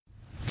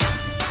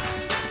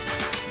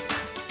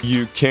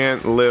You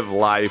can't live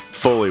life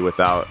fully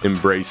without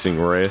embracing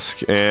risk,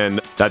 and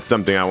that's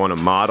something I want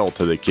to model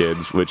to the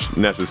kids, which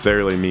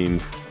necessarily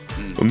means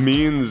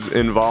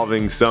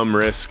involving some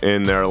risk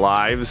in their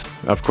lives.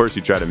 Of course,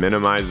 you try to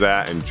minimize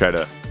that and try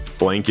to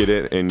blanket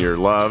it in your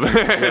love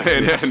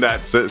and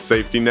that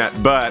safety net,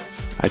 but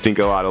I think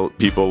a lot of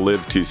people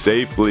live too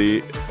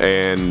safely,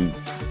 and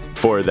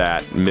for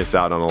that, miss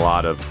out on a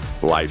lot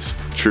of life's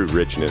true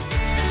richness.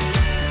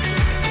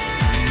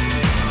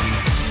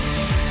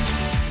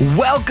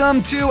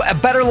 Welcome to A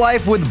Better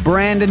Life with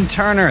Brandon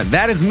Turner.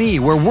 That is me,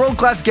 where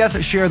world-class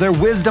guests share their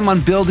wisdom on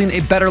building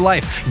a better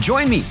life.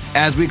 Join me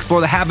as we explore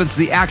the habits,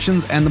 the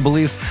actions, and the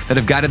beliefs that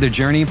have guided their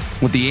journey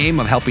with the aim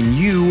of helping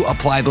you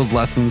apply those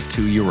lessons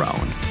to your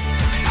own.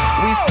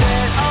 We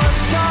set our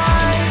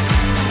sights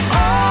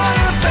on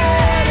a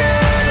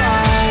better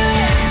life.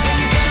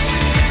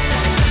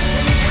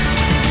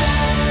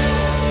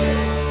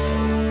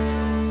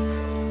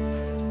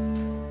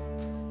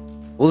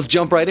 Well, let's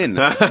jump right in.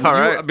 All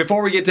right.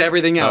 Before we get to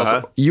everything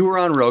else, you were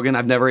on Rogan.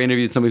 I've never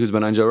interviewed somebody who's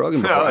been on Joe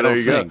Rogan before. I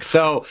don't think.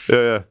 So,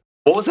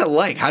 what was that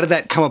like? How did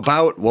that come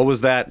about? What was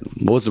that?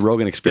 What was the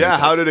Rogan experience? Yeah,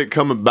 how did it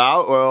come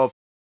about? Well,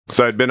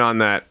 so I'd been on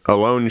that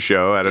Alone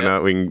show. I don't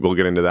know. We'll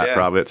get into that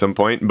probably at some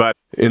point. But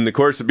in the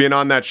course of being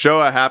on that show,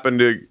 I happened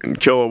to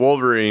kill a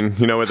wolverine,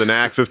 with an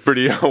axe. It's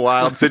pretty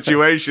wild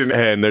situation.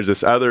 And there's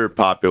this other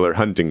popular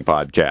hunting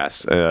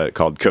podcast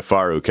called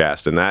Kafaru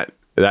Cast, and that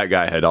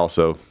guy had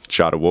also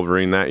shot a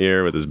wolverine that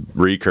year with his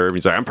recurve.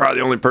 He's like, I'm probably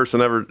the only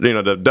person ever,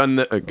 to have done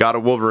that, got a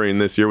wolverine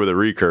this year with a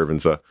recurve.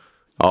 And so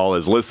all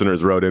his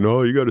listeners wrote in,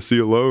 oh, you got to see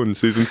Alone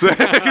season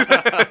 6.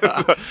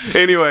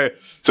 Anyway,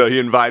 so he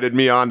invited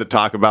me on to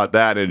talk about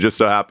that. And it just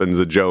so happens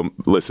that Joe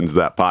listens to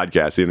that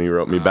podcast. And he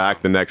wrote me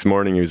back the next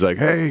morning. He was like,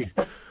 hey,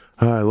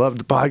 I love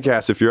the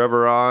podcast. If you're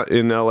ever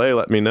in LA,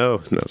 let me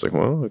know. And I was like,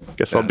 well, I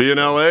guess I'll be in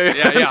LA.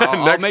 Yeah,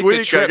 I'll make week,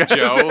 the trip,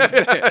 Joe.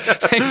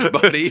 Thanks,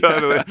 buddy.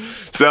 Totally.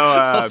 So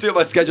I'll see what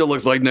my schedule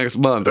looks like next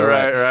month.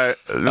 Right.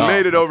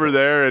 Made it over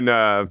there,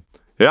 and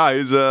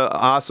he's an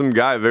awesome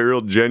guy, very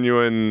real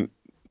genuine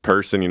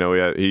person.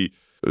 He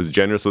was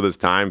generous with his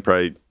time.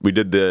 Probably we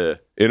did the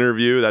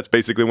interview. That's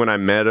basically when I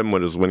met him.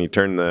 Was when he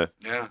turned the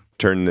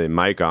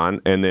mic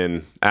on, and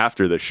then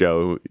after the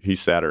show, he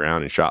sat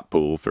around and shot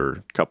pool for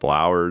a couple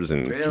hours.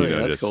 And really,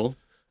 that's cool.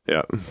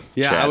 Yeah.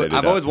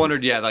 I've always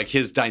wondered, like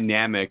his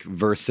dynamic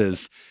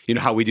versus,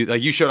 how we do.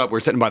 Like you showed up, we're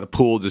sitting by the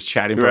pool just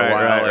chatting for a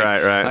while.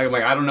 Right. I'm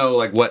like, I don't know,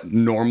 like what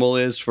normal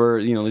is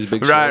for these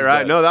big shows.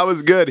 Right. No, that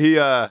was good. He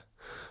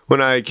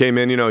when I came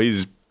in,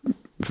 he's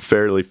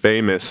fairly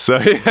famous, so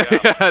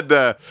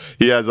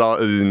he has all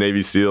his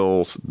Navy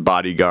SEALs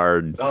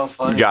bodyguard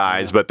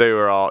guys, but they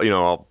were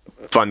all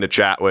fun to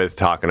chat with,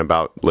 talking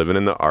about living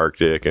in the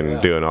Arctic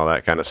and doing all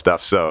that kind of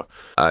stuff. So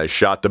I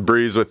shot the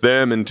breeze with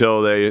them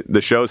until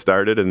the show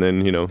started, and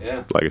then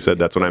like I said,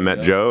 that's when I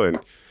met Joe, and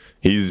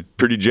he's a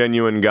pretty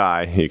genuine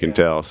guy, you can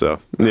tell. So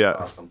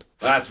that's awesome.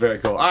 That's very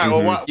cool. All right,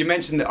 well, you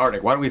mentioned the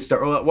Arctic. Why don't we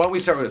start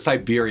with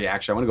Siberia?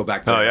 Actually, I want to go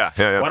back to that.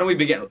 Yeah. Why don't we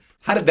begin?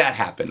 How did that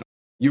happen?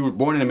 You were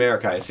born in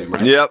America, I assume,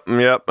 right?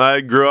 Yep.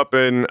 I grew up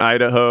in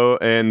Idaho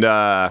and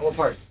what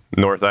part?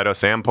 North Idaho,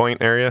 Sandpoint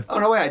area. Oh,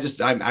 no way.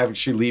 I'm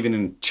actually leaving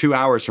in 2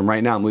 hours from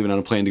right now. I'm leaving on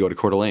a plane to go to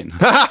Coeur d'Alene. No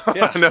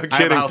kidding.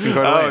 I have a house in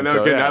Coeur d'Alene,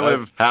 no kidding. I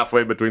live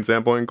halfway between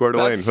Sandpoint and Coeur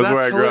d'Alene. That's where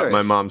I grew up.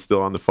 My mom's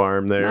still on the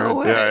farm there. No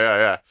way.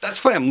 Yeah. That's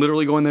funny. I'm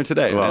literally going there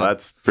today. Well,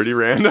 that's pretty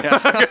random.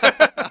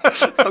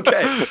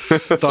 Okay.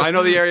 So I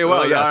know the area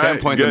well.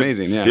 Sandpoint's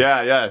amazing.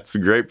 Yeah. It's a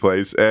great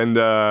place.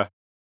 And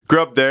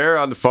grew up there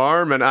on the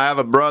farm, and I have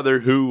a brother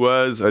who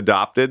was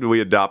adopted.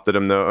 We adopted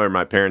him, though, or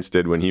my parents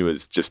did, when he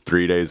was just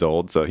 3 days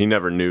old, so he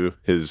never knew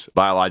his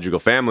biological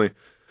family.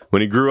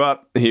 When he grew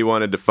up, he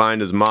wanted to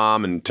find his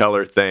mom and tell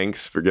her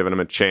thanks for giving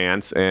him a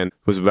chance, and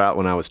it was about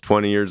when I was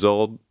 20 years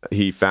old,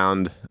 he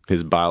found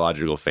his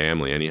biological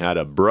family, and he had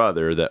a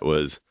brother that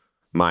was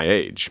my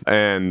age,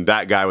 and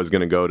that guy was going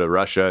to go to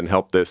Russia and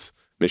help this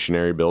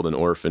missionary build an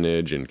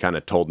orphanage, and kind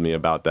of told me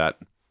about that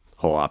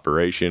whole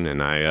operation.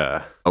 And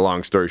I, a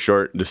long story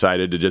short,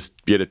 decided to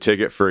just get a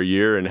ticket for a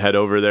year and head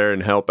over there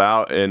and help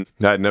out. And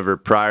I'd never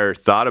prior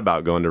thought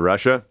about going to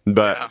Russia.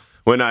 But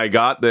when I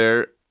got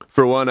there,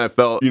 for one, I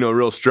felt,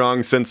 real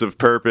strong sense of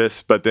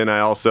purpose. But then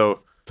I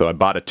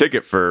bought a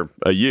ticket for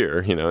a year,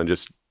 and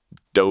just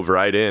dove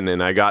right in.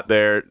 And I got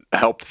there,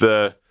 helped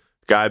the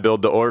guy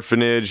build the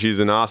orphanage. He's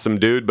an awesome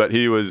dude, but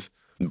he was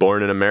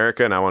born in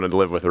America and I wanted to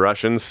live with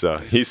Russians. So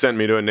he sent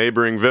me to a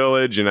neighboring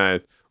village, and I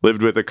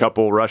lived with a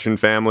couple Russian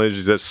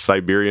families, just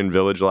Siberian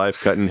village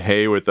life, cutting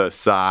hay with a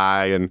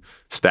sai and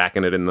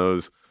stacking it in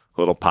those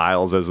little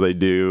piles as they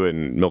do,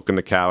 and milking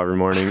the cow every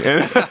morning,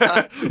 and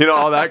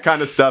all that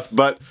kind of stuff.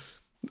 But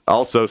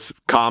also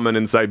common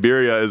in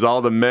Siberia is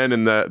all the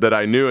men that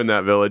I knew in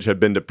that village had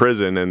been to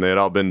prison, and they had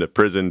all been to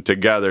prison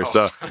together.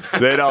 So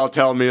they'd all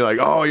tell me like,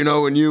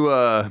 oh, when you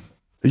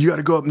got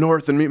to go up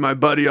north and meet my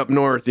buddy up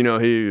north,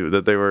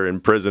 that they were in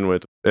prison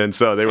with. And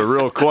so they were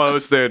real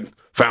close. They'd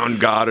found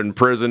God in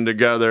prison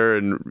together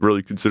and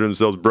really considered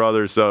themselves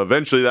brothers. So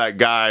eventually that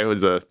guy who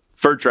was a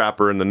fur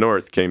trapper in the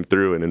north came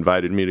through and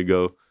invited me to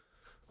go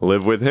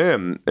live with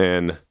him.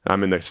 And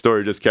the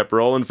story just kept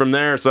rolling from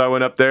there. So I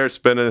went up there,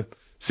 spent a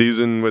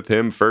season with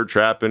him fur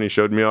trapping. He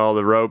showed me all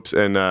the ropes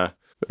and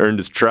earned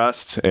his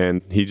trust.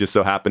 And he just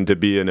so happened to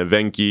be an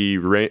Evenki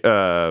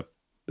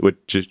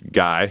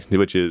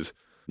which is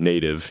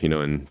native.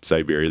 In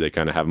Siberia, they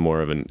kind of have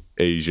more of an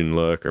Asian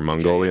look or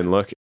Mongolian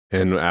look.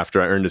 And after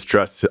I earned his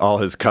trust, all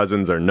his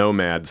cousins are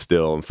nomads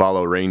still and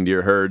follow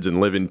reindeer herds and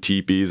live in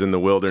teepees in the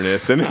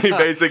wilderness. And he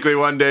basically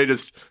one day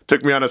just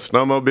took me on a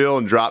snowmobile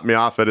and dropped me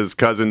off at his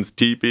cousin's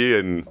teepee.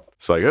 And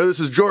it's like, oh, this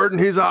is Jordan.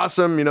 He's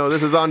awesome.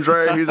 This is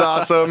Andre. He's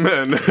awesome.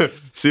 And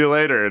see you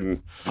later.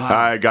 And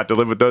I got to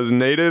live with those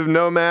native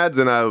nomads,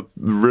 and I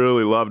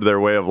really loved their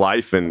way of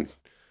life and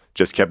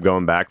just kept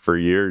going back for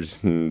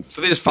years. And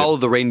so they just follow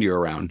the reindeer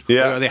around.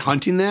 Yeah. Are they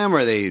hunting them, or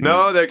are they?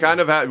 No, they kind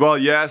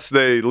of yes,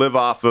 they live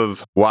off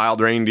of wild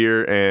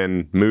reindeer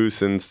and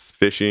moose and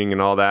fishing and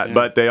all that. Yeah.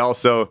 But they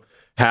also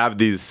have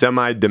these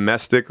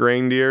semi-domestic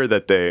reindeer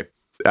that they,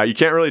 you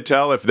can't really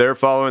tell if they're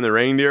following the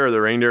reindeer or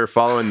the reindeer are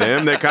following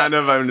them. They kind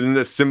of are in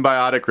this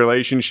symbiotic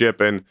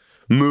relationship and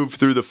move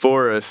through the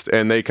forest,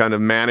 and they kind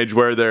of manage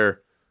where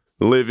they're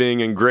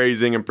living and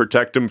grazing and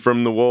protect them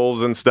from the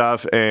wolves and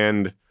stuff.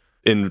 And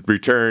in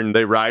return,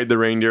 they ride the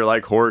reindeer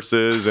like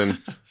horses and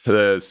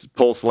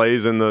pull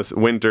sleighs in the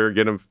winter,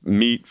 get them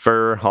meat,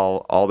 fur,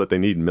 all that they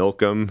need, milk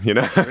them,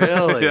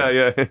 Really?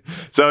 Yeah.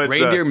 So it's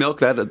reindeer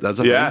milk, that's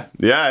a thing?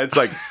 Yeah, it's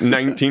like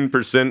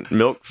 19%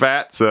 milk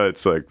fat, so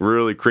it's like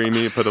really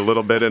creamy. You put a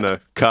little bit in a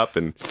cup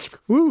and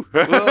woo.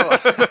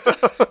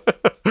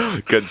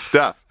 Good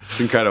stuff. It's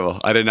incredible.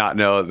 I did not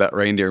know that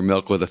reindeer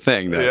milk was a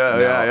thing.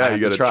 Yeah.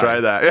 You got to try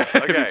that.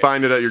 Okay. You can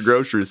find it at your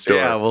grocery store.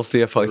 Yeah, we'll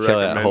see if I kill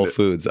it at Whole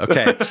Foods.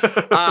 Okay.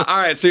 All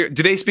right. So,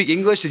 do they speak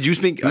English? Did you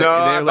speak no, their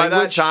by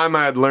language? that time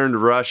I had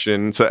learned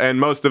Russian. So, and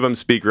most of them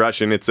speak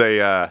Russian. It's they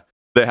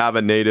have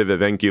a native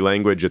Evenki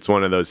language. It's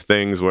one of those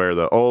things where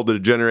the older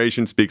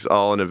generation speaks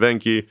all in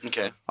Evenki.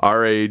 Okay.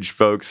 Our age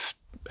folks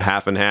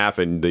half and half,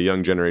 and the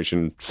young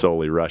generation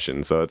solely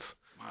Russian. So it's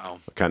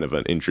kind of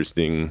an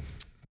interesting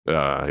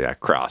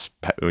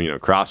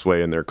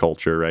crossway in their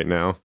culture right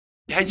now.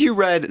 Had you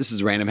read, this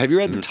is random, have you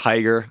read The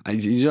Tiger?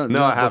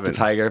 No, I haven't. The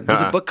Tiger.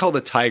 There's a book called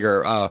The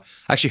Tiger. I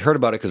actually heard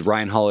about it because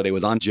Ryan Holiday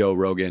was on Joe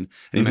Rogan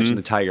and he mentioned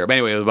the tiger. But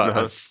anyway, it was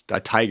about a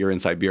tiger in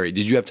Siberia.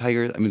 Did you have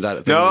tigers? I mean, is that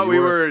a thing? No,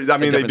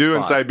 they do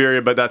in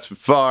Siberia, but that's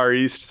far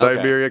east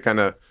Siberia, kind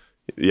of,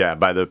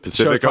 by the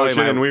Pacific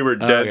Ocean. And we were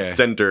dead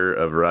center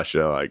of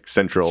Russia, like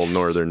central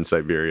northern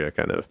Siberia,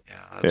 kind of.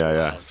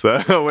 Yeah.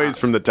 So a ways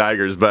from the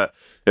tigers, but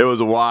it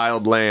was a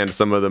wild land,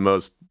 some of the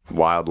most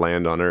wild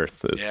land on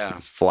earth.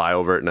 Fly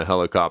over it in a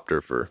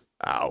helicopter for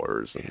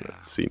hours and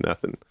see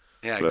nothing.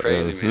 Yeah, but,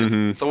 crazy,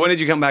 man. So when did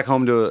you come back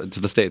home to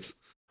the States?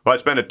 Well, I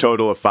spent a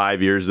total of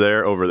 5 years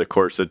there over the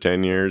course of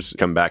 10 years.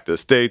 Come back to the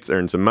States,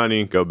 earn some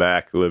money, go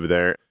back, live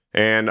there.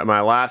 And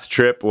my last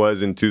trip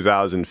was in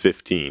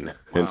 2015. Wow.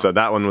 And so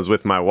that one was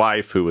with my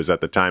wife, who was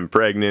at the time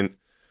pregnant.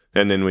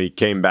 And then we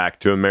came back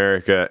to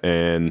America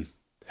and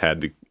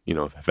had to,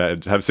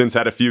 have since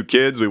had a few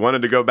kids. We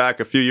wanted to go back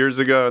a few years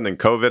ago, and then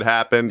COVID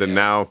happened, and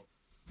now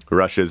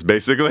Russia's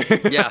basically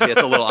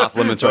it's a little off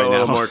limits right now. A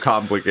little more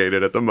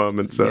complicated at the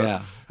moment.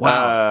 So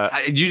wow.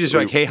 You just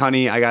like, hey,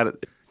 honey,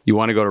 you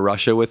want to go to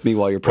Russia with me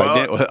while you're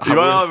pregnant?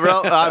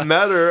 I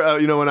met her.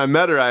 When I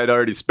met her, I had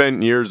already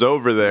spent years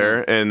over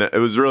there, and it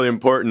was really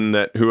important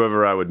that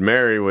whoever I would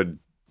marry would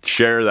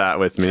share that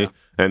with me.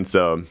 And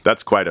so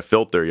that's quite a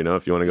filter,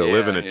 if you want to go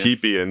live in a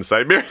teepee in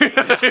Siberia.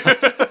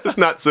 There's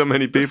not so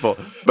many people.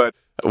 But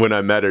when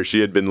I met her, she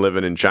had been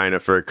living in China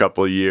for a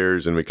couple of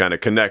years, and we kind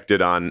of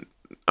connected on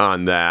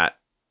that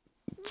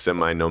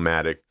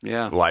semi-nomadic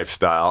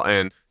lifestyle.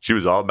 And she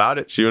was all about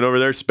it. She went over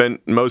there,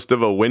 spent most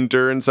of a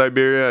winter in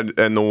Siberia,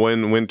 and the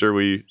one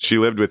winter she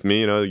lived with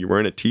me. We're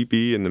in a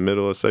teepee in the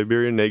middle of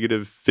Siberia,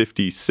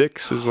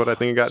 -56 is what I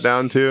think it got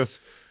down to.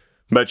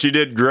 But she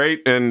did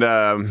great, and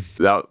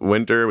that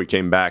winter we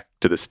came back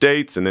to the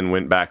States and then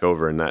went back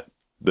over, and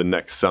the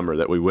next summer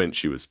that we went,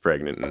 she was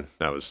pregnant, and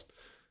that was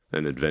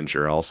an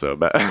adventure also.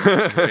 But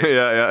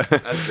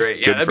that's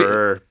great. Good for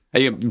her. Are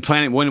you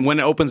planning when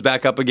it opens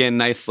back up again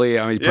nicely?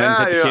 Are you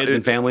planning to take the kids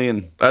and family?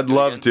 And I'd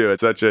love to.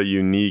 It's such a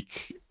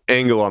unique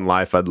angle on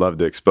life. I'd love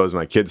to expose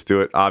my kids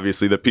to it.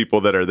 Obviously, the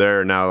people that are there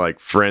are now like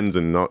friends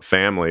and not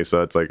family,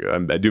 so it's like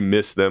I do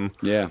miss them.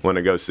 Yeah, want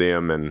to go see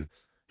them, and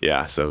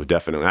so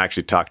definitely. I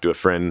actually talked to a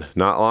friend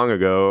not long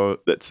ago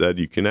that said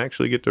you can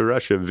actually get to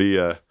Russia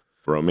via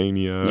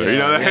Romania. You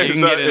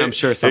can get it, I'm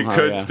sure somehow. It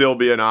could still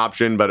be an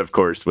option, but of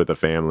course, with a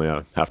family,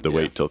 I'll have to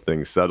wait till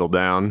things settle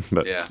down.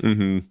 But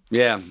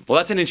well,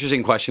 that's an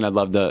interesting question. I'd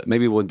love to.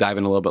 Maybe we'll dive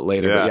in a little bit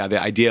later. But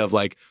the idea of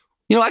like,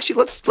 actually,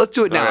 let's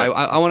do it now.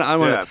 Right. I want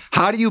to.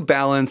 How do you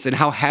balance, and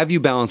how have you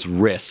balanced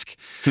risk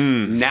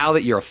now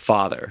that you're a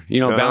father?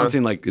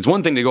 Balancing, like, it's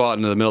one thing to go out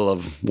into the middle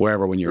of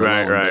wherever when you're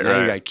alone, but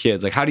now you got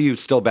kids. Like, how do you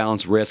still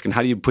balance risk, and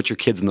how do you put your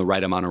kids in the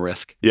right amount of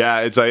risk? Yeah,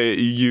 it's like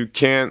you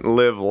can't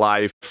live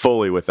life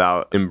fully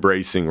without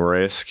embracing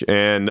risk,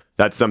 and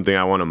that's something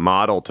I want to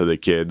model to the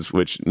kids,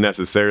 which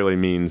necessarily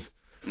means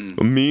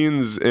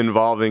means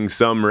involving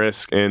some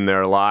risk in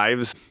their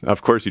lives.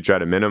 Of course, you try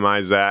to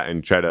minimize that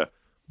and try to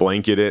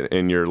blanket it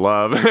in your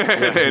love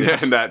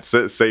and that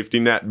safety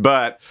net.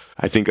 But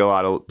I think a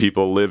lot of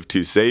people live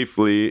too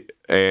safely,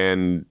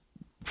 and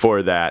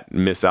for that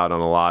miss out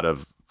on a lot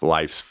of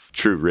life's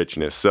true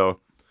richness. So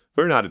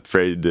we're not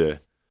afraid to.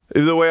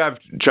 The way I've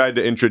tried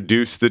to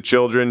introduce the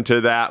children to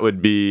that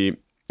would be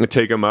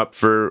take them up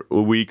for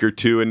a week or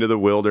two into the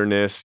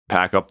wilderness,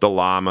 pack up the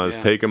llamas,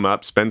 take them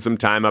up, spend some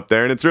time up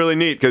there. And it's really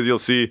neat because you'll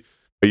see,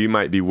 you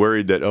might be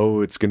worried that,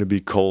 oh, it's going to be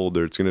cold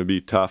or it's going to be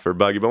tough or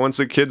buggy. But once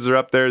the kids are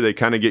up there, they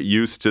kind of get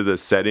used to the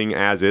setting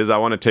as is. I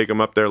want to take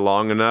them up there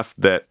long enough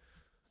that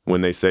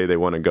when they say they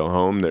want to go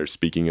home, they're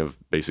speaking of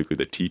basically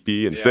the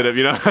teepee instead of,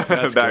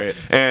 That's back. great.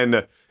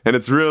 And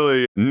it's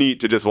really neat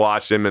to just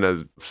watch them, and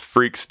a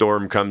freak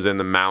storm comes in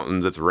the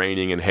mountains. It's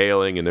raining and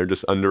hailing, and they're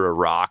just under a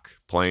rock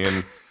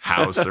playing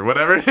house or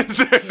whatever it is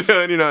they're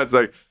doing. It's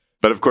like,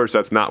 but of course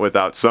that's not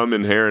without some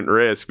inherent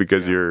risk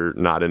because you're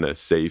not in a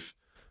safe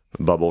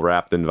bubble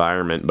wrapped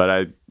environment.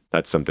 But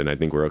that's something I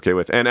think we're okay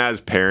with. And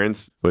as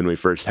parents, when we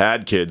first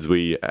had kids,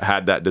 we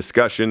had that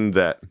discussion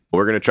that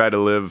we're going to try to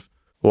live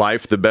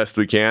life the best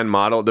we can,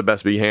 model it the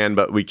best we can,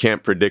 but we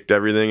can't predict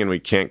everything and we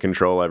can't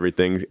control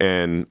everything.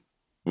 And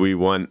we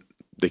want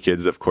the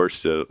kids, of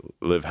course, to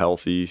live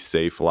healthy,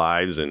 safe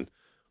lives,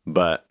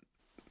 but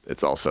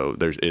it's also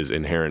there is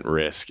inherent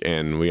risk,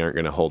 and we aren't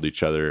going to hold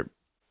each other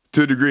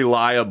to a degree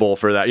liable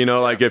for that.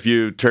 Like if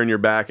you turn your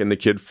back and the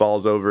kid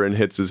falls over and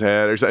hits his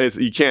head, or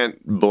something, you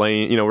can't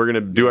blame. We're going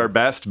to do our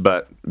best,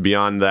 but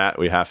beyond that,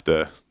 we have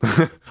to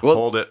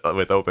hold it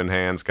with open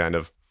hands, kind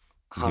of.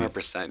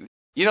 100%.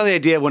 The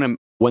idea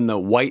when the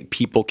white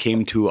people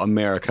came to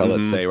America,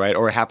 let's say, right?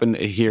 Or it happened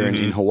here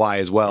in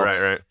Hawaii as well.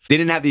 Right. They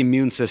didn't have the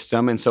immune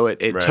system, and so it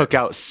took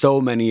out so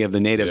many of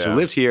the natives who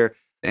lived here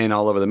and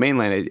all over the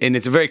mainland. And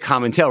it's a very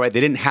common tale, right?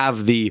 They didn't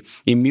have the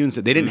immune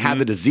system. They didn't have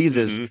the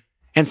diseases.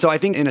 And so I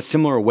think in a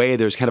similar way,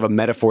 there's kind of a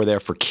metaphor there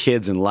for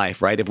kids in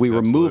life, right? If we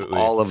remove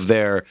all of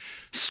their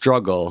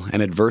struggle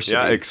and adversity.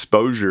 Yeah,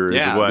 exposure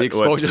is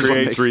what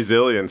creates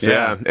resilience.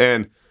 Yeah.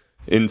 And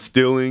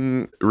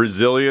instilling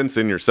resilience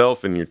in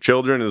yourself and your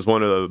children is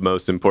one of the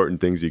most important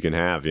things you can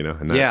have,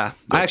 I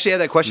actually had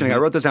that question. I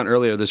wrote this down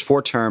earlier. There's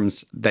 4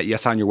 terms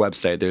that on your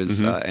website.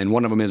 There's and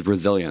one of them is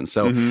resilience.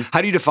 So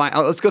how do you define?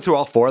 Let's go through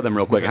all 4 of them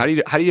real quick. How do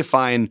you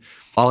define?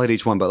 I'll hit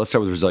each one, but let's start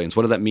with resilience.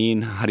 What does that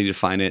mean? How do you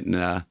define it, and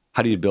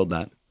how do you build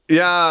that?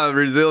 Yeah,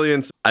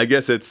 resilience. I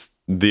guess it's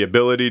the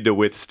ability to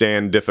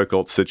withstand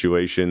difficult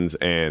situations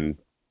and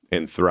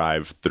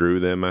thrive through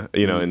them.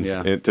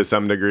 To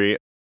some degree.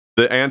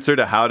 The answer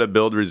to how to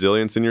build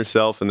resilience in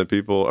yourself and the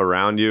people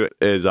around you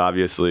is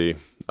obviously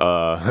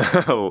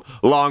a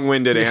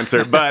long-winded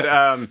answer, but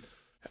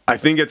I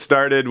think it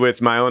started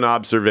with my own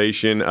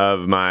observation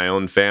of my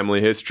own family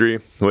history,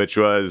 which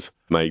was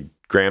my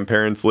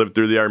grandparents lived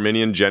through the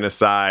Armenian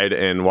genocide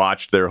and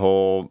watched their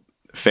whole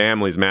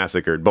families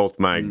massacred. Both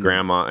my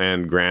grandma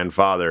and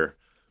grandfather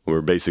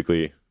were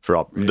basically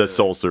the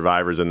sole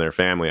survivors in their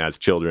family as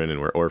children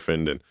and were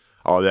orphaned and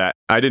all that.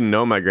 I didn't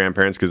know my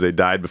grandparents because they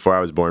died before I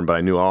was born, but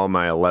I knew all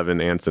my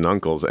 11 aunts and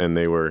uncles, and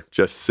they were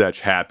just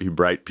such happy,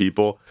 bright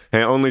people.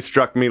 And it only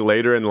struck me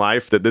later in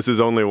life that this is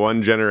only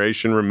one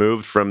generation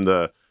removed from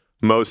the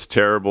most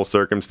terrible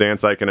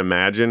circumstance I can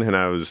imagine.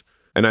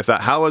 And I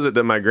thought, how was it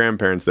that my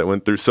grandparents that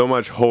went through so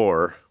much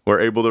horror were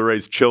able to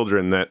raise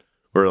children that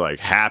were like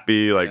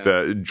happy,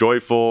 the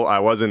joyful?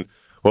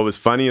 What was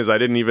funny is I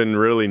didn't even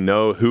really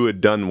know who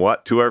had done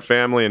what to our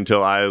family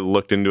until I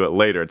looked into it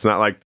later. It's not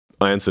like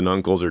aunts and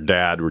uncles or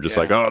dad were just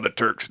like, oh, the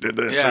Turks did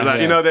this or that.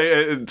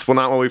 It's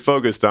not what we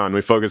focused on.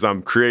 We focused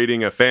on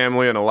creating a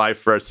family and a life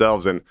for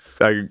ourselves. And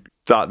I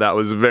thought that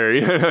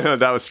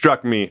was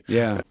struck me.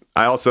 Yeah.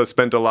 I also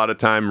spent a lot of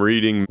time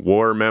reading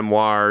war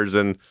memoirs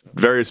and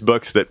various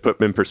books that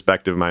put in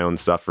perspective my own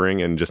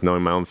suffering, and just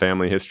knowing my own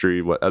family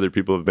history, what other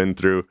people have been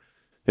through.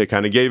 It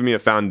kind of gave me a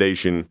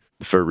foundation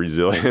for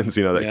resilience,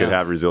 that could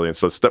have resilience.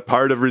 So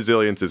part of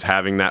resilience is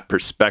having that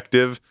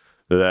perspective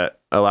that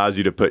allows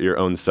you to put your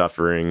own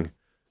suffering,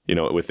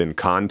 within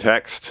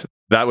context.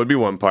 That would be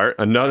one part.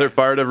 Another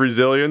part of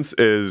resilience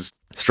is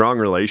strong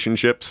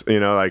relationships,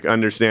 like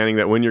understanding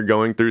that when you're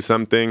going through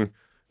something,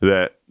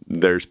 that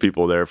there's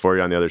people there for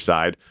you on the other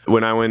side.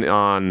 When I went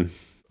on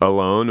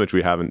alone, which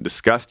we haven't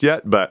discussed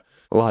yet, but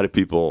a lot of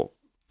people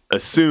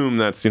assume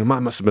that's,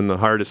 mine must have been the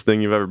hardest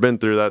thing you've ever been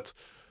through. That's,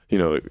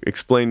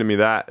 explain to me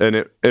that. And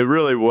it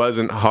really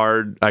wasn't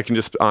hard. I can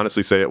just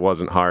honestly say it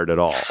wasn't hard at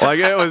all. Like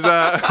it was,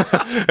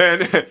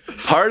 and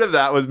part of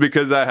that was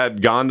because I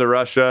had gone to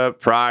Russia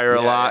prior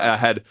a lot. I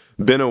had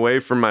been away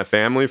from my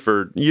family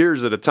for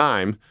years at a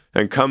time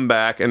and come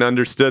back and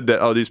understood that,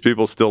 oh, these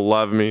people still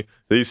love me.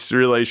 These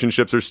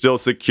relationships are still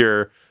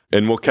secure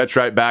and we'll catch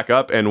right back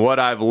up. And what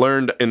I've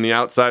learned in the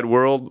outside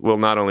world will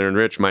not only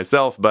enrich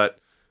myself, but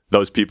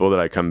those people that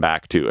I come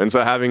back to. And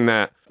so having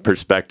that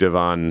perspective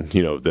on,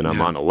 that I'm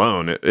on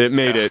alone, it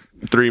made it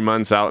 3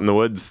 months out in the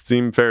woods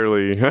seem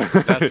fairly,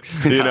 what a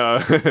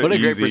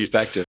great easy.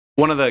 perspective.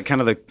 one of the kind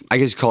of the, I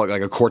guess you call it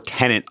like a core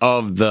tenet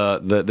of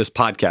this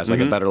podcast, like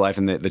a better life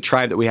and the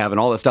tribe that we have and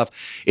all that stuff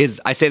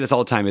is, I say this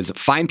all the time, is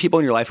find people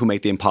in your life who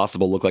make the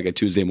impossible look like a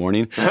Tuesday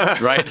morning,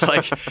 right?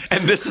 Like,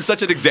 and this is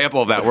such an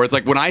example of that, where it's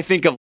like when I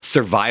think of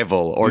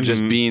survival or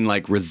just being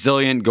like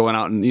resilient, going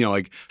out and,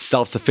 like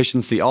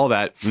self-sufficiency, all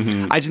that,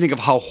 I just think of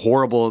how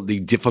horribly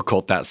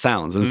difficult that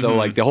sounds. And so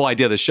like the whole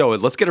idea of the show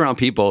is let's get around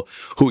people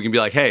who can be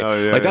like, hey,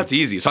 that's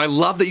easy. So I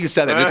love that you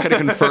said that. It just kind of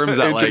confirms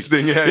that.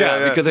 Interesting. Like,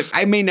 Yeah. Because like,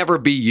 I may never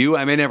be you.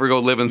 I may never go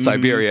live in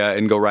Siberia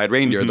and go ride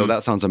reindeer, though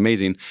that sounds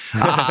amazing.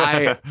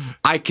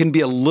 I can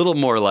be a little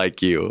more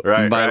like you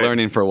by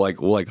learning for like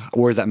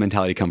where's that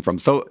mentality come from?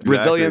 So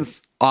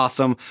resilience,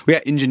 awesome. We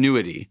got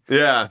ingenuity.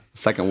 Yeah.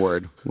 Second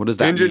word. What does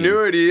that mean?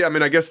 Ingenuity, I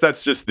mean, I guess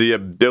that's just the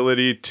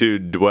ability to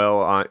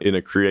dwell in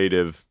a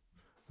creative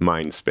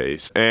mind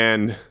space.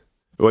 And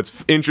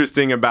what's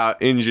interesting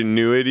about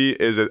ingenuity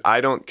is that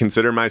I don't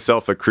consider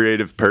myself a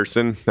creative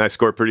person. I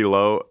score pretty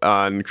low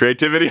on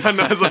creativity on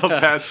those little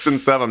tests and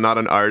stuff. I'm not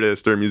an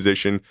artist or a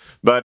musician,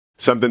 but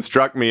something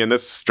struck me, and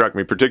this struck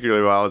me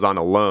particularly while I was on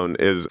Alone,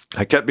 is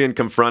I kept being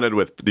confronted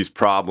with these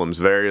problems,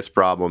 various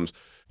problems,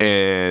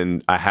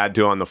 and I had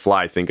to on the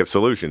fly think of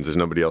solutions. There's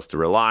nobody else to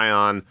rely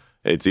on.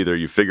 It's either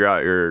you figure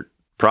out your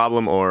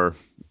problem or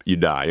you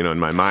die, in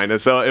my mind.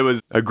 And so it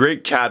was a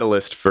great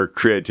catalyst for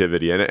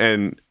creativity.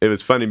 And it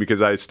was funny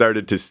because I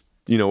started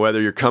to,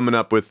 whether you're coming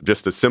up with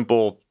just a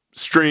simple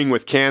string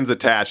with cans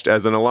attached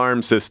as an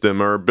alarm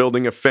system or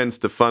building a fence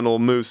to funnel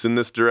moose in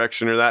this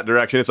direction or that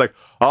direction. It's like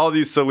all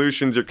these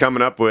solutions you're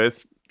coming up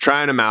with,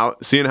 trying them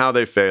out, seeing how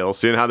they fail,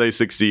 seeing how they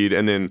succeed,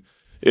 and then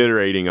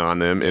iterating on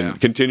them and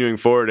continuing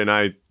forward. And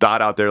I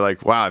thought out there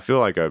like, wow, I feel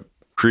like a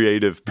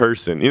creative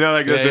person.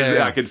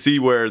 I could see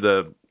where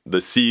the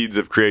seeds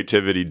of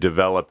creativity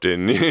developed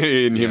in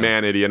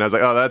humanity. And I was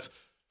like, oh, that's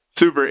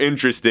super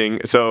interesting.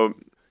 So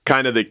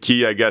kind of the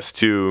key, I guess,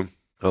 to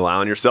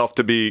allowing yourself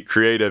to be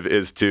creative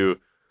is to,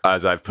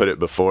 as I've put it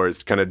before,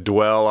 is kind of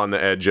dwell on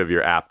the edge of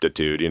your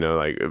aptitude.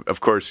 Like,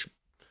 of course,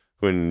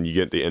 when you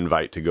get the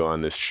invite to go on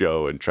this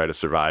show and try to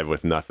survive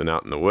with nothing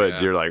out in the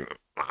woods, you're like,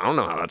 I don't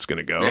know how that's going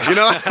to go.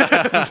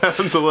 It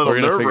sounds a little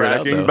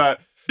nerve-wracking,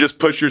 but just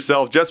push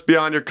yourself just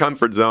beyond your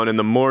comfort zone. And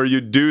the more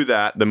you do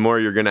that, the more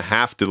you're going to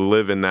have to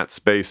live in that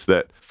space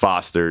that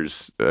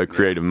fosters a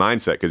creative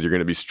mindset, because you're going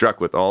to be struck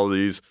with all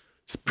these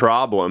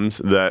problems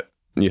that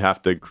you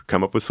have to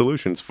come up with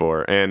solutions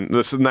for. And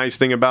this is the nice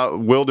thing about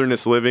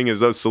wilderness living is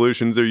those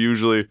solutions are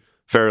usually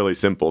fairly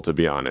simple, to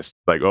be honest.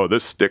 Like, oh,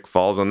 this stick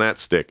falls on that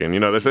stick. And,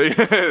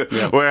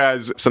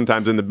 whereas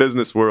sometimes in the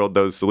business world,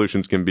 those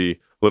solutions can be a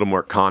little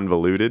more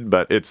convoluted,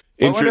 but it's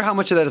I wonder how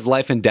much of that is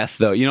life and death,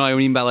 though. You know what I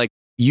mean by like,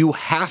 you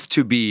have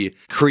to be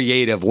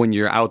creative when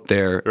you're out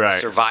there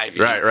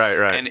surviving.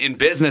 Right. And in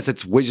business,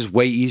 it's just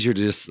way easier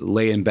to just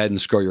lay in bed and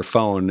scroll your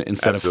phone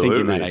instead of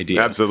thinking that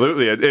idea.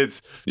 Absolutely.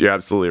 You're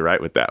absolutely right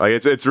with that.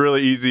 Like it's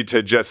really easy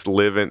to just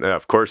live in,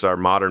 of course, our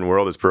modern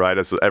world has provided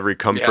us with every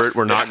comfort.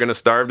 We're not going to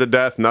starve to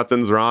death.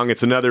 Nothing's wrong.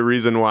 It's another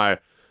reason why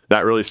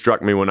that really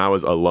struck me when I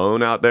was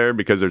alone out there,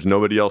 because there's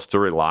nobody else to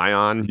rely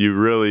on.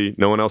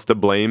 No one else to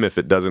blame if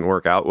it doesn't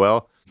work out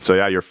well.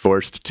 So you're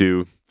forced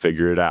to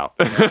figure it out.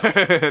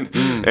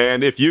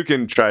 And if you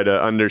can try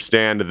to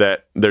understand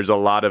that there's a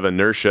lot of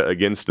inertia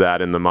against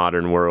that in the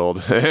modern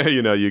world,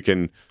 you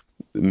can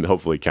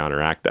hopefully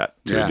counteract that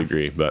to a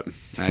degree. But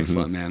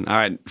excellent, man. All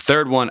right.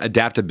 Third one,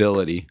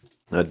 adaptability.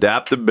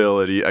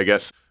 Adaptability, I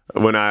guess.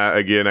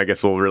 I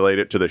guess we'll relate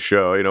it to the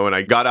show. When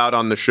I got out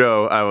on the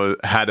show,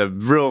 had a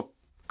real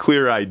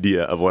clear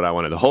idea of what I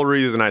wanted. The whole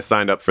reason I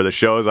signed up for the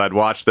show is I'd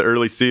watched the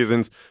early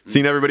seasons,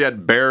 seen everybody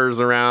had bears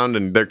around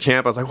and their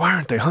camp. I was like, why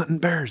aren't they hunting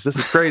bears? This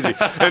is crazy.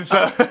 And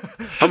so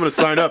I'm going to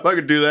sign up. I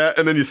could do that.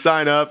 And then you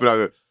sign up, and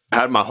I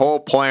had my whole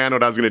plan,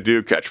 what I was going to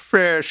do, catch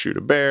fish, shoot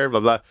a bear, blah,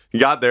 blah. You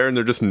got there and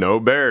there were just no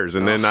bears.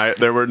 And then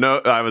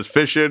I was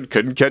fishing,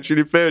 couldn't catch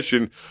any fish.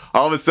 And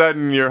all of a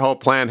sudden your whole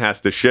plan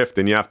has to shift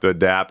and you have to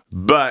adapt.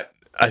 But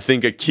I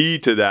think a key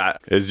to that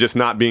is just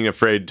not being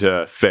afraid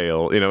to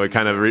fail. It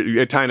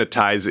kind of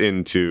ties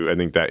into, I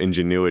think, that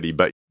ingenuity.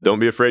 But don't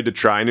be afraid to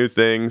try new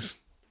things.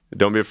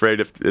 Don't be afraid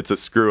if it's a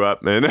screw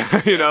up, man.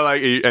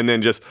 And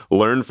then just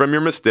learn from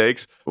your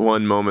mistakes.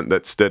 One moment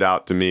that stood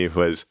out to me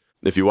was,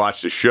 if you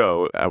watched the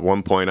show, at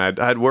one point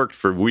I'd worked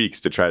for weeks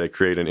to try to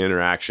create an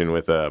interaction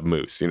with a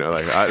moose.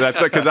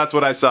 That's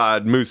what I saw.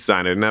 Moose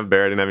sign. I didn't have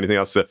bear. I didn't have anything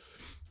else to.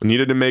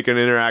 Needed to make an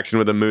interaction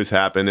with a moose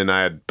happen, and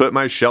I had put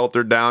my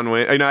shelter down.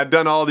 I'd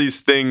done all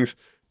these things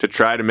to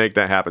try to make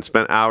that happen.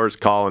 Spent hours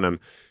calling him,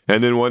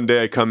 and then one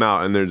day I come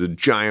out and there's a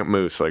giant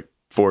moose like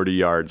 40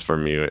 yards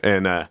from me,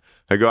 and I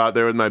go out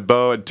there with my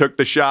bow and took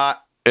the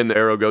shot, and the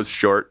arrow goes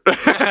short.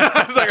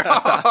 I was like,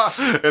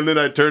 oh. And then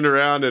I turned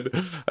around and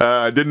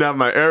I didn't have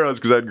my arrows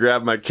because I'd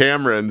grabbed my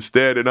camera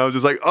instead, and I was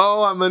just like,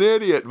 oh, I'm an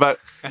idiot. But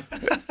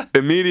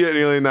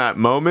immediately in that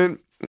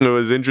moment, it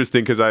was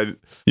interesting because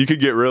you could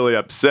get really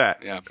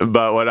upset. Yeah.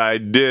 But what I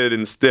did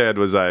instead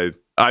was I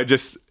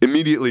just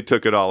immediately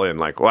took it all in.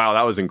 Like, wow,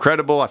 that was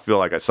incredible. I feel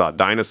like I saw a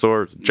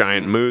dinosaur,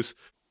 giant moose.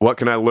 What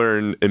can I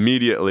learn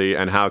immediately,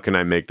 and how can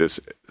I make this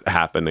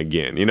happen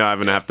again. You know, I'm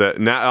gonna have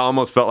to. Now I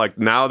almost felt like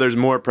now there's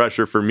more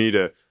pressure for me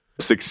to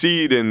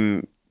succeed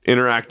in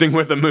interacting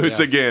with a moose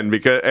again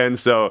and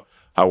so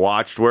I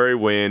watched where he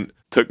went,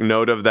 took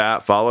note of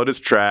that, followed his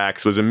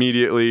tracks, was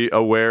immediately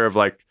aware of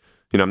like,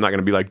 you know, I'm not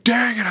gonna be like,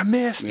 dang it, I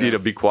missed. You know,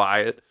 be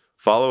quiet,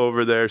 follow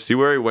over there, see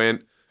where he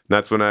went. And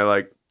that's when I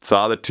like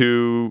saw the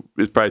two,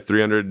 it's probably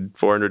 300,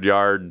 400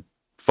 yard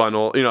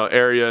funnel, you know,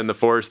 area in the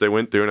forest they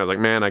went through. And I was like,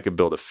 man, I could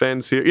build a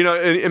fence here, you know,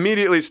 and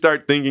immediately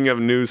start thinking of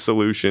new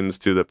solutions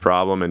to the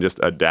problem and just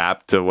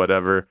adapt to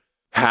whatever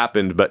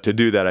happened. But to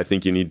do that, I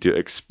think you need to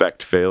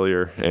expect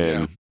failure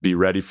and be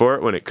ready for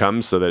it when it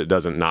comes so that it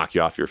doesn't knock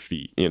you off your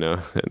feet, you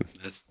know? And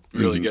that's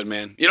really good,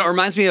 man. You know, it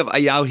reminds me of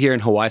out here in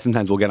Hawaii,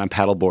 sometimes we'll get on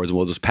paddle boards and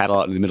we'll just paddle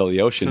out in the middle of the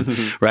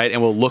ocean, right?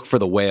 And we'll look for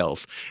the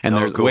whales. And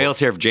there's whales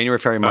here of January,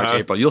 February, March,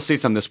 April. You'll see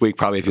some this week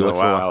probably if you look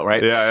for a while,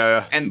 right?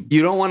 Yeah. And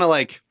you don't want to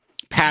like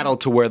paddle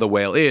to where the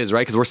whale is,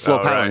 right? Because we're slow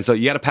paddling. Right. So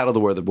you got to paddle to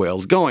where the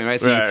whale's going, right?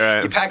 So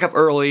you pack up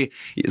early,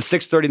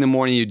 6:30 in the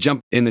morning, you jump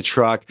in the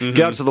truck, get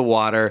out to the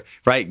water,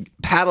 right?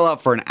 Paddle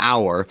out for an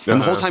hour. And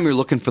the whole time you're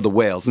looking for the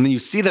whales. And then you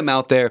see them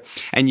out there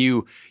and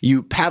you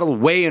paddle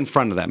way in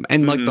front of them.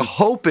 And like the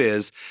hope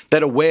is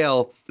that a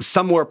whale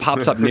somewhere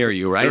pops up near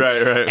you, right?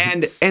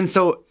 Right. And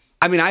so,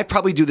 I mean, I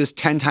probably do this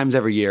 10 times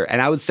every year. And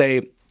I would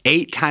say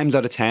 8 times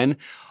out of 10,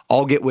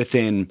 I'll get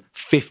within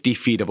 50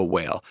 feet of a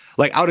whale,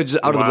 like out of the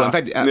blue. In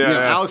fact,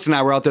 Alex and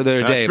I were out there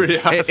the other day. Pretty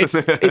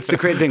awesome. It's the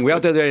crazy thing. We were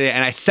out there the other day,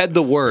 and I said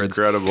the words.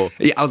 Incredible.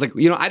 Yeah, I was like,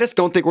 you know, I just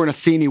don't think we're gonna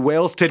see any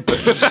whales today.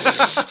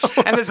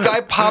 And this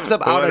guy pops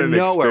up out of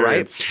nowhere,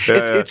 right?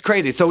 It's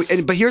crazy. So,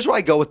 but here's where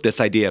I go with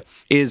this idea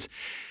is.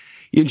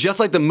 You just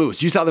like the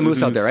moose. You saw the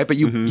moose out there, right? But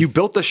you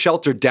built the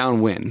shelter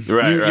downwind. You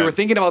were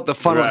thinking about the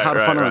funnel, how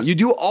to funnel. You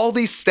do all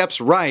these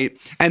steps right,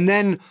 and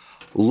then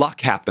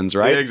luck happens,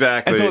 right? Yeah,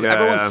 exactly. And so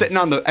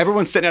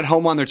everyone's sitting at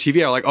home on their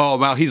TV are like, oh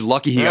wow, he's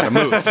lucky he got a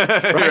moose.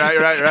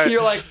 Right. And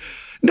you're like,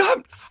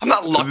 no, I'm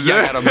not lucky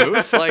I got a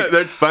moose. Like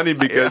that's funny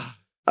because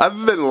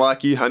I've been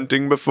lucky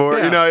hunting before.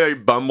 You know, I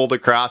bumbled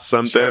across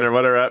something or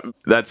whatever.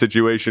 That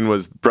situation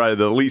was probably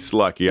the least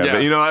lucky I've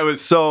been. You know, it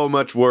was so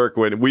much work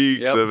when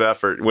weeks of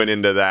effort went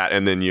into that,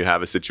 and then you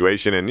have a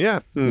situation, and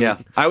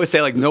I would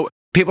say like no.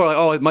 People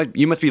are like, oh,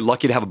 you must be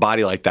lucky to have a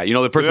body like that. You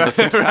know, the person with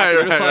the six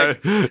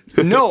pack.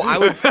 Like, no,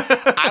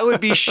 I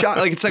would be shocked.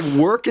 Like, it's like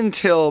work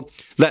until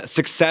that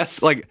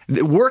success, like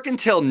work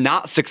until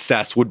not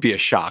success would be a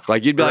shock.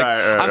 Like you'd be like,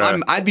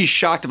 I'd be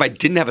shocked if I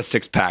didn't have a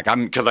 6-pack. I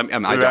don't.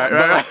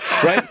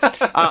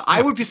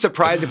 I would be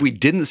surprised if we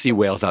didn't see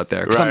whales out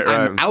there because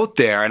I'm out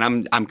there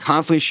and I'm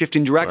constantly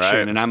shifting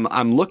direction and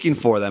I'm looking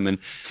for them. And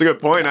it's a good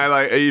point. I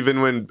like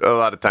even when a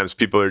lot of times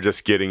people are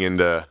just getting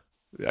into.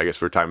 I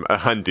guess we're talking about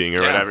hunting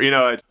or whatever. You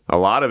know, a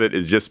lot of it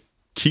is just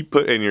keep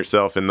putting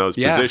yourself in those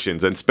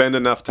positions and spend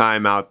enough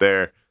time out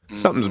there.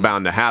 Something's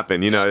bound to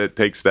happen. You know, it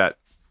takes that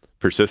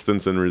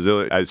persistence and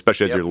resilience,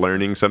 especially as you're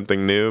learning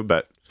something new.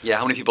 But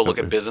how many people look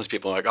at business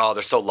people and like, oh,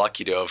 they're so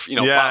lucky to have,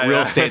 bought real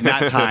estate in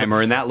that time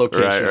or in that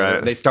location.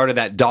 Or they started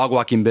that dog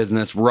walking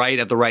business right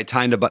at the right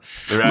time to. But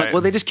like,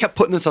 well, they just kept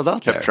putting themselves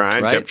out there.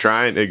 Kept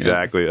trying.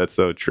 Exactly. That's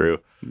so true.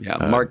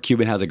 Yeah, Mark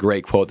Cuban has a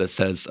great quote that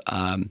says,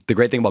 the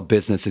great thing about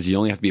business is you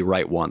only have to be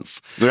right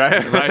once.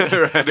 Right.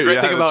 The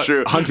great thing about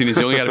hunting is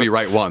you only got to be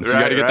right once. You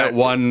got to get that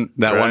one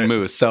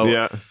moose.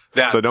 So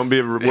so don't be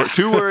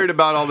too worried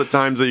about all the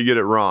times that you get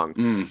it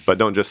wrong, but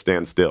don't just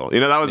stand still. You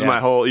know, that was my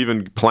whole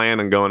even plan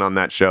on going on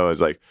that show is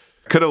like,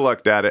 could have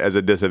looked at it as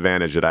a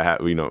disadvantage that I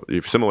had,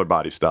 similar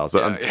body styles.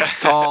 So I'm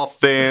tall,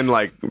 thin,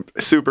 like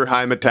super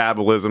high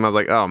metabolism. I was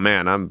like, oh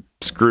man, I'm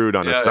screwed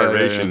on a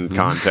starvation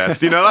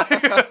contest,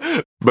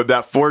 But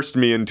that forced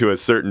me into a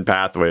certain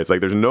pathway. It's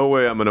like, there's no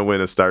way I'm going to win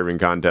a starving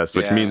contest,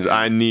 which means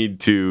I need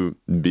to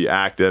be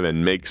active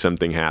and make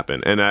something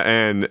happen.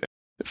 And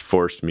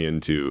forced me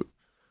into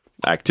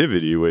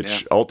activity,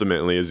 which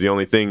ultimately is the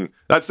only thing,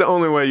 that's the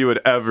only way you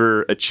would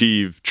ever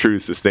achieve true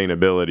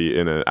sustainability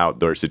in an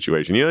outdoor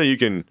situation. You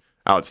can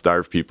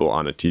outstarve people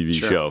on a TV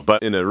show,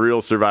 but in a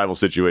real survival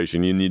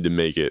situation, you need to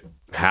make it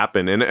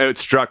happen. And it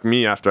struck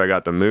me after I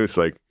got the moose,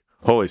 like,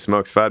 holy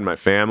smokes, if I had my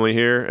family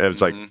here,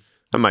 it's like,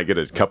 I might get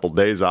a couple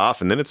days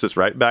off, and then it's just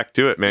right back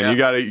to it, man. You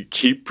got to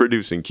keep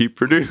producing,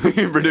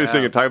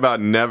 and talk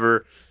about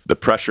the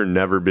pressure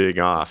never being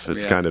off.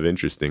 It's kind of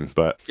interesting,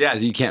 but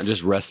you can't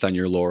just rest on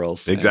your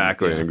laurels.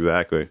 Exactly.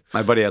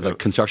 My buddy has a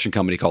construction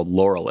company called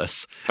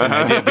Laurelless. And the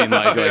idea being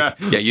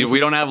like we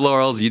don't have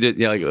laurels. You did,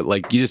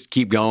 you just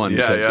keep going.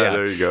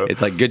 There you go.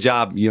 It's like, good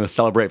job.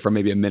 celebrate for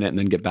maybe a minute and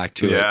then get back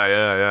to it.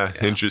 Yeah.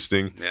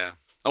 Interesting. Yeah.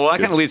 Well,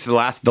 that kind of leads to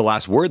the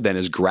last word. Then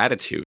is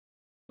gratitude.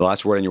 The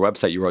last word on your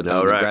website you wrote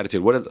down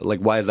gratitude.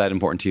 Why is that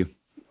important to you?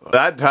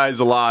 That ties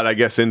a lot, I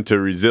guess, into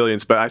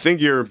resilience. But I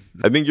think you're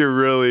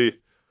really,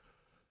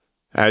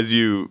 as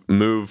you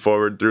move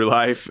forward through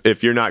life,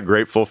 if you're not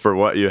grateful for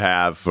what you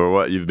have, for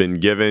what you've been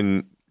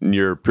given,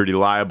 you're pretty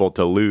liable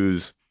to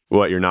lose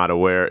what you're not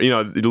aware.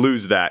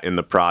 Lose that in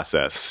the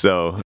process.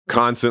 So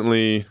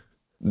constantly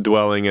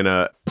dwelling in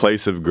a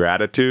place of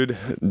gratitude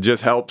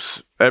just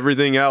helps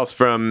everything else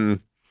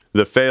from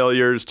the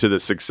failures to the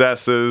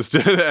successes,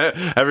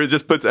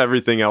 just puts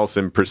everything else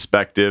in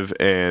perspective.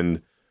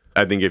 And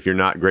I think if you're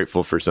not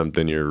grateful for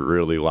something, you're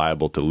really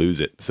liable to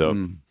lose it.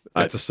 So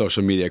That's a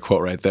social media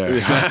quote right there.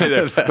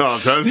 No,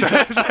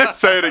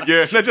 say it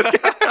again.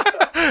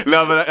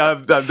 No, but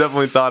I've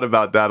definitely thought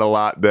about that a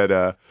lot.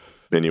 That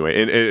anyway,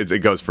 it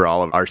goes for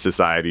all of our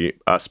society,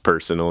 us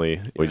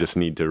personally. We just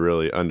need to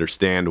really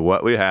understand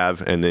what we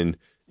have, and then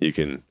you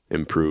can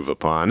improve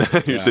upon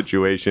your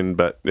situation.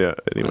 But yeah,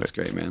 anyway. That's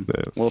great, man.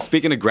 Yeah. Well,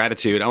 speaking of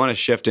gratitude, I want to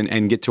shift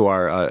and get to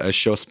our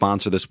show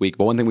sponsor this week.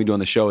 But one thing we do on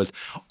the show is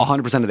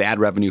 100% of the ad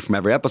revenue from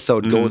every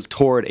episode goes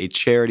toward a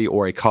charity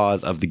or a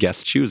cause of the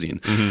guest's choosing.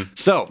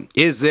 So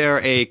is there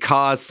a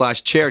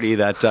cause/charity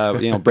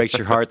that breaks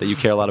your heart, that you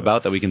care a lot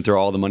about, that we can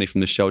throw all the money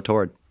from the show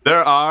toward?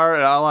 There are,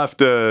 and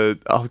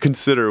I'll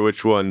consider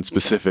which one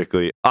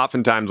specifically.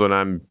 Oftentimes when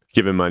I'm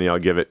giving money, I'll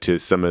give it to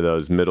some of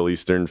those Middle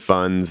Eastern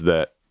funds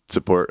that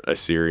support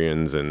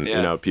Assyrians and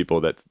people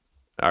that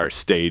are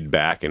stayed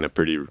back in a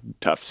pretty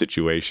tough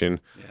situation.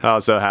 I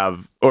also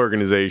have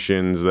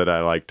organizations that I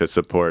like to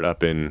support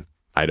up in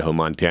Idaho,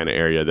 Montana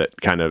area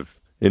that kind of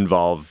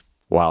involve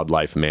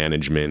wildlife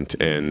management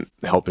and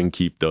helping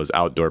keep those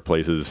outdoor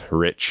places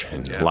rich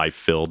and life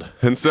filled.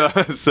 And so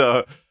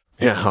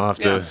I'll have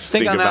to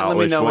think about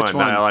which one.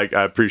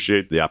 I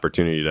appreciate the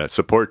opportunity to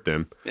support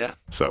them. Yeah,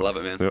 so I love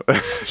it, man.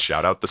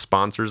 Shout out the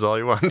sponsors all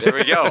you want. There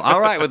we go. All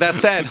right, with that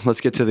said,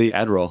 let's get to the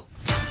ad roll.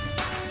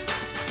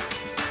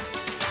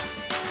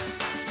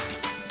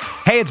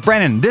 Hey, it's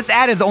Brennan. This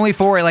ad is only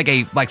for like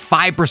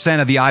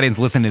 5% of the audience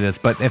listening to this,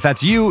 but if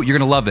that's you, you're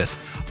going to love this.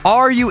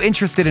 Are you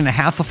interested in a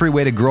hassle-free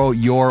way to grow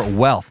your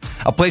wealth?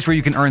 A place where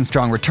you can earn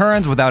strong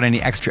returns without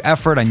any extra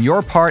effort on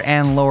your part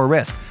and lower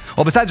risk.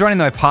 Well, besides running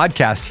my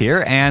podcast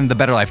here and the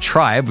Better Life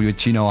Tribe,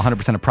 which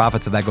 100% of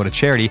profits of that go to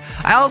charity,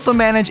 I also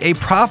manage a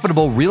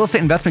profitable real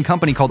estate investment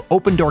company called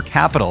Open Door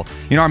Capital.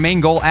 Our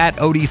main goal at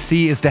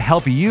ODC is to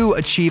help you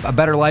achieve a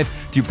better life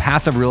through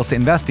passive real estate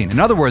investing. In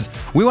other words,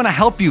 we want to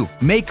help you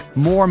make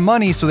more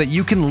money so that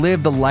you can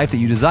live the life that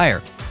you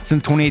desire.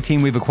 Since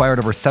 2018, we've acquired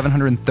over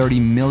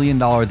 $730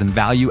 million in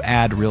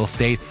value-add real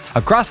estate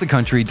across the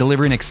country,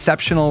 delivering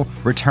exceptional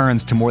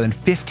returns to more than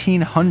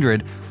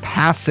 1,500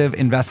 passive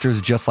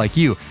investors just like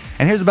you.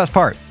 And here's the best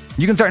part.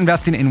 You can start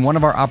investing in one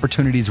of our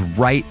opportunities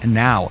right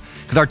now,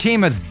 because our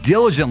team has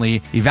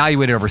diligently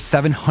evaluated over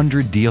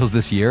 700 deals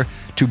this year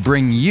to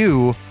bring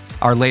you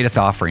our latest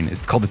offering.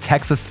 It's called the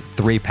Texas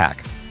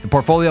 3-Pack. The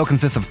portfolio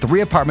consists of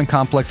 3 apartment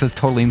complexes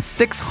totaling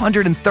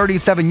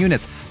 637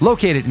 units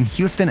located in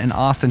Houston and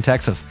Austin,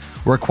 Texas.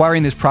 We're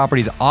acquiring these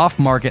properties off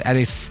market at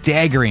a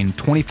staggering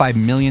 $25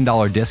 million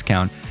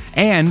discount.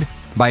 And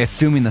by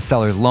assuming the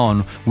seller's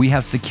loan, we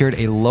have secured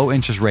a low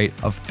interest rate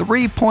of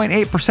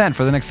 3.8%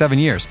 for the next 7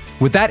 years.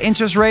 With that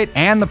interest rate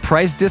and the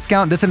price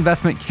discount, this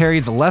investment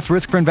carries less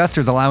risk for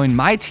investors, allowing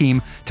my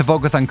team to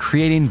focus on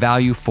creating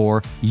value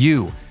for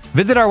you.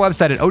 Visit our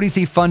website at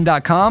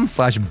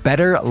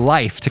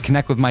odcfund.com/betterlife to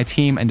connect with my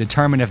team and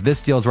determine if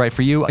this deal is right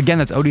for you. Again,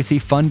 that's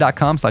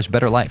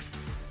odcfund.com/betterlife.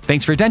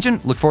 Thanks for your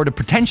attention. Look forward to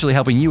potentially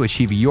helping you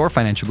achieve your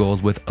financial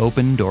goals with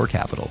Open Door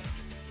Capital.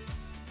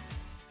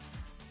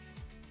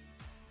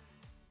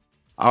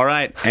 All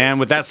right. And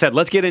with that said,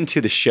 let's get into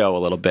the show a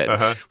little bit. We've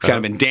kind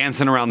of been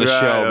dancing around the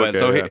show. But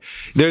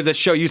there's a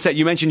show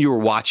you mentioned you were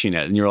watching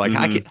it and you were like,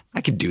 I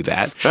could do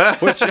that.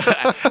 Which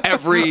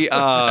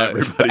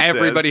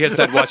everybody has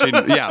said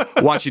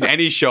watching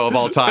any show of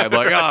all time.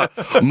 Like,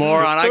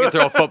 moron, I could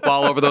throw a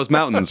football over those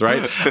mountains,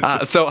 right?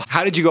 So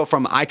how did you go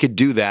from I could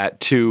do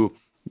that to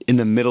in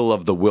the middle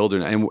of the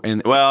wilderness?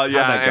 And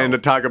to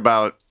talk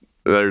about,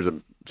 there's a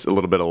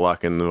little bit of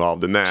luck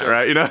involved in that,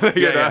 right?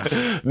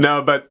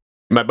 No, but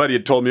my buddy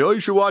had told me, you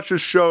should watch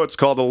this show. It's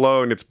called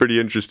Alone. It's pretty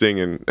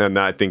interesting. And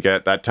I think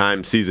at that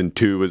time, season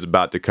 2 was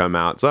about to come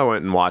out. So I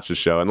went and watched the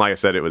show. And like I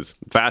said, it was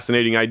a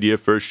fascinating idea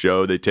for a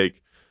show. They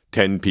take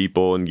 10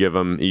 people and give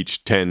them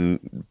each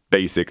 10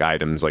 basic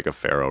items like a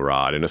ferro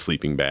rod and a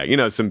sleeping bag.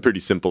 Some pretty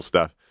simple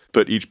stuff.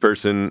 Put each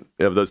person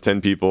of those 10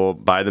 people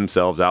by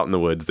themselves out in the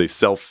woods. They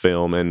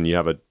self-film and you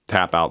have a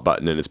tap out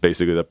button. And it's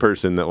basically the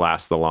person that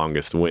lasts the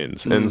longest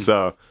wins. And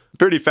so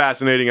pretty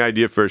fascinating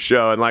idea for a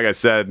show. And like I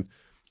said,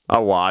 I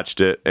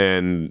watched it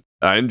and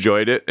I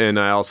enjoyed it, and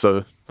I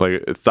also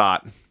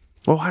thought,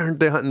 well, why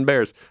aren't they hunting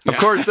bears? Of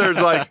course, there's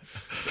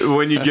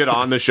when you get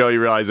on the show, you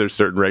realize there's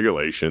certain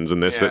regulations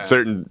and that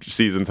certain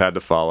seasons had to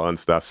follow and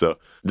stuff. So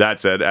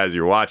that said, as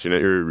you're watching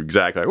it, you're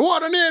exactly like,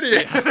 what an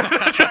idiot!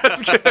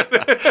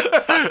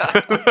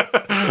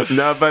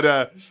 No,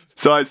 but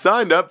so I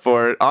signed up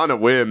for it on a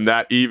whim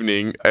that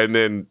evening, and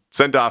then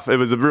sent off. It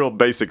was a real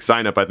basic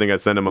sign up. I think I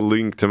sent them a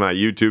link to my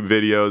YouTube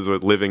videos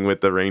with living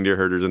with the reindeer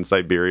herders in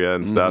Siberia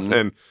and stuff,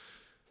 and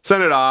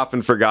sent it off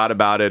and forgot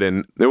about it.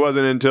 And it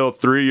wasn't until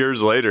 3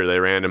 years later they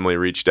randomly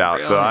reached out.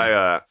 Really? So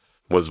I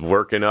was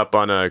working up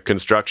on a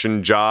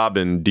construction job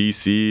in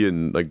DC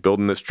and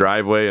building this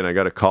driveway, and I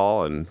got a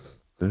call, and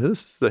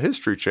this is the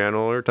History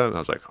Channel. I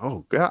was like,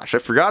 oh gosh, I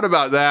forgot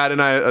about that.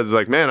 And I was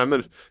like,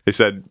 man, they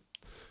said,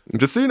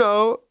 just so you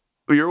know,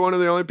 you're one of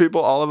the only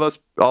people, all of us,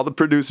 all the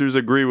producers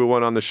agree with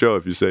one on the show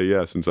if you say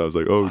yes. And so I was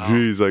like, oh,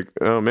 geez, like,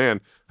 oh,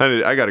 man,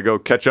 I got to go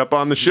catch up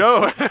on the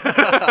show.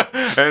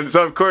 And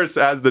so, of course,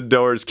 as the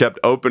doors kept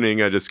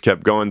opening, I just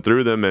kept going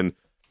through them. And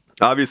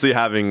obviously,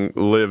 having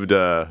lived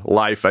a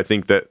life, I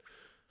think that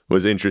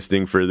was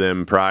interesting for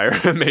them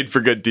prior, made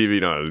for good TV.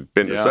 You know,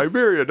 been to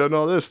Siberia, done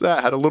all this,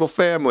 that, had a little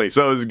family.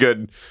 So it was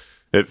good.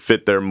 It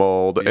fit their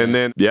mold. Yeah. And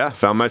then,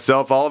 found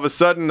myself all of a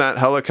sudden that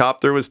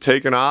helicopter was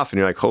taking off. And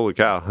you're like, holy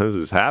cow, this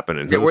is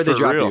happening. Yeah, where'd they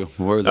drop you?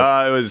 Where was this?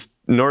 It was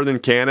northern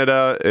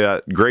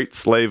Canada. Great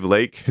Slave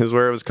Lake is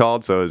where it was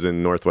called. So it was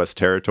in Northwest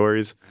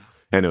Territories.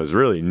 And it was a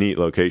really neat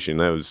location.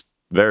 That was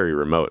very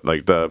remote.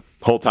 Like the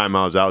whole time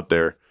I was out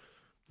there,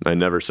 I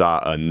never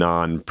saw a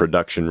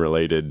non-production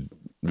related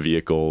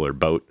vehicle or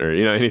boat or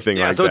anything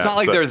like that. So it's not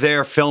like they're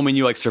there filming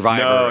you like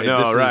Survivor.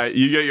 No, right.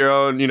 You get your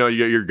own, you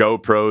get your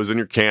GoPros and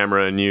your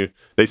camera, and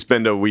they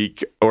spend a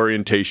week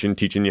orientation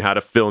teaching you how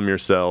to film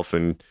yourself,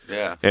 and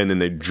then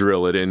they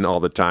drill it in all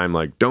the time.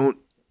 Like,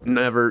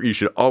 you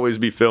should always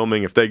be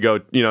filming. If they go,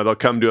 they'll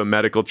come do a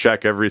medical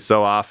check every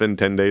so often,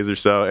 10 days or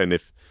so, and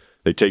if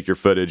they take your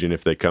footage, and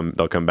if they'll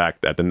come back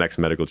at the next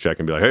medical check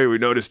and be like, hey, we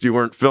noticed you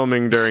weren't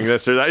filming during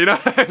this or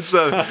that,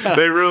 So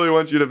they really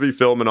want you to be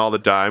filming all the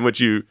time, which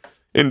you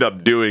end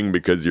up doing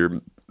because you're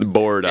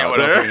bored out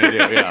there. Else are you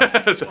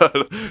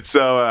gonna do?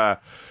 So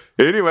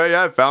anyway,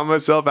 I found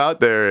myself out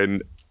there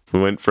and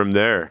went from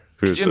there.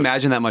 Could you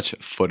imagine that much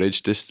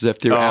footage to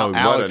sift through?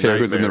 Alex here,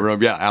 who's in the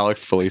room. Yeah,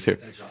 Alex Felice here.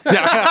 What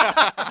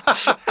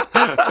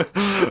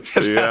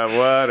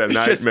a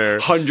nightmare.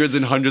 Just hundreds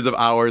and hundreds of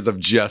hours of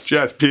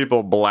just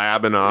people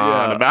blabbing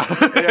on about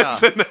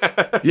this and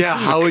that. Yeah,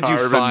 how would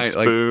you find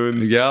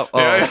spoons?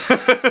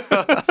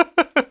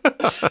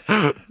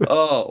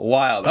 Oh,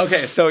 wild.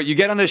 Okay, so you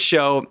get on this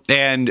show,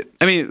 and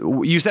I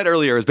mean, you said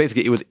earlier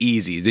it was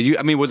easy. Did you?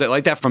 I mean, was it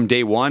like that from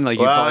day one? Like,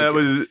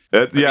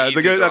 that's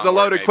a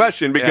loaded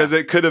question because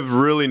it could have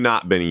really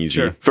not been easy.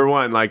 Sure. For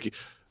one, like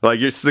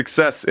your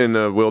success in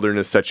a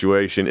wilderness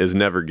situation is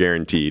never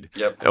guaranteed.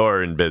 Yep.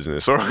 Or in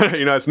business, or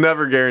it's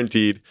never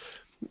guaranteed.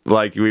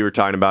 Like we were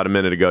talking about a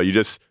minute ago, you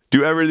just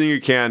do everything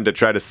you can to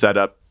try to set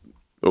up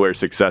where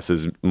success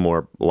is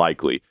more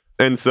likely.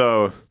 And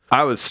so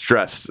I was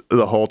stressed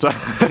the whole time.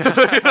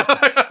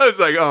 I was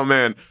like, oh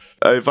man,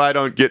 if I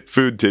don't get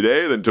food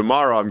today, then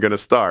tomorrow I'm going to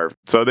starve.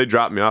 So they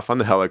dropped me off on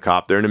the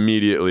helicopter, and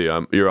immediately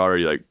you're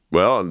already like,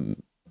 well,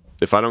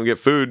 if I don't get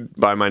food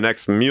by my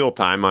next meal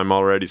time, I'm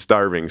already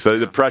starving. So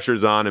the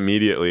pressure's on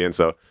immediately. And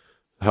so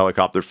the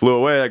helicopter flew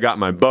away. I got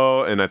my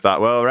bow, and I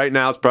thought, well, right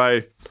now it's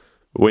probably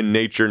when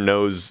nature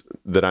knows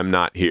that I'm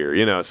not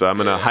here, so I'm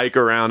going to hike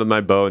around with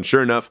my bow. And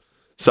sure enough,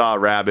 saw a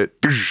rabbit,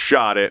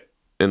 shot it.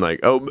 And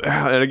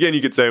and again, you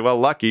could say, well,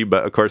 lucky,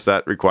 but of course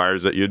that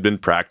requires that you had been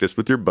practiced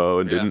with your bow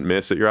and didn't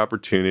miss at your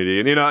opportunity.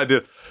 And, I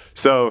did.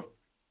 So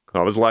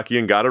I was lucky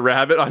and got a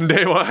rabbit on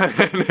day one,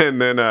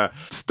 and then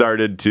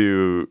started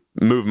to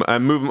move.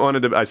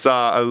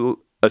 I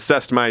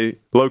assessed my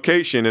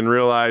location and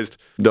realized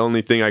the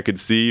only thing I could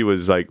see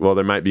was like, well,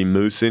 there might be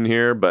moose in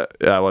here,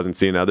 but I wasn't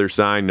seeing other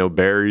sign, no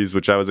berries,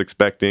 which I was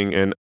expecting.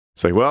 And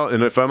it's like, well,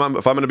 and if I'm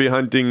going to be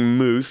hunting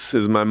moose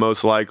is my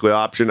most likely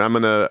option, I'm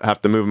going to have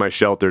to move my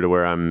shelter to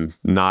where I'm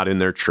not in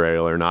their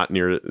trail or not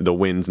near the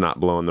wind's not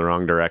blowing the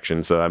wrong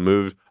direction. So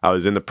I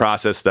was in the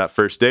process that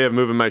first day of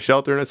moving my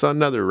shelter, and I saw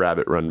another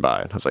rabbit run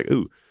by, and I was like,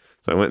 ooh.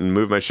 So I went and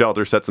moved my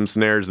shelter, set some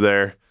snares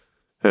there.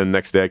 And the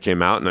next day I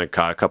came out and I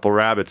caught a couple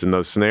rabbits in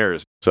those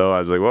snares. So I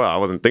was like, well, I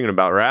wasn't thinking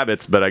about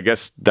rabbits, but I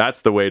guess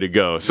that's the way to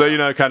go.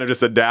 So, kind of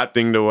just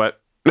adapting to what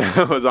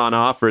was on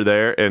offer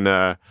there,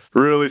 and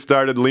really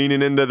started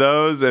leaning into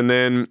those. And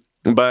then,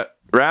 but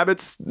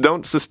rabbits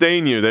don't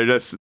sustain you.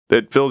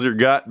 It fills your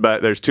gut,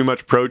 but there's too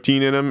much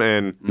protein in them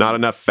and not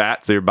enough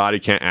fat, so your body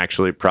can't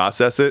actually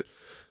process it.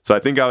 So I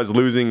think I was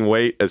losing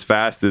weight as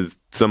fast as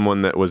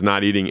someone that was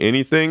not eating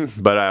anything,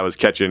 but I was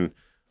catching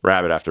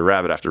rabbit after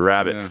rabbit after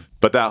rabbit. Yeah.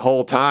 But that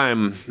whole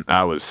time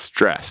I was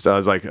stressed. I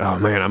was like, oh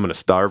man, I'm going to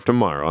starve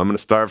tomorrow. And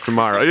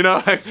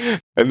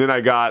then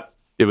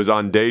it was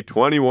on day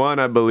 21,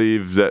 I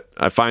believe, that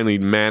I finally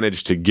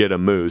managed to get a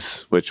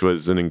moose, which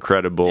was an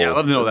incredible I'd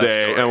love to know day.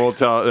 That story. And we'll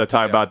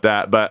talk about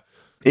that. But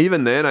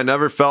even then, I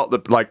never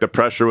felt like the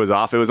pressure was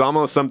off. It was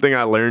almost something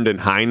I learned in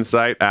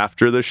hindsight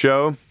after the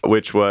show,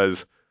 which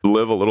was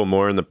live a little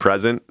more in the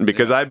present,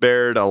 because I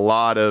bared a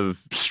lot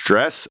of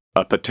stress,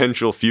 a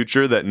potential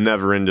future that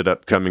never ended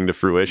up coming to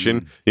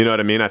fruition. You know what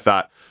I mean? I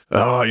thought,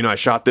 I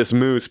shot this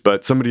moose,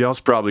 but somebody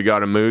else probably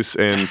got a moose,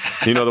 and,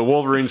 the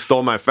Wolverine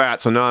stole my fat,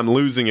 so now I'm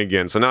losing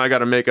again. So now I got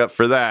to make up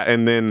for that.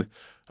 And then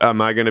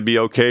am I going to be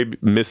okay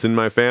missing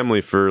my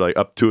family for like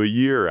up to a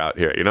year out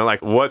here?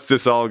 How's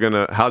this all going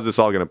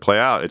to play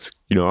out? It's,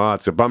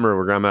 it's a bummer.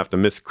 We're going to have to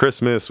miss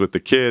Christmas with the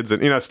kids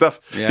and, stuff.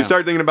 Yeah. You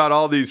start thinking about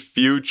all these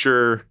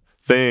future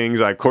things.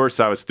 Of course,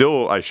 I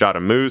shot a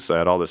moose. I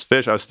had all this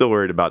fish. I was still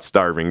worried about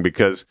starving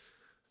because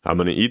I'm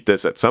going to eat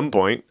this at some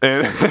point.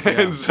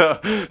 And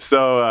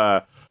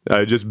so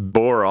I just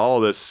bore all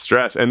this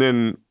stress. And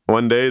then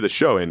one day the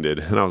show ended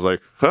and I was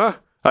like, huh?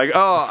 Like,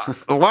 oh,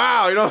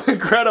 wow,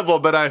 incredible.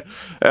 But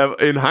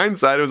in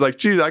hindsight, it was like,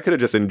 geez, I could have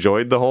just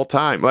enjoyed the whole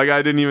time. Like,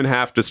 I didn't even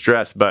have to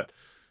stress, but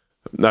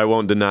I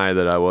won't deny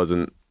that I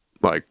wasn't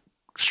like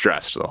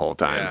stressed the whole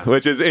time,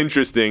 which is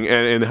interesting.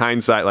 And in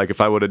hindsight, like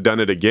if I would have done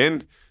it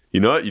again, you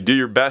know what? You do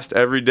your best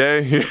every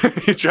day.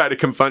 You try to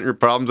confront your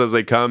problems as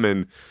they come,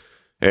 and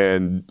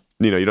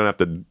you don't have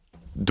to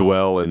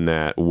dwell in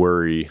that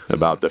worry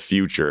about the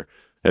future.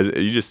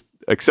 You just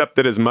accept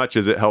it as much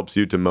as it helps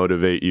you to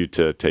motivate you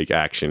to take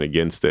action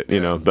against it,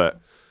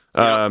 but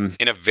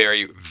in a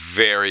very,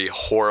 very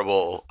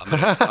horrible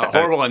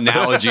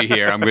analogy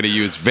here, I'm going to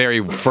use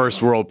very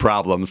first world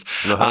problems.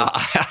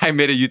 I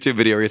made a YouTube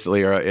video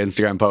recently or an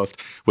Instagram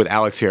post with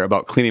Alex here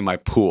about cleaning my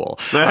pool.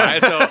 All right,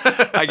 so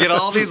I get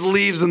all these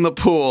leaves in the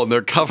pool and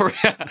they're covering.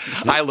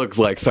 I look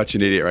like such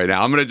an idiot right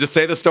now. I'm going to just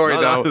say the story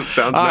though.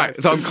 Sounds all nice.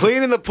 right, so I'm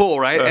cleaning the pool,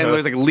 right? And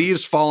there's like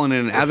leaves falling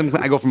in. As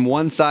I go from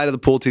one side of the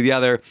pool to the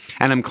other,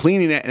 and I'm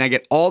cleaning it, and I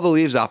get all the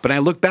leaves up, and I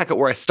look back at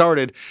where I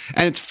started,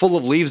 and it's full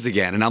of leaves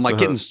again, and I'm like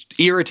getting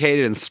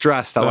irritated and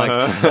stressed that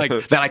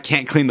like that I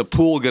can't clean the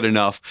pool good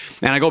enough.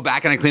 And I go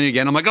back and I clean it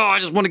again. I'm like, oh, I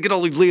just want to get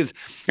all these leaves.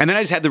 And then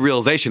I just had the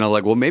realization. I'm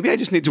like, well, maybe I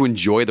just need to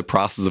enjoy the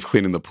process of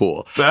cleaning the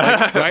pool,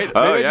 right? Maybe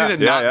I just need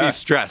to not be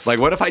stressed. Like,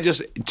 what if I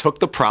just took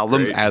the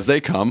problems as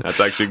they come? That's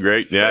actually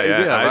great.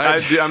 Yeah.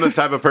 I'm the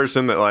type of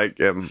person that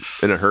like am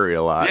in a hurry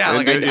a lot. Yeah,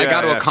 like I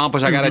got to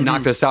accomplish. I got to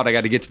knock this out. I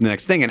got to get to the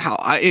next thing. And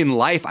in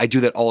life I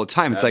do that all the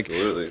time. It's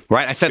Absolutely. Like,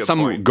 right? I set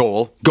some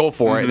goal, go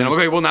for it, and then I'm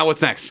like, okay, well, now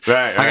what's next?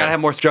 Right. I got to have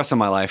more stress in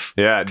my life.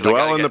 Yeah,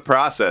 dwell in the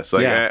process.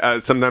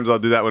 Like sometimes I'll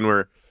do that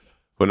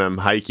when I'm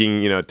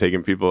hiking,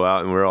 taking people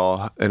out, and we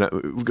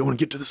want to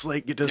get to this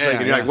lake, and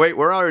you're like, wait,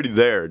 we're already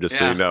there, just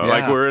so you know.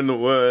 Like, we're in the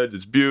woods,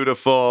 it's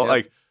beautiful.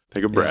 Like,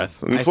 take a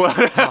breath. And slow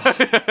down.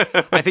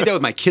 I think that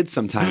with my kids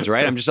sometimes,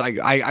 right? I'm just like,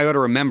 I got to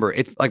remember,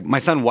 it's like my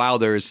son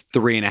Wilder is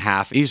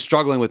 3.5. He's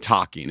struggling with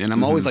talking, and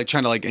I'm always like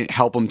trying to like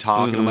help him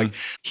talk, and I'm like,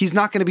 he's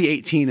not going to be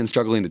 18 and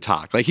struggling to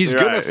talk. Like, he's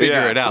going to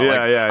figure it out.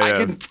 I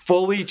can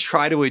fully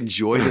try to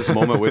enjoy this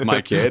moment with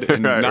my kid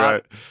and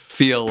not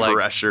feel like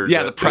pressure.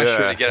 The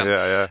pressure to get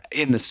him.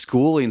 In the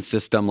schooling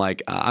system,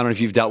 like I don't know if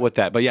you've dealt with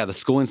that, but the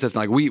schooling system,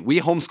 like we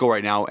homeschool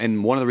right now,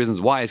 and one of the reasons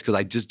why is because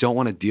I just don't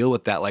want to deal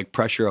with that like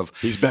pressure of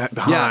he's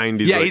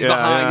behind. He's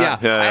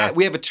behind.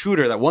 We have a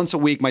tutor that once a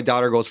week my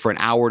daughter goes for an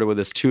hour with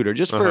this tutor,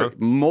 just for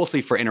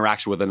mostly for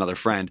interaction with another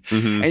friend.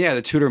 And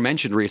the tutor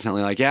mentioned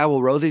recently, like,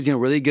 well, Rosie's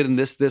really good in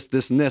this,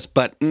 and this,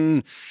 but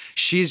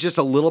she's just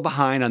a little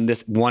behind on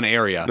this one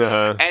area,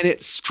 and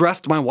it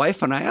stressed my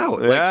wife and I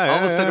out. Like all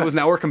of a sudden, it was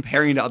now we're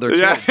comparing to other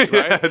kids, right?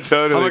 Yeah,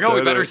 totally. I'm like,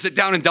 we better sit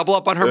down and double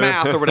up on her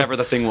math or whatever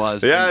the thing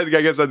was. I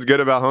guess that's good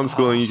about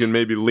homeschooling. You can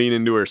maybe lean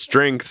into her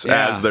strengths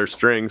as their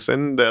strengths,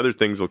 and the other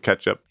things will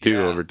catch up too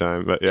over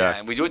time. But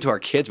and we do it to our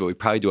kids, but we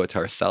probably do it to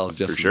ourselves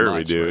just for sure.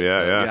 Much, we do,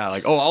 right?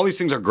 Like, all these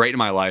things are great in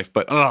my life,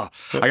 but I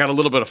got a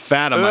little bit of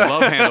fat on my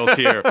love handles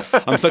here.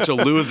 I'm such a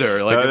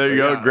loser. Like, there you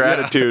go,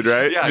 gratitude,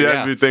 right? You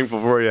have to be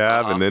thankful for what you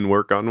have, and then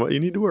work on what you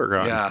need to work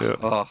on.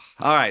 All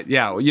right.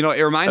 Yeah.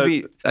 It reminds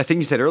me. I think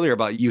you said earlier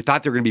about you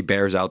thought there were going to be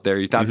bears out there.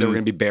 You thought there were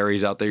going to be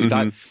berries out there. You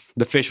thought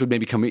the fish would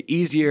maybe come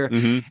easier.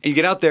 And you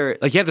get out there,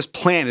 like you have this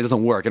plan, it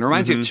doesn't work. And it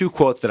reminds me of two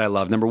quotes that I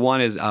love. Number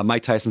one is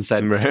Mike Tyson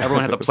said,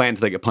 everyone has a plan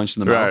until they get punched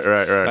in the mouth.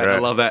 Right. I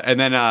love that. And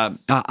then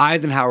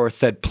Eisenhower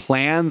said,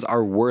 plans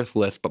are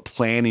worthless, but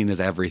planning is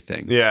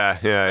everything.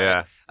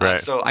 Yeah.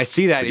 Right. So I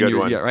see that in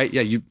your, right?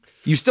 Yeah.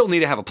 You still need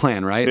to have a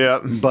plan, right? Yeah.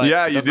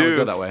 But you do.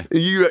 Go that way.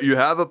 You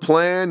have a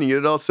plan, you get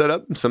it all set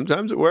up, and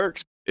sometimes it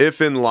works.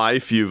 If in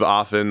life you've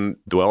often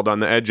dwelled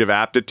on the edge of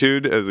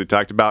aptitude, as we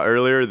talked about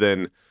earlier,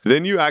 then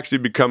you actually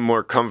become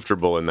more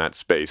comfortable in that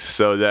space,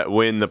 so that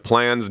when the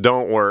plans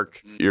don't work,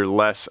 you're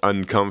less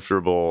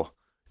uncomfortable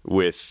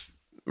with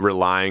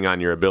relying on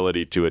your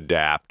ability to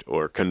adapt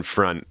or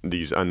confront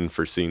these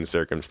unforeseen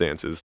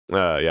circumstances.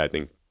 I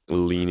think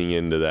leaning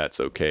into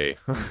that's okay.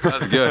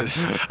 That's good.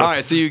 All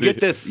right, so you get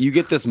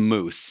this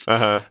moose.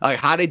 Like,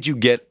 how do you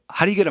get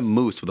a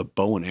moose with a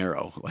bow and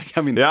arrow? Like,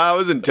 I mean, it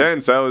was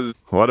intense.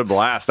 What a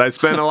blast. I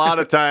spent a lot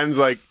of times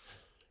like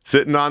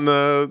sitting on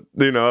the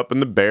up in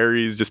the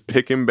berries, just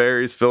picking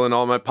berries, filling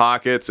all my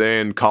pockets,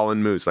 and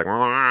calling moose. Like,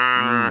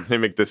 they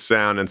make this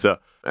sound, and so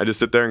I just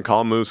sit there and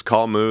call moose,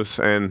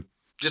 and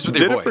just with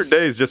your voice. Did it for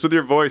days, just with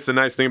your voice. The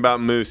nice thing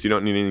about moose, you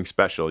don't need anything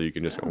special. You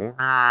can just go.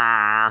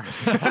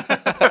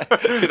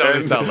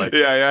 It sound like.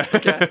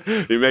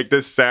 Okay. You make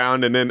this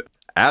sound, and then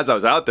as I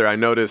was out there, I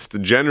noticed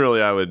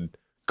generally I would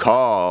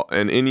call,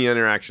 and any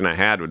interaction I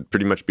had would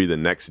pretty much be the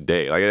next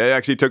day. Like, it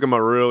actually took them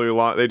a really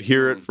long. They'd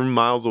hear it from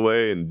miles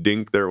away and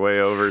dink their way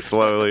over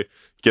slowly.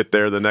 Get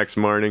there the next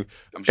morning.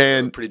 I'm sure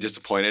you were pretty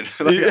disappointed.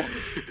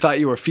 Thought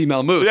you were a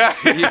female moose.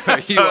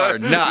 You are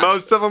not.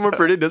 Most of them were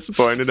pretty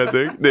disappointed, I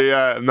think.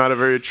 I'm not a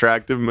very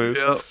attractive moose.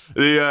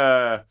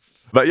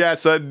 But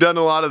so I'd done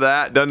a lot of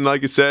that. Done,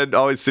 like I said,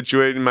 always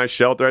situated in my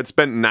shelter. I'd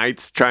spent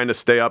nights trying to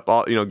stay up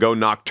go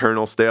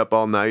nocturnal, stay up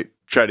all night,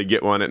 try to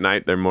get one at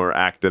night. They're more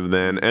active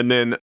then. And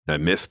then I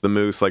missed the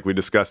moose like we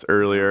discussed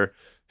earlier.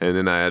 And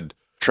then I had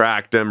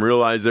tracked them,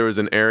 realized there was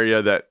an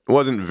area that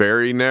wasn't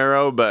very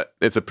narrow, but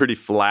it's a pretty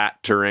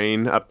flat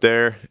terrain up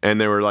there. And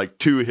there were like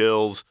 2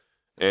 hills,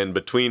 and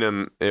between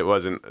them, it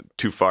wasn't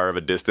too far of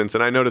a distance.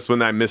 And I noticed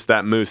when I missed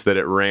that moose that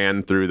it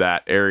ran through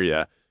that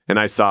area. And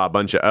I saw a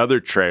bunch of other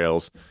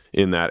trails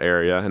in that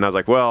area. And I was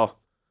like, well,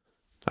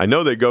 I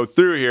know they go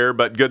through here,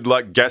 but good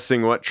luck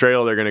guessing what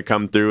trail they're going to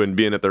come through and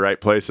being at the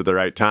right place at the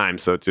right time.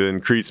 So to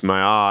increase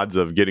my odds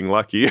of getting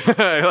lucky,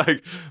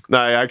 I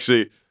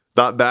actually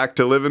thought back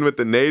to living with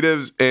the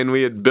natives, and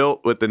we had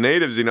built with the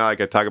natives,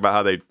 like I talk about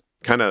how they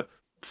kind of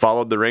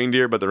followed the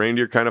reindeer, but the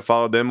reindeer kind of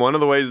followed them. One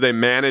of the ways they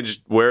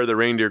managed where the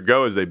reindeer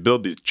go is they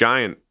build these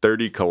giant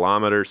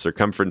 30-kilometer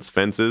circumference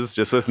fences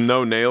just with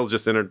no nails,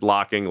 just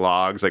interlocking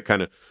logs, like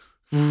kind of,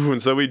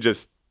 and so we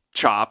just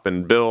chop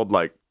and build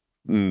like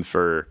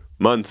for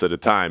months at a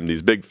time,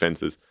 these big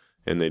fences,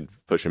 and they'd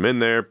push them in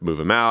there, move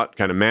them out,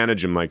 kind of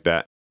manage them like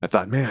that. I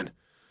thought, man,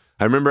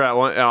 I remember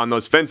on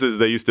those fences,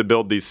 they used to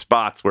build these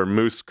spots where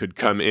moose could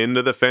come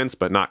into the fence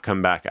but not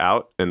come back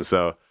out. And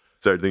so I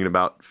started thinking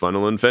about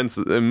funneling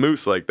fences and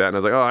moose like that. And I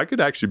was like, oh, I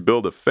could actually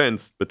build a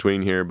fence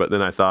between here. But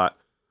then I thought,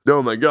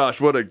 oh my gosh,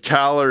 what a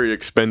calorie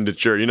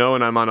expenditure.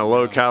 When I'm on a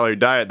low calorie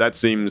diet, that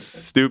seems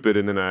stupid.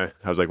 And then I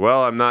was like,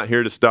 well, I'm not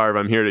here to starve.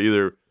 I'm here to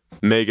either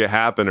make it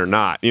happen or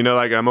not.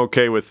 Like I'm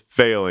okay with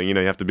failing. You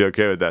have to be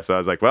okay with that. So I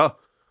was like, well,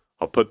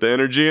 I'll put the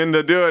energy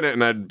into doing it.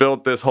 And I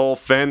built this whole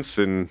fence,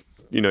 and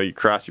you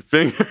cross your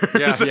fingers.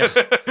 Yeah.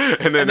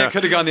 And then that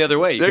could have gone the other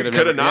way. It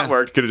could have not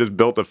worked. Could have just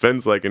built a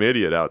fence like an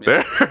idiot out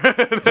there.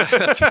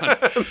 That's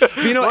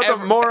funny. What's a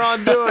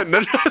moron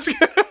doing?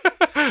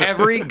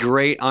 Every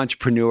great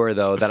entrepreneur,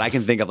 though, that I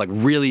can think of, like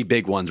really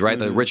big ones, right?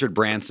 The Richard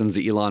Bransons,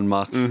 the Elon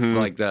Musks,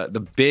 like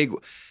the big,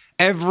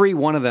 every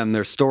one of them,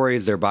 their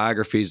stories, their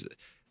biographies,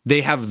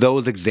 they have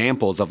those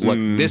examples of, look,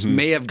 this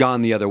may have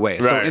gone the other way.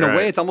 So in a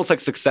way, it's almost like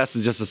success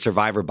is just a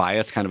survivor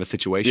bias kind of a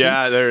situation.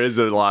 Yeah, there is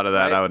a lot of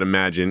that, I would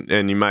imagine.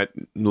 And you might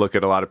look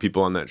at a lot of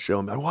people on that show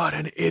and be like, what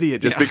an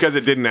idiot, just because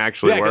it didn't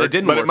actually work. It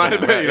didn't but work it might have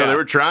been, they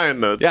were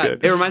trying, though. It's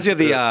good. It reminds me of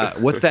the,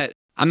 what's that?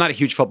 I'm not a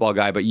huge football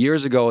guy, but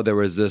years ago there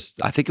was this,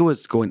 I think it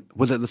was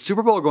it the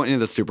Super Bowl or going into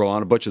the Super Bowl? I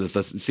want to butcher this.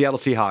 The Seattle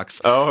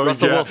Seahawks. Oh,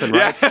 Russell Wilson,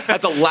 right? Yeah.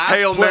 At the last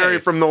Hail play. Mary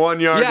from the 1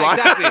 yard line. Yeah,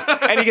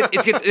 exactly. And it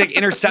gets like,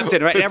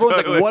 intercepted, right? And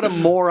everyone's like, what a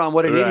moron,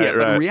 what an idiot.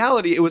 But in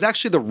reality, it was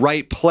actually the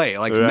right play.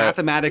 Like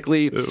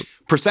mathematically,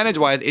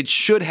 percentage-wise, it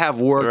should have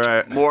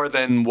worked more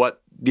than what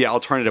the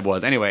alternative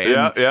was. Anyway.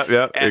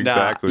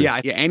 Exactly.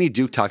 Annie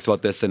Duke talks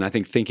about this, and I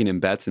think Thinking in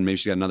Bets, and maybe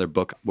she's got another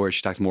book where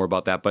she talks more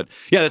about that. But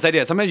yeah, this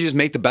idea. Sometimes you just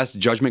make the best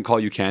judgment call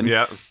you can.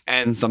 Yeah.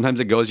 And sometimes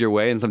it goes your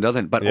way and some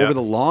doesn't. But over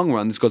the long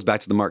run, this goes back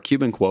to the Mark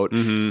Cuban quote,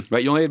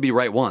 right? You only have to be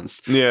right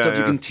once. Yeah, so if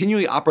you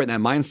continually operate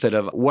in that mindset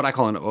of what I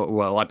call, a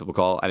lot of people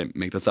call, I didn't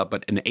make this up,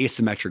 but an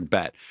asymmetric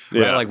bet,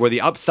 right? Yeah. Like where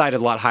the upside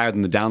is a lot higher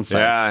than the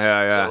downside.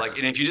 Yeah. So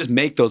and if you just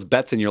make those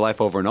bets in your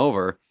life over and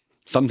over,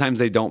 sometimes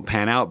they don't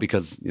pan out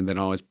because they don't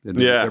always,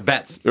 they're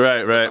bets.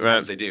 Right.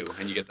 Sometimes they do,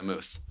 and you get the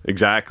moose.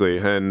 Exactly.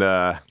 And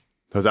I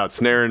was out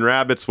snaring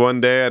rabbits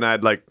one day, and I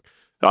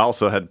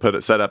also had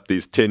set up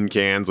these tin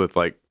cans with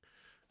like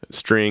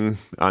string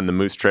on the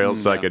moose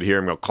trails so I could hear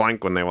them go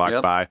clank when they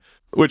walk by,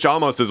 which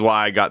almost is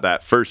why I got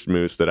that first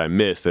moose that I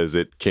missed, as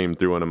it came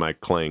through one of my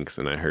clanks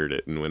and I heard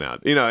it and went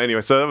out.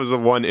 Anyway, so that was the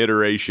one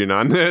iteration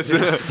on this.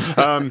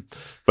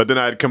 But then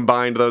I had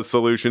combined those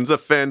solutions, a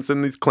fence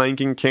and these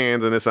clanking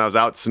cans, and I was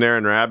out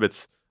snaring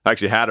rabbits. I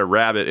actually had a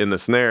rabbit in the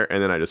snare,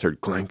 and then I just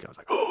heard clank. I was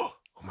like, oh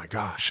my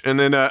gosh. And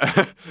then,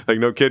 like,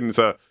 no kidding.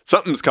 So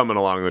something's coming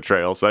along the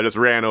trail. So I just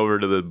ran over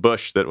to the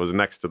bush that was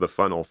next to the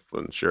funnel.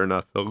 And sure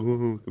enough, the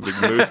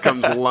big moose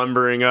comes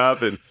lumbering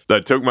up. And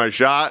I took my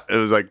shot. It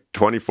was like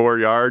 24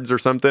 yards or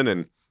something.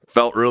 And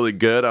felt really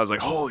good. I was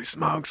like, holy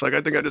smokes. Like,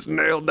 I think I just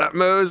nailed that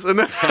moose. And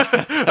then,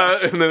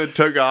 and then it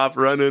took off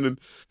running.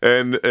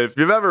 And if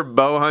you've ever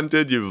bow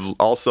hunted, you've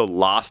also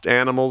lost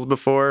animals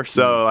before.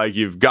 So, like,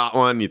 you've got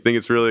one, you think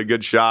it's really a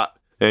good shot,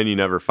 and you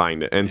never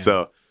find it. And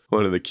so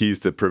one of the keys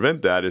to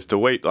prevent that is to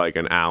wait like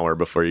an hour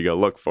before you go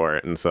look for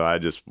it. And so I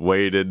just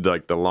waited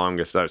like the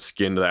longest. I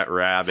skinned that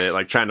rabbit,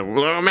 like trying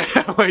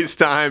to waste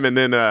time. And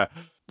then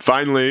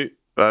finally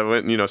I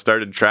went,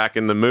 started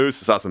tracking the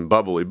moose. I saw some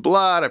bubbly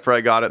blood. I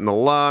probably got it in the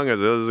lung. It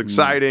was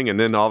exciting. And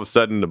then all of a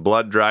sudden the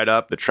blood dried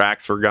up, the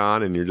tracks were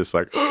gone, and you're just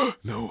like, oh,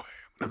 no way,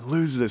 I'm going to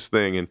lose this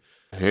thing. And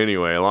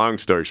anyway, long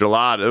story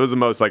short, it was the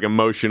most like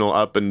emotional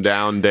up and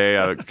down day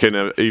I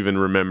can even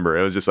remember.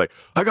 It was just like,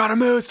 I got a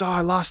moose. Oh,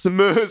 I lost the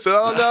moose.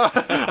 Oh no,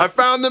 I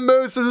found the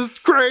moose. This is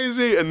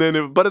crazy. And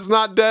then, but it's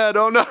not dead.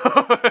 Oh no.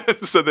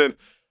 So then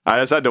I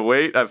just had to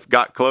wait. I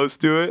got close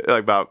to it,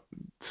 like about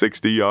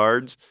 60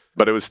 yards,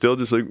 but it was still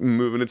just like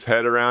moving its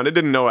head around. It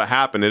didn't know what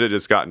happened. It had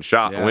just gotten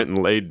shot and went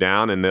and laid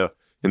down. And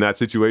in that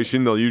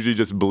situation, they'll usually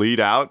just bleed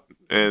out,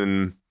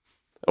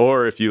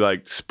 or if you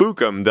like spook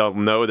them, they'll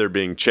know they're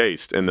being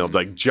chased and they'll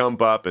like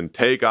jump up and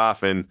take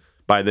off. And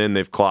by then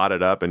they've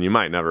clotted up and you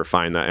might never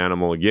find that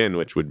animal again,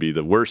 which would be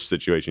the worst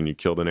situation. You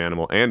killed an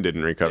animal and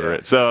didn't recover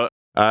it. So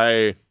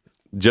I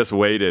just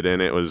waited, and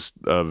it was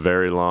a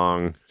very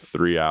long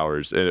 3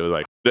 hours. And it was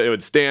like it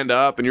would stand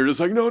up and you're just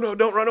like, no,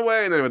 don't run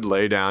away. And then it would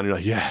lay down. You're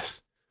like,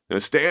 yes. And it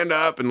would stand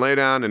up and lay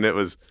down. And it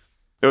was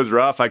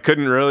rough. I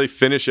couldn't really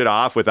finish it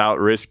off without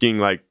risking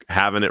like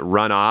having it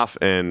run off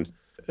and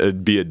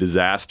it'd be a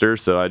disaster.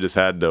 So I just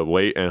had to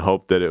wait and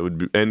hope that it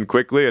would end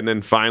quickly. And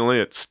then finally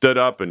it stood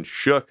up and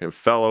shook and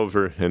fell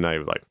over. And I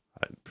was like,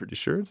 I'm pretty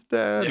sure it's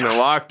dead. And I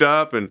walked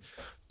up and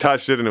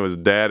touched it and it was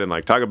dead. And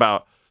like, talk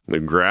about the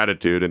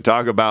gratitude and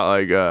talk about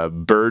like a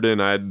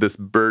burden. I had this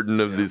burden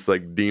of this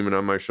like demon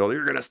on my shoulder.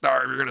 You're going to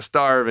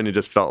starve. And it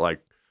just felt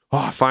like,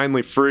 oh,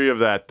 finally free of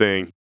that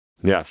thing.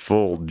 Yeah.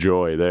 Full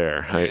joy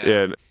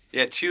there.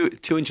 Yeah, two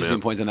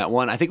interesting points on that.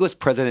 One, I think it was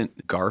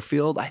President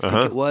Garfield, I think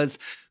it was,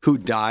 who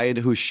died,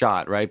 who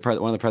shot, right? One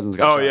of the presidents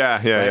got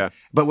shot. Yeah.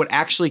 But what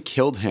actually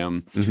killed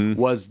him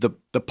was the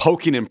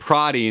poking and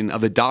prodding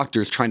of the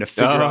doctors trying to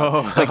figure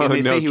out. Like, and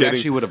they say he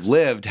actually would have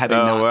lived had they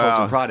not poked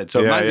and prodded. So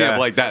it reminds me of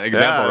like that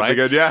example, right?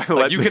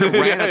 Like you could have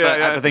ran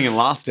at the thing and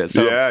lost it.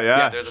 So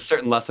there's a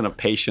certain lesson of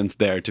patience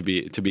there to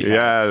be had.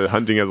 Yeah,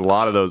 hunting has a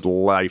lot of those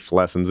life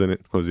lessons in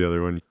it. What was the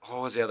other one?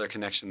 What was the other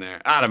connection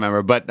there? I don't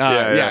remember, but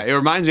it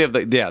reminds me of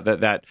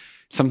that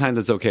sometimes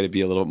it's okay to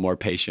be a little bit more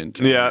patient.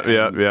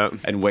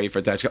 And wait for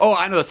it to actually. Oh,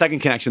 I know the second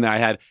connection that I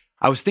had.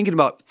 I was thinking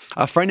about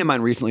a friend of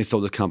mine recently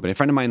sold his company. A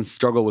friend of mine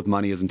struggled with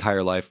money his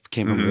entire life,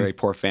 came from a very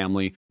poor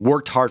family,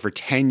 worked hard for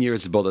 10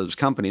 years to build up his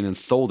company, and then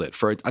sold it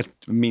for,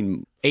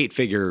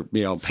 8-figure,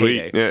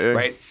 payday,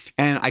 right?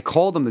 And I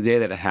called him the day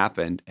that it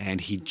happened,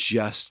 and he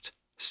just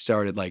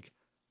started like,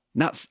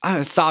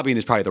 sobbing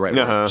is probably the right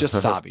word, just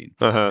sobbing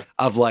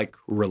of like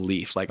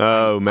relief. Like,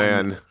 oh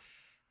man.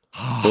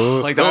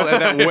 Like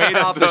that weight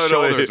off the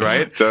shoulders,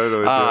 right?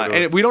 Totally.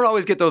 And we don't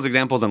always get those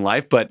examples in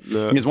life, but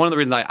it's one of the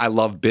reasons I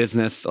love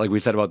business, like we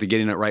said about the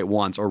getting it right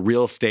once, or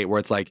real estate, where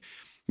it's like,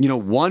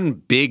 one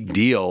big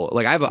deal.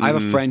 Like I have a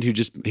friend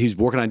he's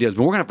working on deals,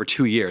 been working on it for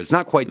 2 years. It's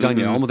not quite done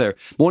yet, almost there.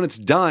 But when it's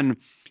done,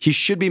 he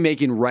should be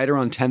making right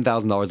around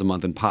 $10,000 a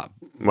month in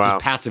just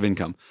passive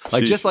income.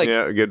 Like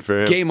good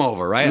for him. Game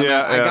over, right?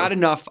 I got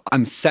enough.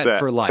 I'm set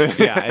for life.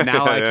 Yeah, and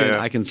now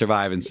I can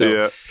survive. And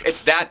so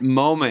it's that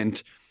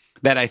moment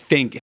that I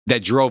think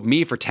that drove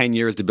me for 10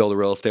 years to build a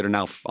real estate, or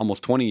now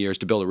almost 20 years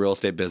to build a real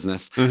estate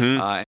business.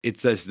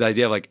 It's the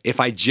idea of like, if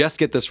I just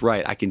get this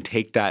right, I can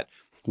take that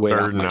weight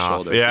off my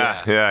shoulders.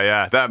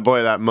 Yeah.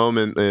 That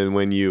moment and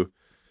when you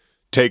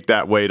take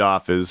that weight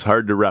off is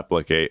hard to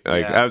replicate.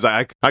 Like I was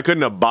like, I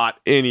couldn't have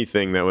bought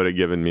anything that would have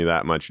given me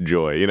that much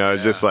joy.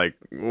 It's just like,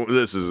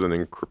 this is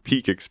an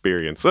peak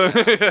experience.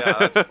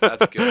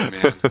 That's good,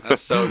 man.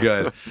 That's so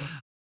good.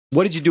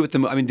 What did you do with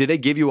them? I mean, did they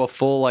give you a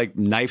full like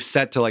knife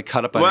set to like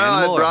cut up an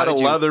animal? I brought a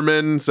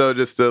Leatherman, so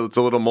just it's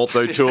a little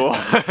multi-tool.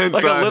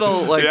 Like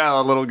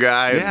a little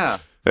guy. Yeah.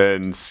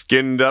 And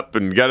skinned up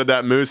and gutted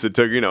that moose. It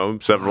took,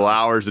 several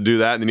hours to do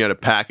that. And then you had to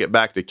pack it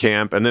back to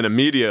camp. And then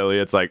immediately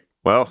it's like,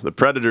 well, the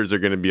predators are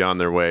going to be on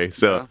their way.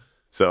 So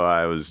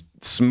I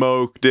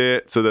smoked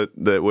it so that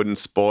it wouldn't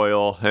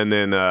spoil. And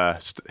then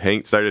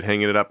started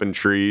hanging it up in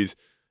trees.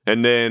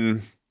 And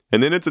then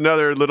it's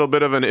another little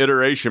bit of an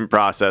iteration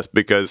process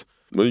because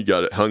you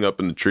got it hung up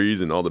in the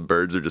trees and all the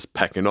birds are just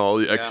pecking all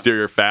the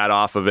exterior fat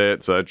off of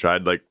it. So I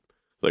tried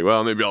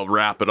well, maybe I'll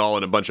wrap it all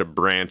in a bunch of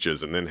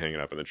branches and then hang it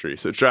up in the tree.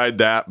 So I tried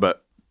that,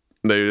 but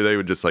they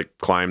would just like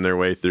climb their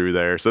way through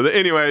there. So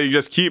anyway, you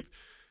just keep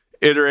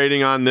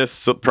iterating on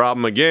this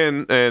problem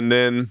again. And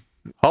then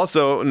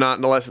also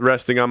not less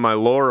resting on my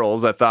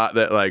laurels, I thought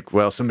that like,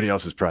 well, somebody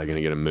else is probably going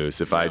to get a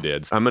moose if I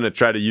did. So I'm going to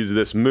try to use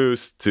this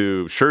moose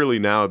to, surely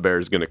now a bear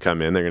is going to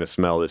come in. They're going to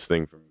smell this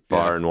thing from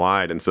far and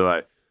wide. And so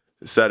I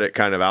set it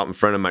kind of out in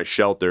front of my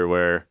shelter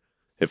where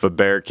if a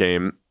bear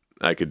came,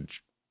 I could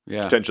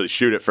potentially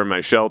shoot it from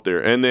my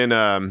shelter. And then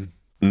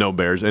no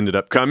bears ended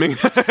up coming.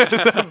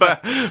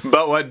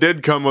 but what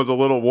did come was a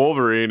little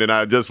wolverine, and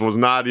I just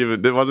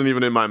it wasn't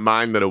even in my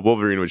mind that a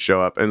wolverine would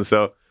show up. And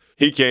so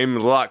he came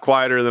a lot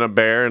quieter than a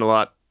bear and a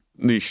lot,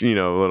 a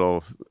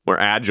little more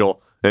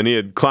agile. And he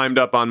had climbed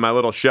up on my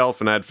little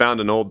shelf, and I had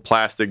found an old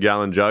plastic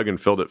gallon jug and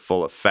filled it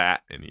full of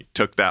fat. And he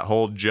took that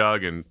whole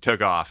jug and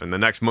took off. And the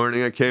next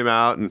morning I came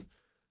out and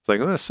it's like,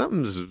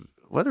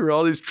 what are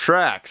all these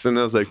tracks? And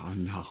I was like,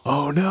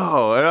 oh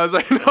no. And I was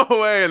like, no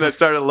way. And I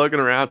started looking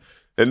around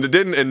and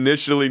didn't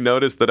initially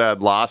notice that I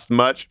had lost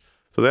much.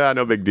 So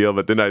no big deal.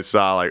 But then I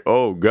saw like,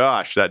 oh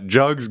gosh, that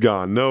jug's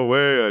gone. No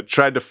way. I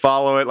tried to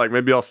follow it. Like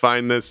maybe I'll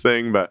find this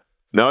thing. But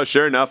no,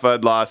 sure enough,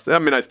 I'd lost. I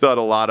mean, I still had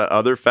a lot of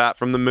other fat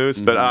from the moose,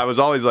 but I was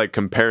always like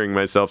comparing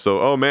myself.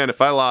 So, oh man,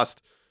 if I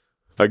lost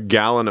a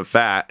gallon of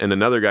fat and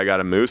another guy got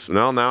a moose,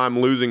 well, now I'm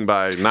losing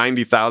by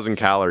 90,000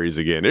 calories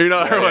again, or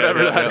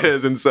whatever that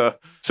is. And so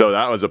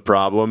that was a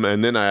problem.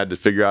 And then I had to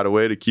figure out a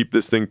way to keep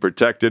this thing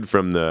protected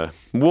from the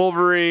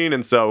wolverine.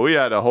 And so we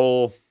had a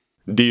whole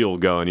deal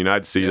going.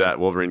 I'd see that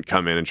wolverine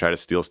come in and try to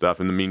steal stuff.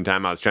 In the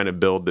meantime, I was trying to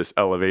build this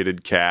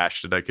elevated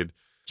cache that I could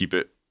keep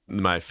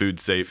my food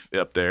safe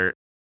up there.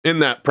 In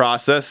that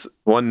process,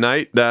 one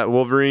night that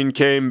wolverine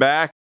came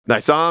back. I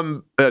saw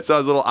his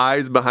little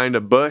eyes behind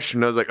a bush,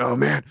 and I was like, oh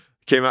man.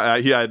 Came out.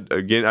 I'd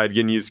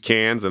again used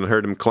cans and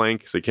heard him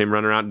clank. So he came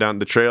running around down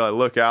the trail. I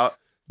look out,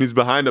 He's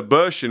behind a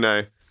bush, and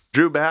I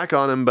drew back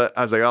on him, but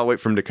I was like, I'll wait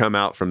for him to come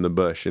out from the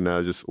bush. And I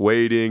was just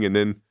waiting, and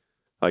then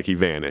like he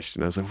vanished.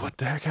 And I was like, what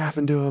the heck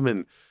happened to him?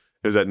 And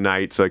it was at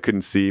night, so I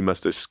couldn't see. He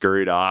must have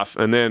scurried off.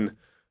 And then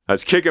I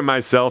was kicking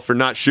myself for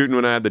not shooting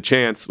when I had the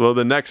chance. Well,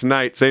 the next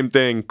night, same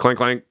thing. Clank,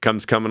 clank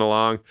comes coming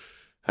along.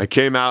 I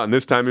came out, and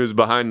this time he was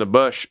behind the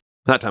bush.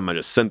 That time I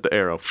just sent the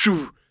arrow.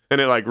 Phew,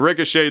 and it like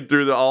ricocheted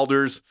through the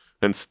alders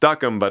and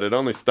stuck him, but it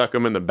only stuck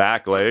him in the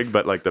back leg.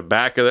 But like the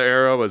back of the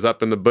arrow was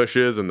up in the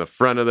bushes, and the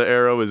front of the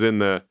arrow was in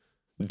the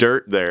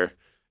dirt there.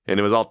 And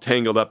it was all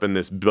tangled up in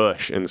this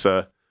bush. And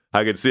so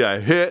I could see I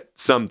hit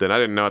something. I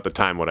didn't know at the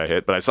time what I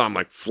hit, but I saw him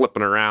like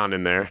flipping around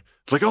in there.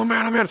 It's like, oh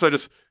man, oh man. So I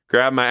just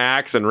grabbed my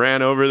axe and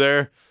ran over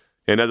there.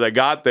 And as I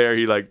got there,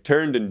 he like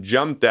turned and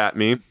jumped at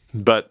me,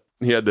 but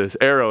he had this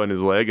arrow in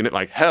his leg and it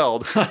like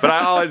held. But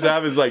I always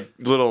have his like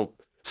little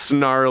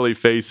snarly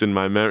face in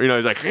my memory. You know,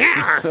 he's like,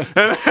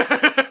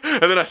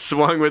 and then I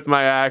swung with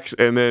my axe,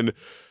 and then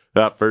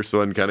that first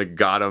one kind of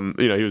got him.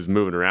 You know, he was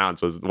moving around,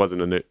 so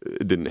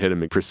it didn't hit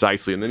him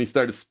precisely. And then he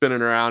started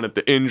spinning around at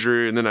the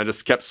injury, and then I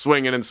just kept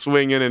swinging, and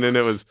then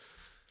it was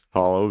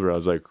all over. I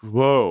was like,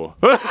 whoa,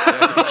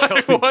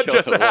 what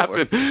just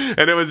happened?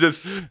 And it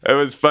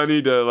was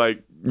funny to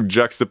like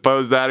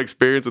juxtapose that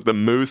experience with the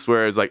moose,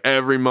 whereas like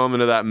every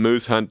moment of that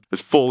moose hunt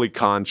was fully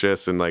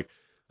conscious, and like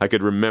I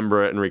could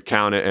remember it and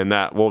recount it. And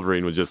that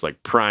wolverine was just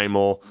like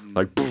primal,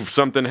 like poof,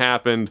 something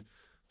happened.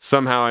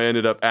 Somehow I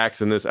ended up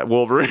axing this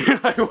wolverine.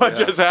 Like, what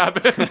just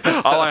happened?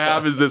 All I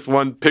have is this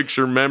one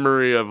picture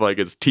memory of like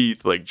its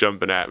teeth like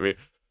jumping at me.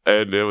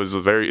 And it was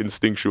a very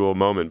instinctual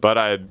moment, but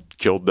I had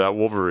killed that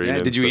wolverine. Yeah,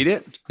 did you eat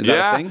it? Is yeah,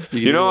 that a thing?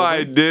 You know,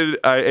 I did.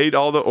 I ate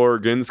all the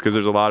organs because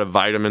there's a lot of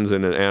vitamins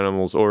in an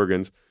animal's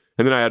organs.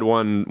 And then I had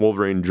one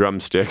wolverine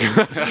drumstick.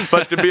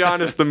 But to be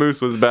honest, the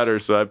moose was better.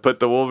 So I put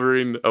the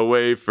wolverine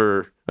away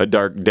for a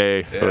dark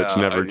day, which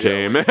never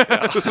came.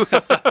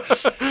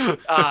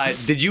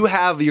 Did you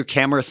have your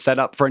camera set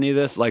up for any of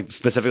this? Like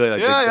specifically,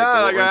 like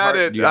I had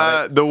it.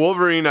 The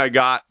wolverine I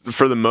got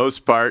for the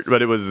most part,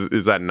 but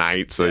is at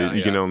night, so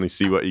you can only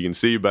see what you can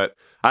see. But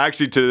I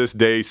actually to this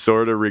day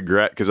sort of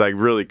regret, because I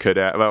really could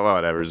have. Well,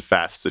 whatever, it's a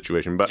fast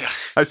situation, but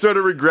I sort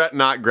of regret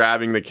not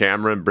grabbing the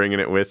camera and bringing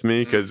it with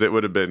me, because it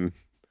would have been.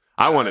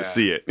 I want to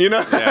see it, you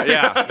know?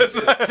 Yeah.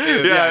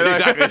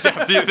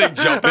 Exactly. Do you think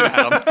jumping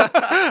at them?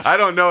 I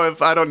don't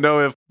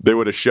know if they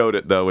would have showed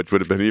it though, which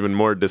would have been even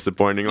more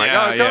disappointing. Like,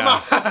 come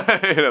on.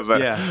 You know,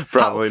 but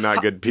probably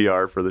not good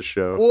PR for the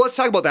show. Well, let's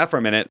talk about that for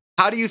a minute.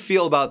 How do you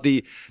feel about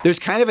there's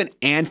kind of an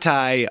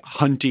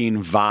anti-hunting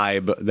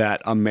vibe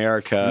that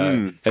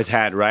America has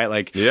had, right?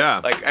 Like,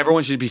 like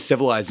everyone should be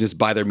civilized and just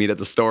buy their meat at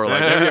the store.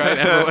 Like,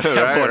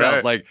 everyone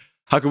else, like,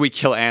 how can we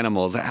kill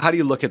animals? How do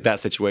you look at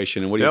that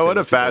situation? And what do you think? What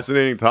a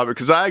fascinating topic,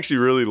 because I actually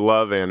really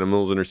love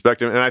animals and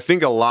respect them. And I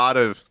think a lot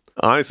of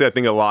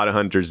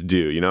hunters do.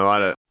 You know,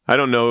 I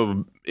don't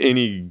know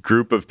any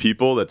group of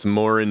people that's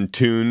more in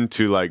tune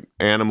to like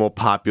animal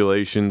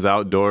populations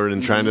outdoors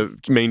and trying to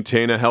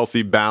maintain a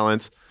healthy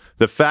balance.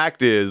 The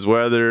fact is,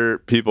 whether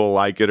people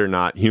like it or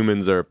not,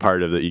 humans are a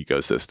part of the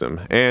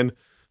ecosystem. And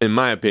in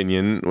my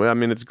opinion, well, I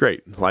mean, it's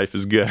great. Life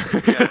is good.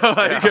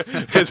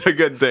 It's a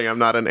good thing. I'm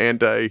not an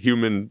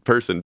anti-human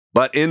person.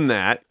 But in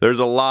that, there's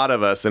a lot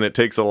of us, and it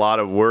takes a lot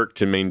of work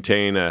to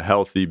maintain a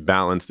healthy,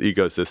 balanced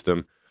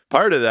ecosystem.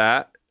 Part of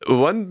that,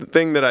 one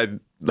thing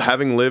that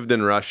having lived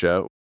in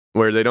Russia,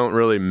 where they don't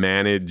really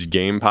manage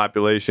game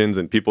populations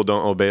and people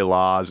don't obey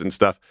laws and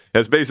stuff,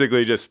 it's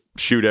basically just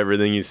shoot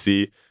everything you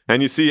see.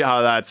 And you see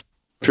how that's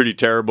pretty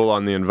terrible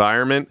on the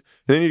environment.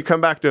 And then you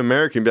come back to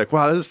America and be like,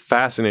 wow, this is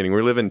fascinating.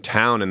 We live in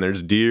town and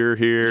there's deer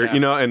here, you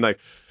know,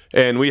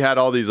 and we had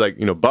all these like,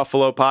 you know,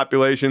 buffalo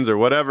populations or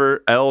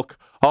whatever, elk,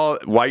 all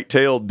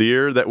white-tailed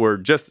deer that were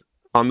just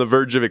on the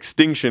verge of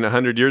extinction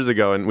 100 years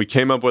ago. And we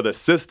came up with a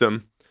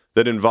system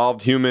that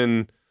involved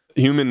human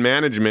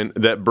management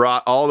that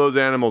brought all those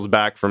animals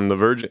back from the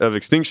verge of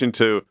extinction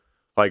to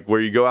like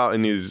where you go out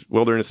in these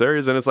wilderness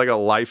areas and it's like a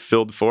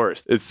life-filled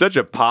forest. It's such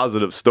a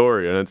positive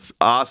story and it's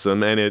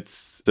awesome. And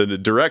it's a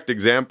direct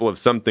example of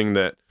something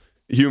that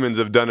humans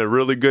have done a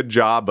really good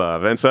job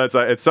of. And so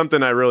it's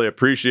something I really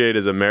appreciate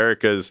as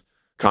America's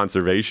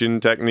conservation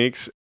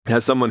techniques.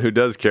 As someone who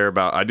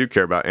I do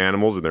care about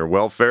animals and their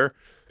welfare.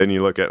 And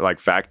you look at like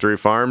factory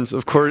farms,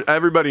 of course,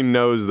 everybody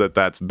knows that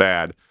that's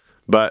bad,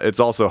 but it's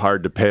also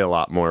hard to pay a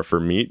lot more for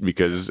meat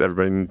because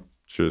everybody's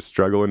just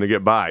struggling to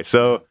get by.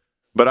 So,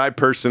 but I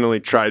personally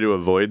try to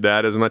avoid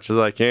that as much as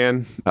I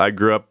can. I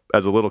grew up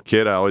as a little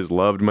kid. I always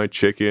loved my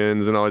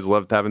chickens and always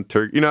loved having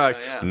turkey. You know,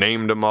 I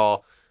named them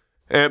all.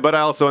 But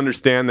I also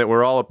understand that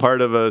we're all a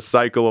part of a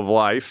cycle of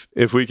life.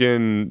 If we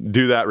can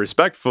do that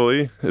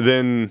respectfully,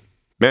 then,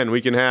 man,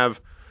 we can have...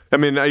 I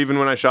mean, even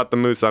when I shot the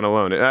moose on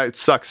alone, it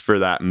sucks for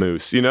that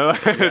moose, you know?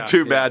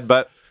 Too bad.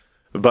 But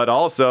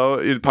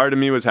also, part of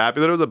me was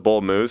happy that it was a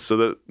bull moose, so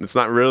that it's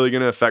not really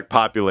going to affect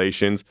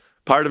populations.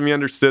 Part of me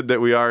understood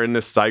that we are in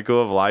this cycle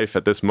of life.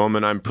 At this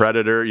moment, I'm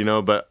predator, you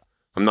know, but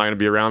I'm not going to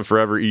be around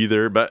forever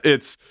either. But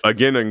it's,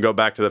 again, I can go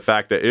back to the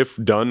fact that if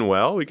done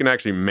well, we can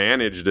actually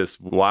manage this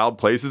wild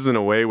places in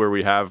a way where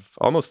we have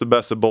almost the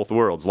best of both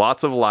worlds.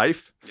 Lots of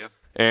life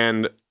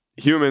and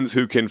humans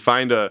who can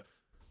find a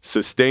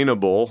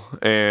sustainable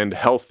and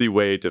healthy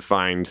way to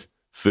find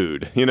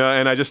food, and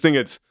I just think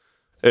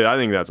I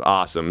think that's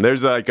awesome.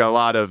 There's like a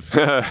lot of,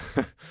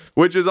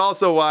 which is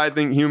also why I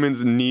think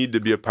humans need to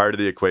be a part of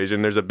the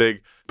equation. There's a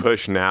big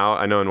push now,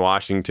 I know in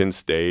Washington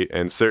State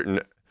and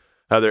certain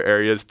other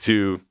areas,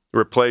 to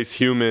replace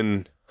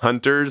human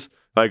hunters.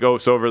 Like,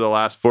 so over the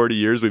last 40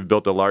 years, we've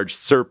built a large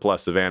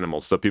surplus of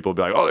animals. So people will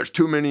be like, oh, there's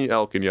too many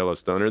elk in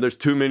Yellowstone, or there's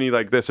too many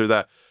like this or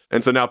that.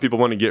 And so now people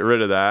want to get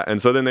rid of that.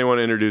 And so then they want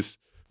to introduce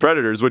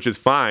predators, which is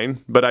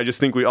fine. But I just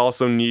think we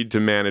also need to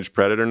manage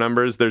predator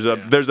numbers. There's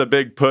a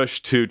big push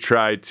to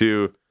try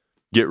to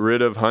get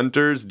rid of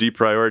hunters,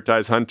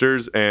 deprioritize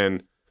hunters,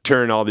 and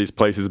turn all these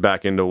places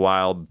back into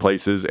wild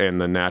places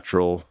and the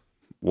natural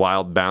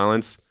wild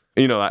balance,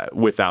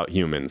 without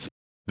humans.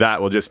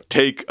 That will just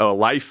take a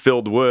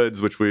life-filled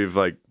woods, which we've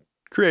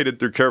created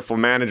through careful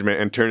management,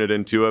 and turn it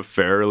into a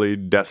fairly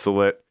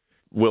desolate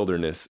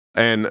wilderness.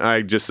 And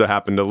I just so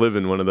happen to live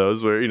in one of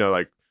those where,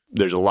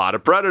 there's a lot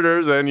of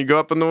predators, and you go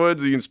up in the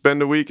woods, you can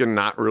spend a week and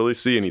not really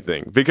see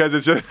anything because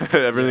it's just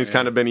everything's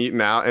kind of been eaten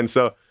out. And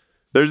so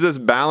there's this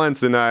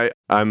balance, and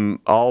I'm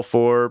all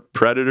for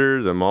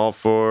predators. I'm all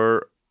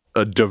for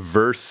a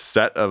diverse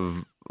set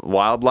of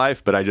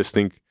wildlife, but I just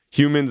think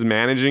humans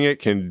managing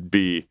it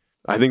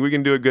I think we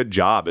can do a good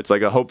job. It's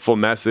like a hopeful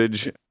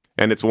message,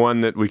 and it's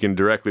one that we can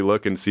directly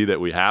look and see that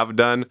we have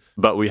done,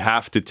 but we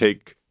have to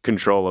take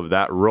control of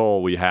that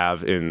role we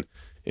have in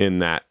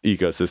that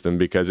ecosystem,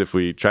 because if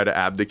we try to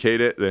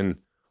abdicate it, then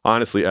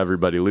honestly,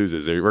 everybody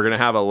loses. We're going to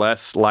have a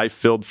less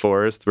life-filled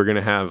forest. We're going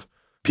to have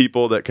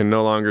people that can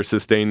no longer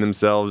sustain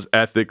themselves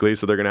ethically,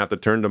 so they're going to have to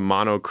turn to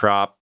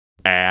monocrop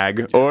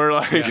ag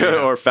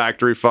or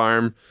factory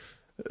farm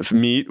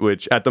meat,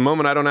 which at the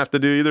moment I don't have to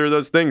do either of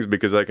those things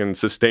because I can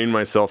sustain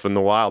myself in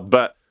the wild.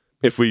 But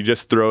if we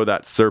just throw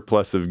that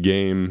surplus of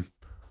game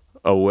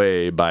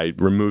away by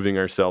removing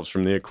ourselves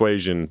from the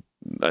equation,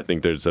 I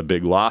think there's a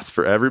big loss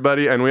for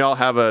everybody. And we all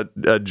have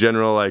a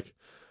general I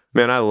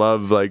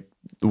love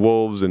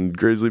wolves and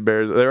grizzly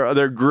bears.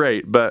 They're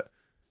great, but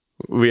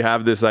we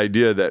have this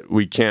idea that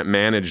we can't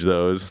manage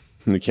those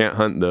and we can't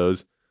hunt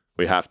those.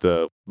 We have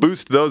to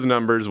boost those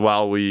numbers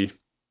while we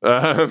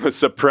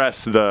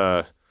suppress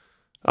the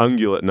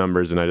ungulate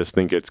numbers, and I just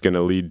think it's going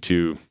to lead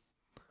to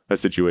a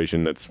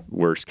situation that's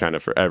worse kind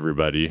of for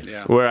everybody,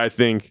 where I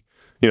think,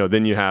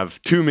 then you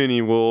have too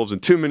many wolves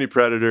and too many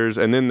predators,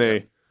 and then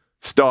they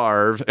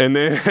starve, and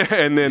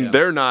then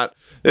they're not.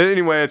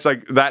 Anyway, it's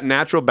like that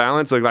natural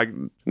balance, like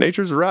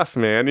nature's rough,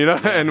 man,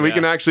 and we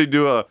can actually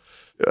do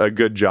a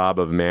good job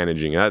of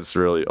managing. That's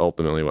really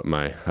ultimately what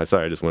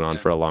sorry, I just went on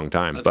for a long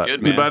time. That's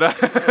good, man. But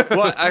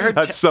well, I heard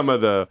that's some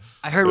of the.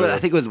 I heard I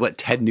think it was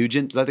Ted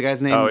Nugent. Is that the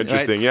guy's name? Oh,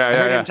 interesting. Right? Yeah, I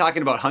heard him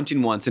talking about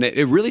hunting once, and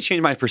it really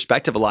changed my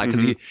perspective a lot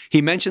because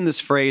he mentioned this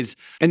phrase,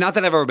 and not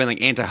that I've ever been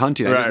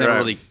anti-hunting. I just never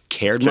really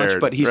cared much.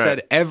 But he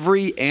said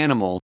every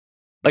animal.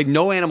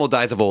 No animal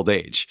dies of old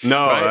age. No,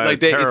 right?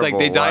 It's like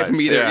they die from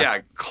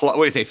either what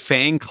do you say,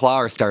 fang, claw,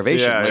 or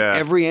starvation.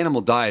 Every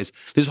animal dies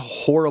this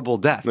horrible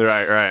death.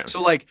 Right.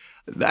 So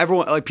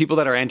everyone, people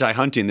that are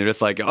anti-hunting, they're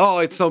just oh,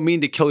 it's so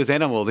mean to kill these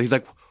animals. He's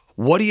like,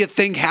 what do you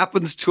think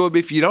happens to them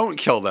if you don't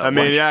kill them? I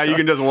mean, you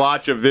can just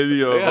watch a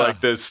video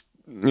of this.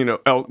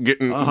 Elk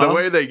getting the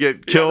way they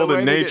get killed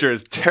in nature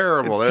is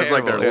terrible. There's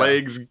their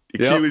legs,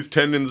 Achilles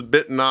tendons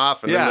bitten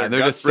off, and then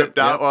they're just ripped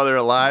out while they're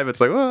alive. It's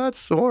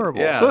that's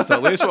horrible. Yeah, so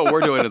at least what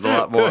we're doing is a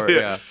lot more.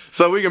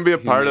 So we can be a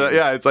part of that.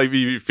 Yeah, it's if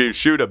you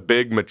shoot a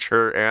big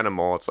mature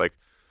animal, it's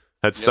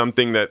that's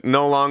something that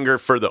no longer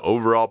for the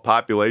overall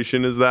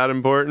population is that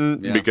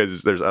important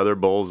because there's other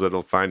bulls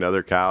that'll find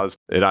other cows.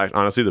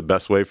 Honestly, the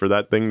best way for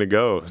that thing to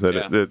go.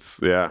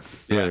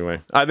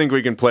 Anyway, I think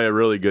we can play a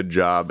really good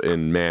job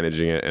in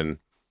managing it, and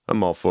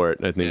I'm all for it.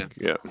 I think,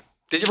 Did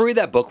you ever read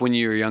that book when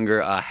you were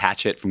younger,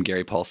 Hatchet from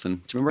Gary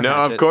Paulson? Do you remember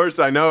Hatchet? No, of course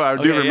I know.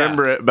 I do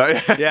remember it,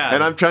 but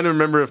and I'm trying to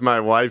remember if my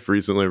wife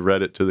recently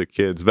read it to the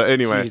kids. But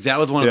anyway, that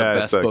was one of the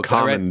best books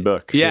I read.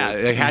 Book.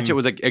 Yeah, Hatchet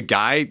was a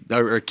guy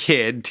or a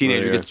kid,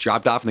 teenager gets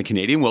dropped off in the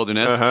Canadian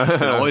wilderness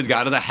and always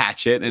got to the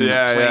hatchet and the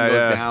plane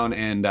goes down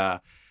and.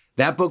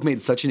 That book made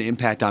such an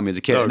impact on me as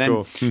a kid. And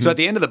then, so at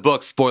the end of the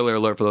book, spoiler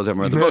alert for those who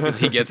haven't read the book, is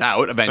he gets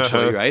out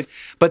eventually, right?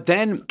 But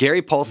then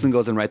Gary Paulson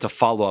goes and writes a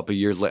follow-up a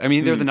years later. I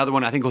mean, there's another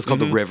one, I think it was called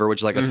The River,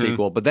 which is like a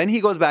sequel. But then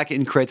he goes back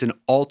and creates an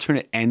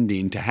alternate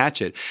ending to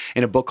Hatchet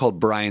in a book called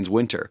Brian's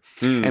Winter.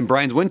 And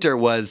Brian's Winter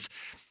was...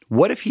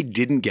 what if he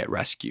didn't get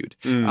rescued?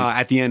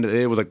 At the end,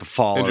 it was like the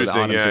fall or the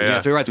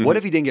autumn. So he writes, what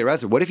if he didn't get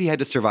rescued? What if he had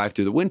to survive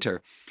through the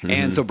winter?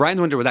 And so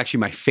Brian's Winter was actually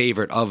my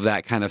favorite of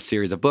that kind of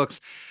series of books.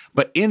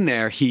 But in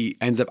there, he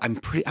ends up, I'm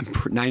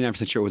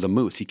 99% sure it was a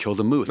moose. He kills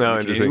a moose. Oh,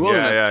 interesting.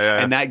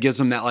 And that gives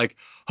him that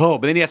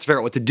but then he has to figure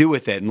out what to do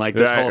with it and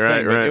this whole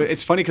thing. But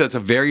it's funny because it's a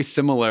very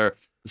similar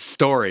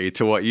story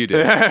to what you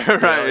did.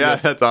 Right, yeah,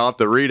 that's I'll have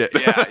to read it.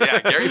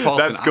 Yeah, Gary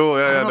Paulson. That's cool.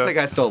 I don't know no. if that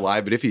guy's still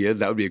alive, but if he is,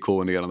 that would be a cool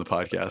one to get on the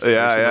podcast.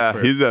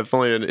 Yeah. He's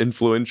definitely an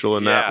influential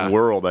in Yeah. that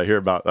world. I hear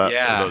about that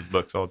Yeah. those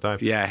books all the time.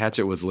 Yeah,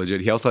 Hatchet was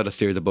legit. He also had a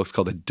series of books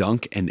called the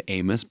Dunk and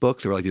Amos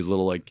books. They were like these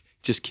little they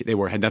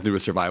had nothing to do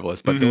with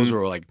survivalists, but those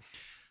were like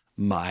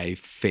my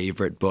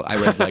favorite book. I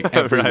read like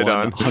every Right one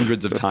on.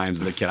 hundreds of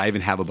times as a kid. I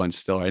even have a bunch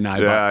still right now.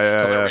 I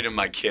read them to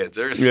my kids.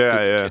 They're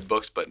stupid kid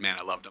books, but man,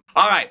 I loved them.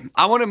 All right,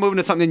 I want to move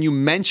into something you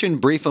mentioned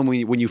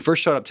briefly when you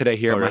first showed up today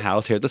here at my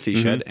house here at the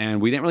Seashed,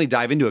 and we didn't really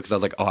dive into it because I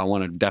was like, oh, I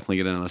want to definitely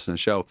get in and listen to the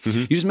show.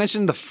 You just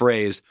mentioned the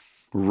phrase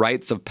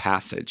rites of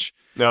passage.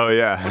 Oh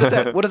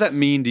yeah. What does that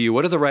mean to you?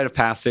 What is a rite of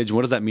passage?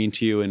 What does that mean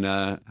to you? And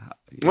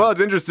Well,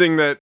 it's interesting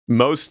that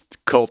most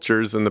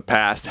cultures in the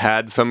past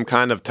had some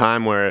kind of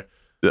time where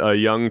a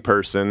young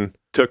person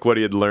took what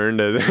he had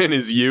learned in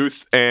his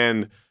youth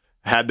and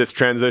had this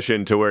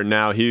transition to where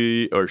now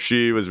he or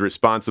she was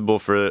responsible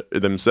for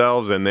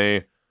themselves, and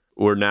they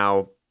were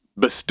now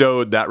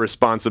bestowed that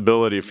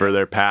responsibility for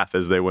their path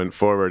as they went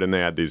forward. And they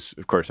had these,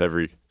 of course,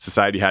 every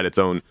society had its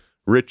own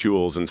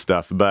rituals and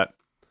stuff, but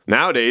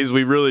nowadays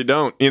we really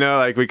don't,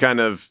 like we kind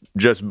of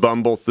just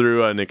bumble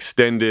through an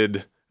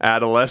extended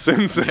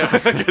adolescence.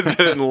 It's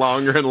getting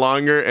longer and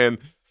longer, and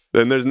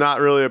then there's not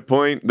really a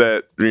point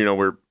that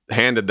we're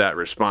handed that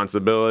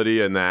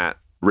responsibility and that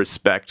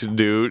respect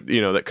due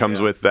that comes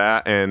with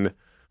that. And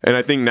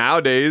I think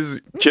nowadays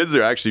kids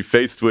are actually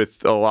faced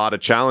with a lot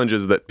of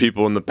challenges that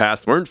people in the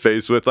past weren't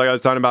faced with. Like I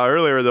was talking about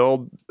earlier, the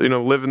old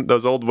living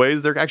those old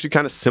ways, they're actually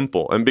kind of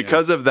simple, and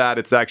because of that,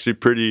 it's actually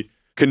pretty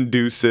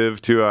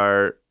conducive to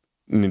our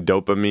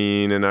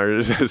dopamine and our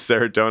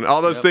serotonin.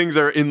 All those things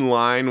are in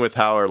line with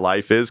how our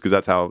life is, because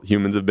that's how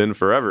humans have been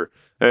forever.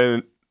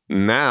 And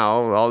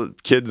now all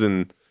kids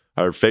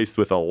are faced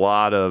with a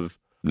lot of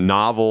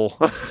novel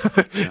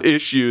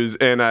issues,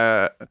 and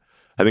I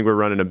think we're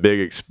running a big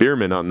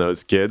experiment on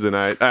those kids, and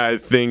I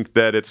think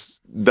that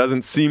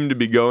doesn't seem to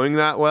be going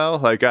that well.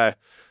 Like I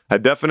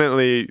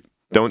definitely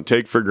don't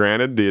take for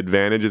granted the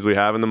advantages we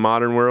have in the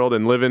modern world,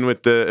 and living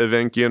with the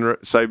Evenki in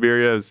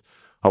Siberia, is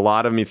a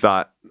lot of me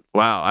thought,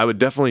 wow, I would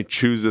definitely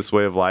choose this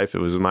way of life. It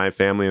was my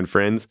family and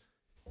friends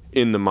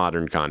in the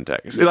modern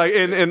context.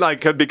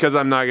 Because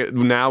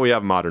now we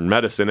have modern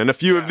medicine and a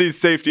few of these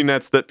safety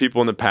nets that people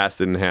in the past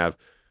didn't have.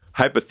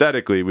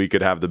 Hypothetically, we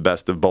could have the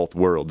best of both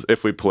worlds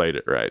if we played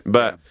it right.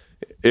 But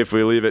if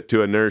we leave it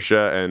to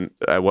inertia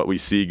and what we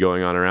see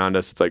going on around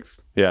us, it's like,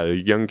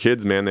 the young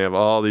kids, man, they have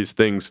all these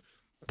things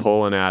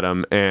pulling at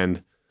them,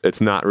 and it's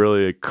not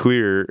really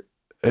clear.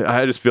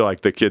 I just feel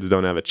like the kids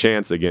don't have a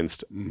chance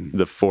against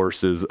the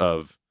forces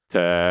of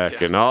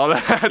tech and all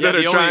that that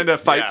are trying to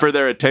fight for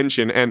their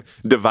attention. And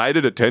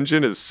divided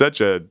attention is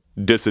such a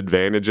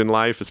disadvantage in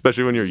life,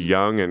 especially when you're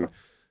young and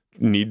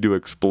need to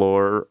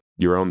explore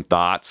your own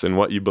thoughts and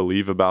what you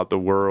believe about the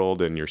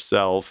world and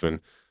yourself,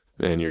 and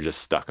you're just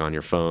stuck on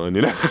your phone,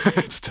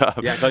 it's tough.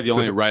 Yeah, I feel like the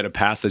only rite of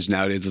passage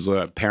nowadays is when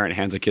a parent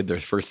hands a kid their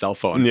first cell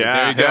phone. It's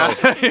Yeah, like,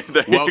 there you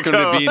go. Welcome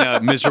to being a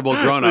miserable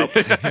grown-up.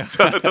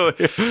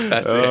 Totally.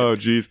 That's Oh, it.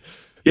 geez.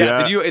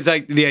 Yeah, so it's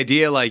like the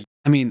idea,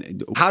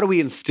 how do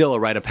we instill a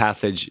rite of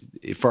passage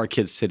for our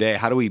kids today?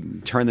 How do we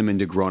turn them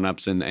into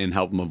grown-ups and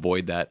help them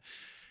avoid that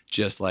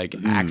just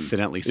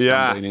accidentally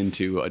stumbling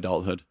into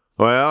adulthood?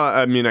 Well,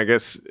 I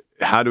guess,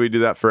 how do we do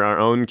that for our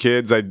own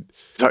kids?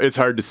 It's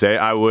hard to say.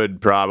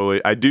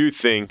 I do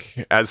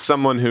think, as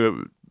someone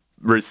who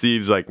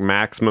receives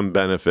maximum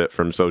benefit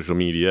from social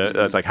media,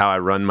 that's how I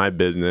run my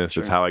business.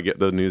 It's how I get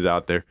the news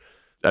out there.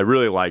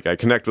 I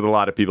connect with a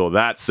lot of people.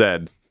 That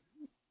said,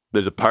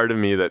 there's a part of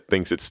me that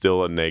thinks it's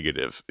still a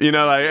negative, and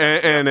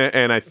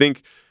I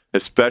think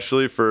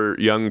especially for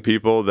young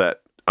people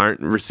that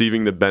aren't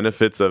receiving the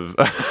benefits of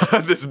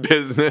this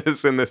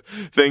business and this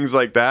things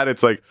like that,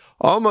 it's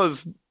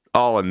almost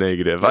all a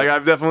negative.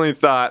 I've definitely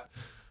thought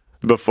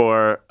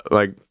before,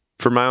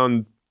 for my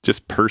own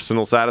just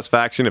personal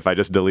satisfaction, if I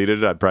just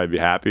deleted it, I'd probably be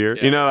happier,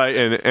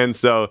 and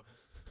so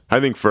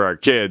I think for our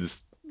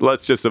kids,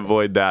 let's just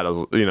avoid that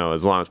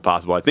as long as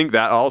possible. I think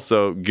that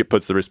also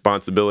puts the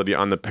responsibility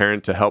on the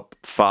parent to help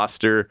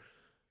foster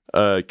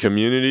a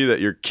community that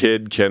your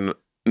kid can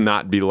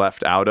not be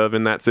left out of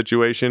in that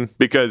situation.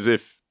 Because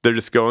if they're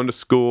just going to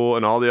school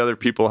and all the other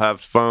people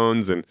have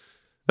phones and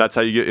that's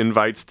how you get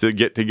invites to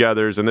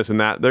get-togethers and this and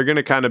that, they're going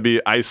to kind of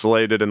be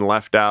isolated and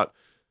left out.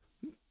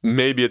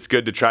 Maybe it's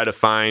good to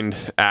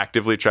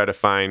actively try to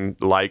find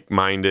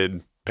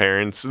like-minded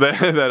parents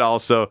that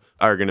also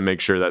are going to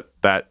make sure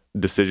that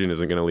decision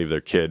isn't going to leave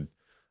their kid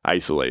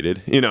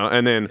isolated,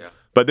 and then,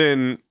 but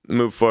then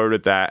move forward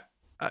with that.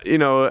 I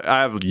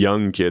have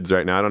young kids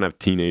right now. I don't have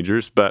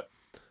teenagers, but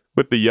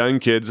with the young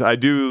kids, I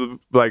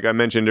do, like I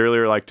mentioned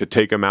earlier, like to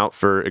take them out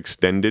for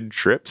extended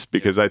trips,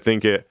 because I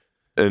think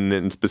and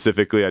then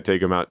specifically I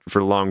take them out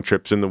for long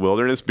trips in the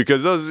wilderness,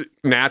 because those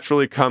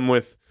naturally come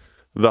with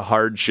the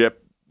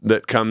hardship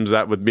that comes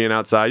out with being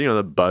outside.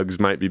 The bugs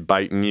might be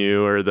biting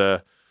you, or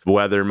the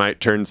weather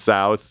might turn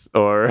south,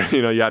 or,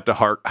 you have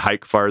to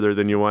hike farther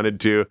than you wanted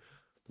to.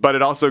 But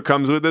it also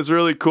comes with this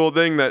really cool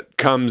thing that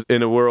comes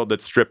in a world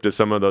that's stripped of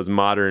some of those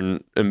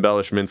modern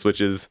embellishments,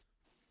 which is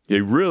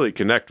you really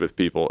connect with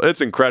people.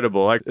 It's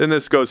incredible. Like, and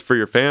this goes for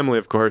your family,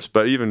 of course,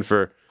 but even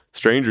for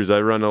strangers.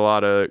 I run a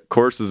lot of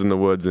courses in the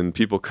woods, and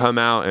people come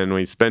out and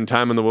we spend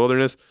time in the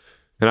wilderness.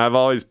 And I've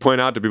always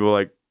point out to people,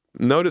 like,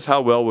 notice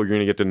how well we're going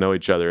to get to know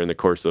each other in the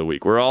course of the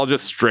week. We're all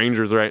just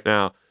strangers right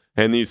now.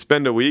 And you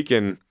spend a week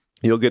and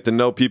you'll get to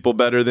know people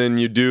better than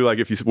you do like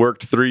if you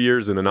worked 3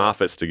 years in an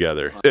office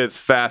together. It's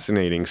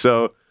fascinating.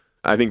 So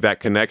I think that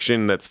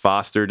connection that's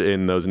fostered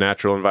in those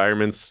natural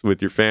environments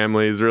with your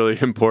family is really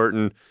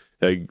important.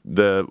 Like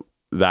that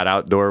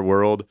outdoor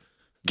world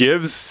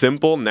gives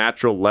simple,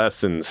 natural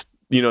lessons,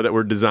 that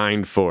we're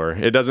designed for.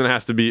 It doesn't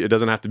have to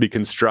be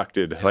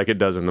constructed like it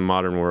does in the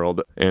modern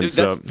world. And Dude,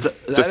 so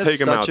just take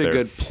them out such a there.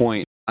 good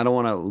point. I don't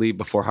want to leave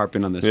before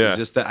harping on this. Yeah. It's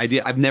just the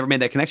idea. I've never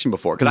made that connection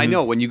before. Because I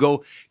know when you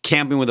go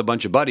camping with a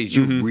bunch of buddies,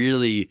 you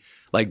really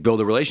like build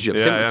a relationship.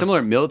 Yeah,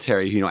 Similar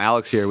military.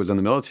 Alex here was in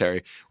the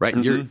military, right?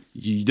 And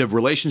the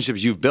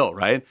relationships you've built,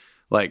 right?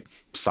 Like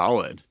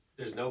solid.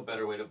 There's no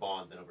better way to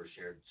bond than over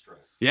shared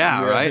stress.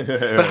 Yeah, right?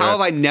 But how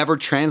have I never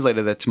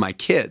translated that to my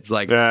kids?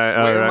 Like,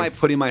 where am I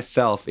putting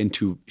myself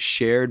into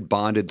shared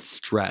bonded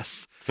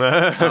stress with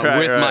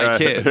my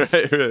kids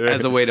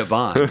as a way to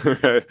bond?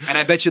 And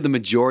I bet you the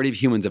majority of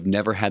humans have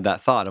never had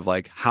that thought of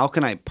like, how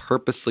can I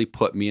purposely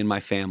put me and my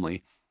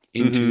family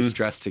into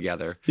stress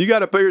together? You got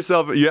to put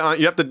yourself, you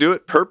have to do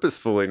it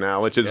purposefully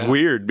now, which is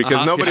weird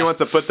because nobody wants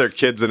to put their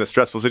kids in a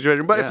stressful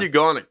situation. But if you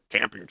go on a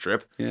camping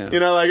trip,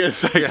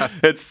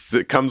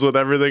 it comes with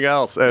everything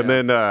else. And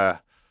then,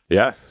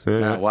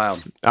 Wow.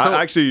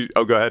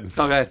 Go ahead.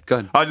 Okay,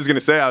 good. I was just going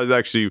to say, I was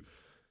actually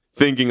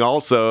thinking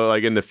also,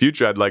 like in the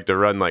future, I'd like to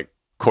run like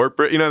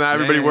corporate, now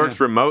everybody works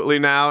remotely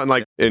now. And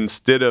like,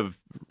 instead of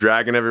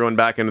dragging everyone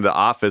back into the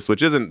office,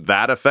 which isn't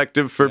that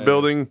effective for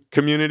building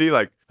community,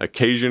 like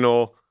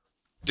occasional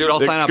Dude,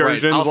 I'll sign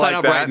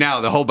up right now.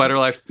 The whole Better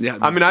Life. Yeah,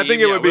 I mean, I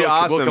think it would be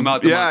awesome. We'll come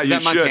out. Yeah, is you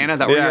that Montana? should. Is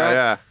that where you're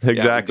at? Yeah,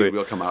 exactly. Dude,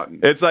 we'll come out.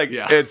 It's like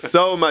it's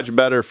so much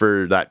better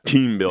for that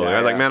team building. I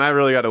was like, man, I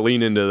really got to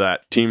lean into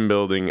that team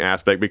building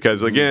aspect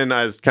because again,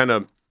 I was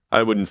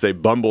I wouldn't say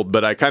bumbled,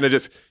 but I kind of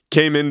just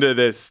came into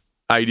this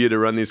idea to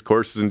run these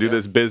courses and do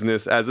this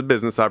business as a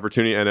business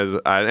opportunity. And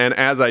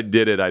as I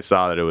did it, I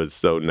saw that it was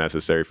so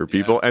necessary for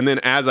people. And then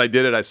as I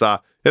did it, I saw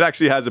it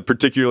actually has a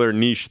particular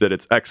niche that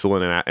it's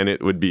excellent at, and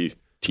it would be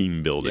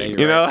team building,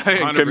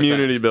 and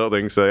community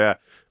building. So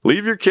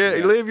leave your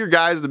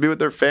guys to be with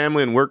their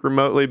family and work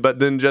remotely, but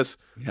then just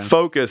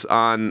focus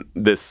on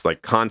this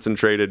like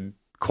concentrated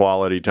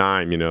quality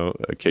time,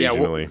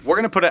 occasionally. We're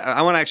going to put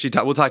I want to actually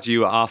talk, we'll talk to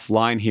you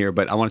offline here,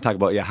 but I want to talk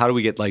about, how do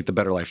we get like the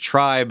Better Life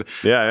Tribe?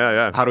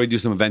 Yeah. How do we do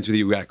some events with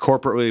you? We got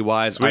corporately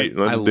wise. Sweet.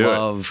 Let's do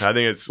it. I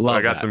think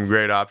I got some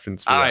great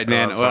options. All right,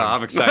 man. Well,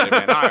 I'm excited,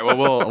 man. All right.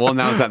 Well, we'll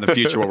announce that in the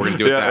future what we're going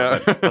to do with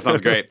that. But that sounds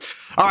great.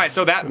 All right.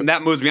 So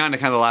that moves me on to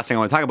kind of the last thing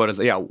I want to talk about is,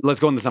 let's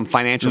go into some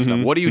financial stuff.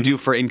 What do you do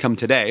for income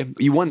today?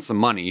 You won some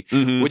money.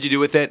 What'd you do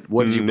with it?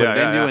 What did you put it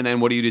into? And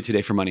then what do you do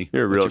today for money?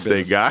 You're a real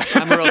estate guy.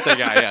 I'm a real estate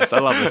guy. Yes. I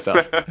love this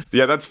stuff.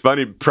 Yeah, that's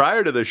funny.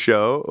 Prior to the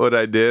show, what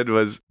I did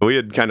was we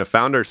had kind of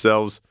found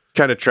ourselves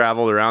kind of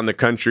traveled around the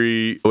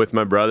country with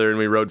my brother, and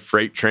we rode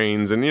freight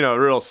trains and,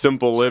 real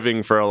simple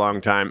living for a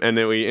long time. And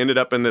then we ended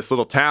up in this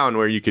little town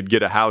where you could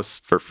get a house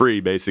for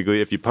free,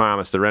 basically, if you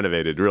promised to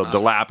renovate it. Real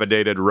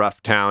dilapidated,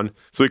 rough town.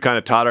 So we kind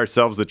of taught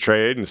ourselves the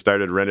trade and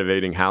started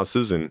renovating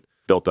houses and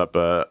built up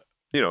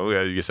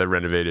I guess I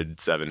renovated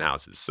 7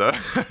 houses. So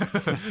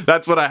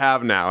that's what I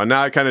have now. And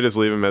now I kind of just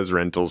leave them as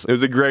rentals. It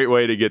was a great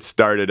way to get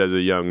started as a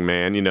young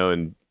man,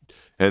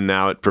 and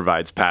now it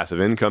provides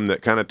passive income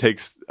that kind of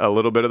takes a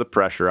little bit of the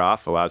pressure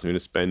off, allows me to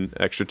spend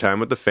extra time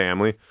with the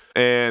family.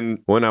 And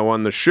when I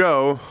won the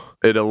show,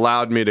 it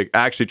allowed me to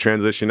actually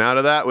transition out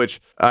of that,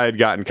 which I had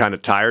gotten kind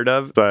of tired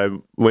of. So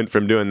I went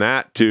from doing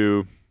that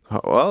to,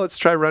 let's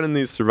try running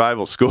these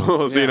survival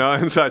schools,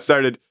 And so I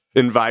started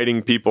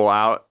inviting people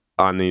out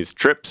on these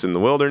trips in the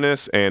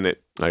wilderness. And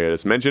like I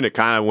just mentioned, it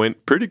kind of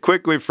went pretty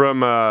quickly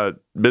from a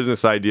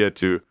business idea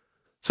to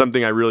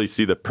something I really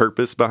see the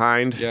purpose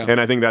behind. Yeah. And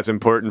I think that's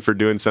important for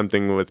doing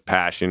something with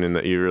passion and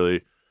that you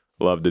really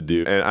love to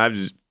do. And I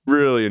just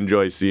really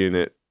enjoy seeing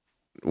it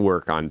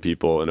work on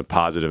people in a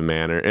positive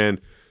manner. And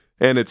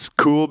it's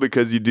cool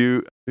because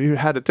you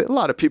had a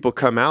lot of people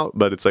come out,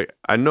 but it's like,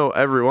 I know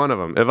every one of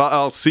them. If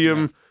I'll see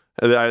them,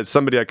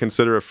 somebody I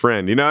consider a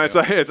friend,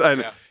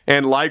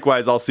 and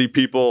likewise, I'll see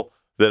people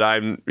that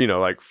I'm,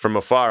 like from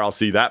afar, I'll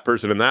see that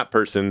person and that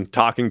person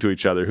talking to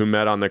each other who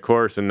met on the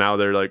course. And now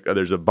they're like,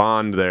 there's a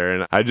bond there.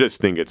 And I just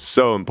think it's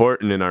so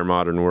important in our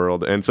modern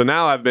world. And so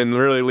now I've been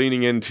really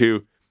leaning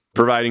into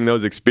providing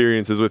those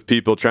experiences with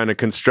people, trying to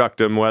construct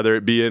them, whether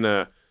it be in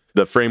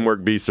the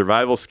framework be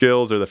survival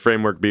skills or the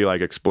framework be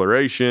like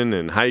exploration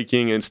and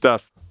hiking and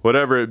stuff,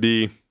 whatever it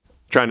be,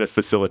 trying to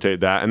facilitate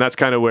that. And that's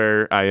kind of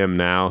where I am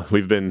now.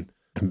 We've been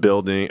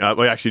building,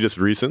 actually just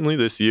recently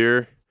this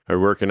year, are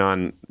working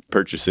on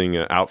purchasing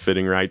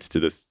outfitting rights to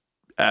this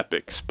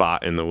epic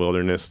spot in the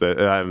wilderness that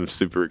I'm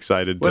super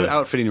excited What to.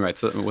 outfitting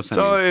rights? What's that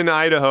So mean? in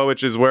Idaho,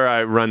 which is where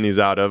I run these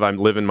out of, I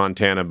live in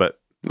Montana, but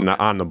not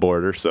on the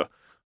border. So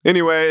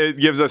anyway, it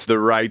gives us the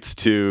rights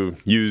to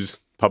use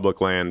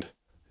public land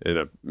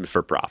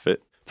for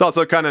profit. It's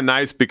also kind of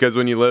nice because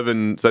when you live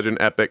in such an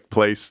epic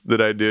place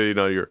that I do,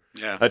 your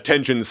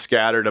attention's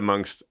scattered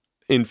amongst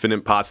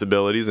infinite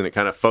possibilities, and it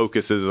kind of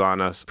focuses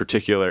on a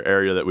particular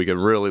area that we can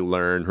really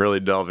learn, really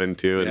delve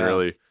into, and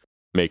really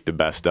make the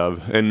best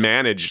of and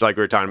manage. Like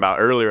we were talking about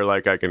earlier,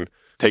 like I can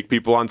take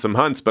people on some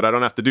hunts, but I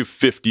don't have to do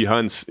 50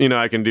 hunts.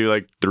 I can do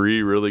like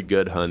 3 really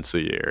good hunts a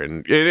year.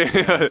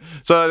 And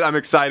so I'm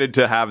excited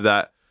to have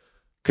that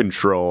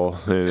control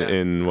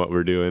in what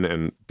we're doing,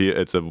 and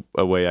it's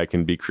a way I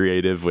can be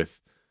creative with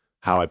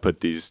how I put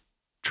these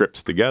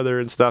trips together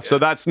and stuff. So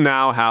that's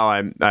now how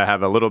I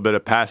have a little bit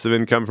of passive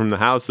income from the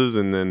houses,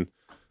 and then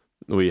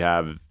we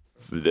have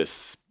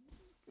this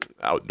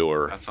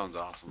outdoor. That sounds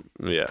awesome.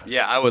 Yeah.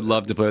 Yeah, I would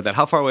love to play with that.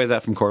 How far away is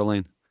that from Coeur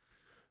d'Alene?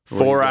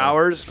 4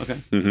 hours. Okay.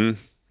 Mm-hmm.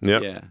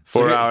 Yep. Yeah.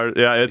 4 hours.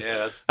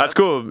 Yeah, that's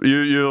cool.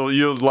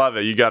 You'll love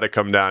it. You got to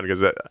come down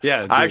because I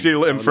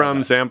actually am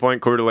from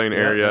Sandpoint, Coeur d'Alene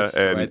area,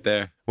 and right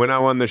there. When I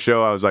won the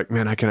show, I was like,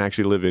 man, I can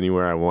actually live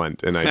anywhere I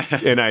want, and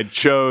I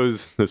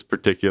chose this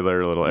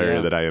particular little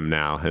area that I am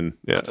now, and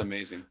that's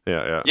amazing.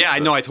 Yeah. Yeah, I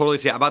know. I totally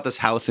see. I bought this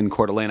house in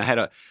Coeur d'Alene. I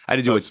had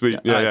to do a sweet.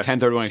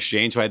 1031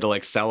 exchange, so I had to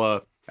like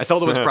I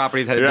sold those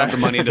properties, had to dump the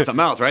money into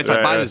something else, right? So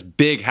I buy this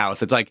big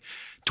house. It's like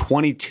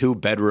 22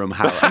 bedroom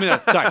house.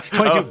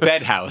 22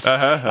 bed house.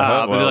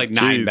 But they're like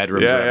 9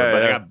 bedrooms.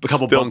 But I got a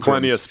couple Still bunk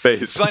plenty rooms. of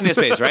space. Plenty of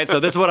space, right? So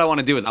this is what I want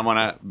to do is I want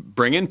to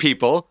bring in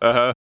people.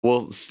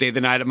 We'll stay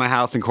the night at my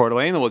house in Coeur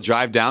d'Alene, then we'll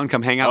drive down,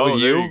 come hang out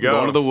with you,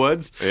 go into the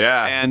woods,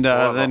 and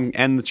then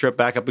end the trip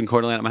back up in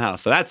Coeur d'Alene at my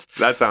house. So that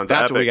sounds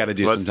epic. what we got to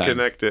do Let's sometime.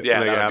 connect it.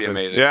 Yeah, that would be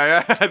amazing.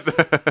 Yeah.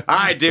 All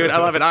right, dude, I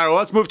love it. All right, well,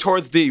 let's move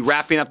towards the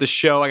wrapping up the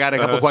show. I got a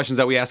couple questions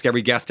that we ask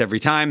every guest every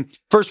time.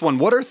 First one,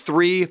 what are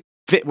 3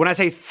 when I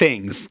say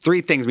things,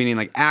 3 things, meaning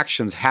like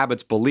actions,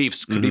 habits,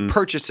 beliefs, could be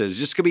purchases,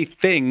 just could be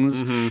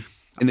things in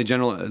the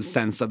general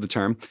sense of the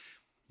term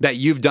that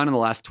you've done in the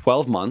last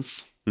 12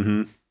 months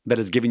that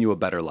has given you a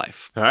better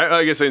life? All right,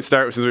 I guess I can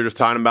start since we were just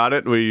talking about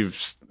it.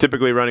 We've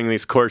typically running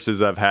these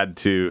courses, I've had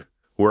to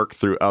work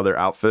through other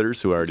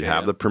outfitters who already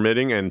have the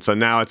permitting. And so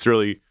now it's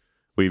really,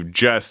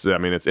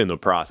 it's in the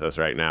process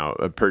right now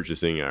of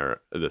purchasing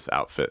this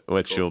outfit,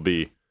 which will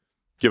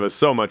give us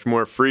so much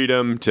more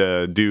freedom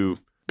to do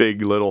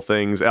big little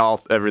things,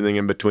 everything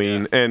in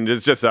between. And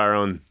it's just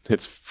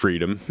it's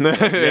freedom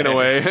in a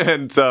way.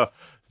 And so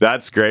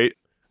that's great.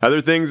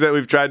 Other things that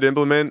we've tried to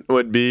implement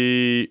would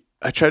be,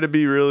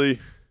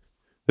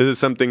 this is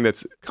something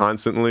that's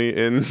constantly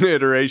in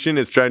iteration,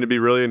 is trying to be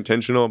really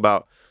intentional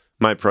about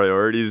my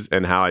priorities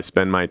and how I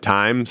spend my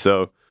time.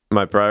 So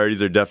my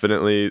priorities are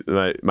definitely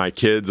my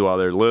kids while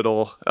they're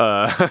little,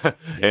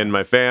 and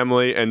my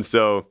family. And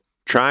so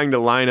trying to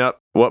line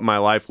up what my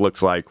life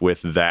looks like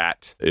with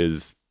that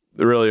is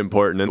really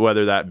important. And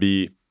whether that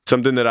be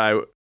something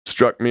that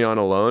struck me on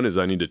alone is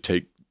I need to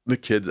take the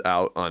kids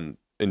out on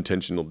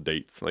intentional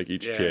dates, like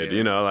each kid,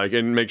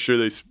 and make sure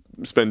they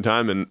spend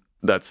time. And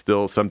that's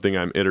still something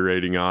I'm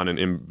iterating on and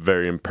am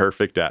very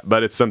imperfect at.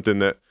 But it's something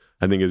that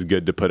I think is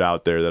good to put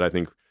out there, that I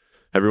think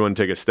everyone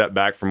take a step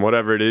back from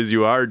whatever it is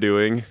you are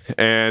doing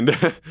and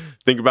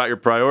think about your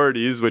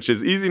priorities, which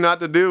is easy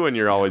not to do when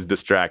you're always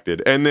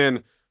distracted. And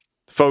then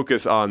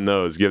focus on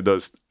those, give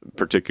those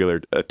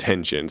particular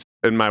attentions.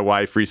 And my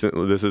wife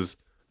recently, this is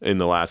in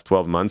the last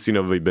 12 months,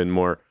 we've been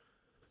more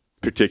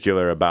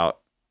particular about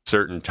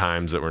certain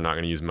times that we're not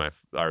going to use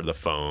the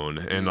phone,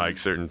 and like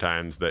certain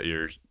times that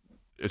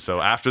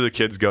so after the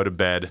kids go to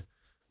bed,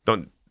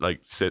 don't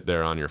like sit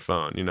there on your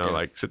phone,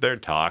 like sit there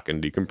and talk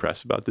and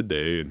decompress about the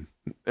day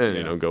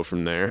and go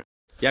from there.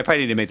 Yeah, I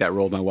probably need to make that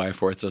rule with my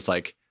wife where it's just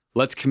like,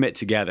 let's commit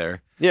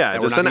together. Yeah,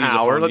 just an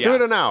hour. Let's do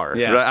it an hour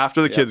right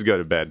after the kids go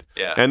to bed.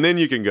 Yeah. And then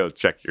you can go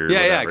check your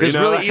whatever, because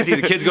it's really easy.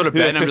 The kids go to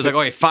bed and I'm just like,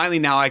 okay, finally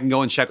now I can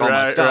go and check all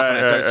my stuff,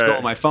 and I start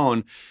scrolling my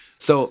phone.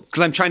 So,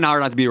 because I'm trying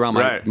not to be around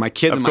my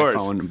kids and my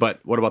phone, but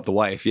what about the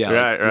wife? Yeah.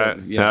 Right.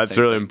 That's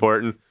really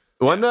important.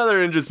 One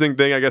other interesting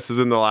thing, I guess, is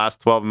in the last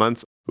 12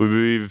 months,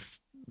 we've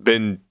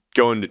been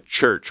going to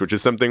church, which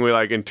is something we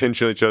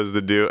intentionally chose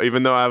to do,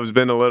 even though I've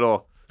been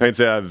I'd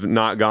say I've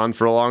not gone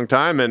for a long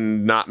time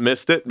and not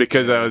missed it,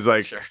 because I was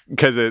like,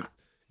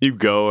 you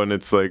go and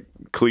it's like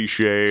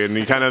cliche and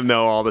you kind of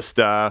know all the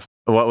stuff.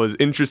 What was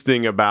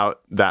interesting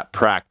about that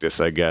practice,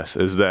 I guess,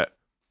 is that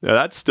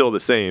that's still the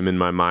same in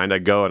my mind. I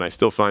go and I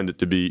still find it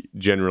to be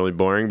generally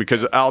boring,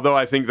 because although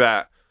I think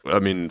that,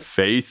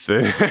 faith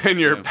and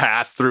your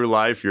path through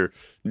life, your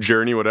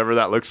journey, whatever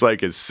that looks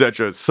like, is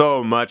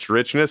so much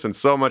richness and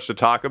so much to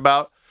talk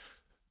about,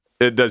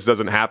 it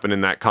doesn't happen in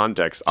that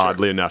context,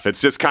 oddly enough.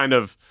 It's just kind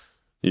of,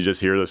 you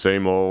just hear the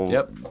same old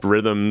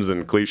rhythms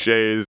and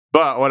cliches.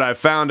 But what I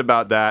found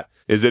about that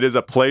is it is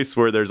a place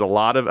where there's a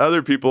lot of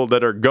other people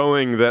that are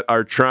going, that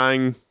are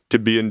trying to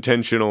be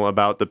intentional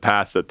about the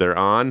path that they're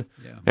on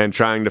and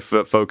trying to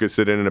focus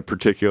it in a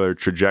particular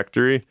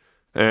trajectory.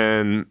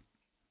 And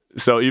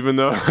So even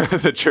though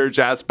the church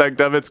aspect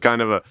of it's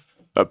kind of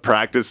a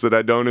practice that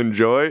I don't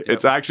enjoy,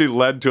 it's actually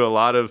led to a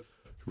lot of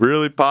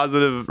really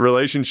positive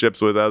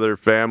relationships with other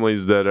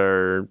families that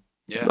are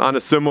on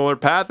a similar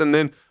path. And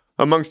then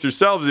amongst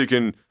yourselves, you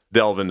can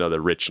delve into the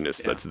richness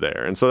that's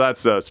there. And so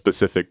that's a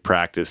specific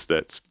practice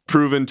that's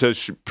proven to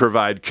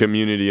provide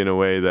community in a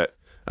way that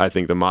I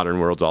think the modern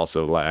world's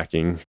also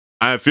lacking.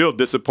 I feel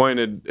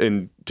disappointed,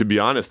 and to be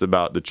honest,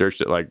 about the church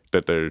that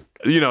they're,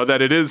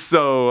 that it is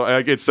so,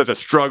 it's such a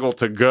struggle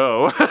to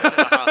go.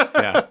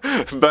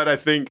 But I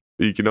think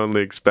you can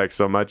only expect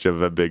so much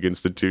of a big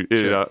institute.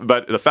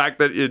 But the fact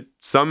that it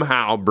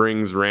somehow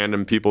brings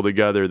random people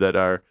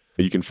together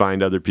you can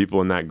find other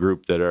people in that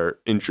group that are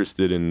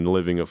interested in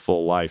living a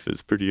full life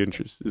is pretty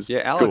interesting.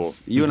 Yeah,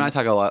 Alex, you and I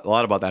talk a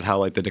lot about that, how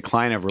like the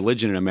decline of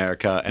religion in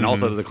America and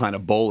also the decline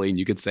of bowling,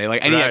 you could say,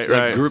 like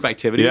any group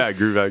activities. Yeah,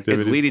 group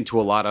activities. Is leading to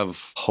a lot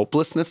of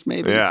hopelessness,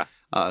 maybe. Yeah.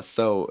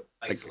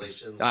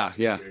 Isolation.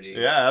 Community.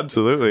 Yeah,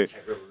 absolutely.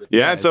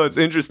 Yeah, and so it's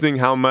interesting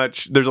how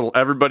much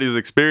everybody's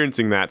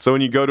experiencing that. So when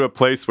you go to a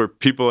place where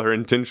people are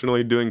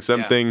intentionally doing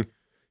something,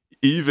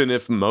 even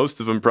if most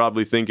of them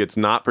probably think it's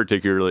not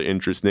particularly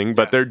interesting,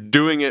 but they're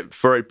doing it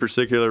for a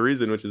particular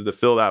reason, which is to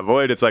fill that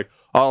void. It's like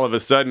all of a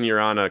sudden you're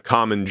on a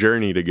common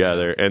journey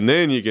together, and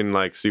then you can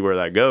like see where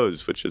that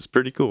goes, which is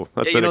pretty cool.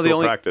 That's been a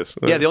cool practice.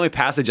 Yeah, the only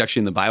passage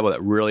actually in the Bible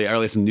that really, or at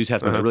least in the New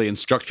Testament, that really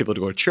instructs people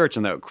to go to church,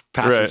 and that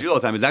passage all the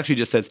time, it actually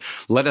just says,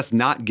 "Let us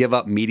not give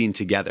up meeting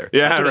together."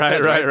 Yeah, right.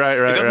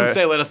 It doesn't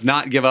say, "Let us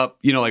not give up,"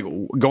 like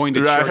going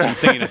to church and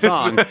singing a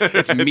song.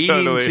 It's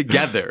meeting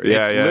together.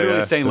 Yeah, it's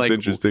literally saying that's like,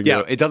 interesting.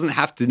 It doesn't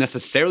have to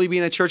necessarily be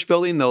in a church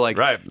building, though. Like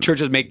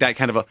churches make that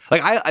kind of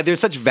there's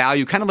such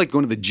value, kind of like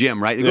going to the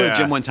gym, right? You go to the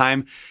gym one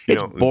time,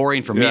 it's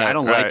boring for me. I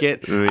don't like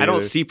it. I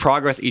don't see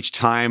progress each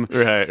time.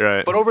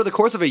 Right. But over the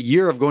course of a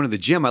year of going to the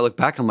gym, I look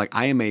back, I'm like,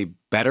 I am a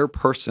better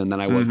person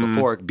than I was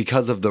before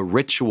because of the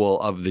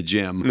ritual of the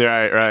gym.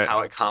 Right.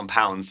 How it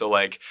compounds. So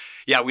like,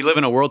 we live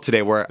in a world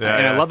today where,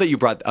 and I love that you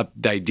brought up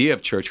the idea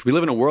of church. We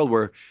live in a world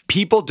where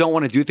people don't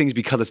want to do things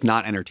because it's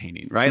not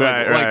entertaining, right?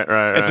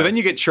 And so then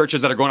you get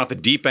churches that are going off the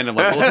deep end and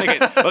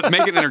like, let's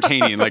make it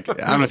entertaining. Like,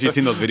 I don't know if you've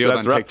seen those videos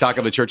on TikTok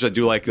of the church that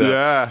do like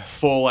the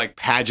full like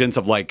pageants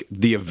of like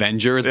the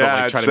Avengers, but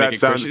like try to make it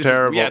sounds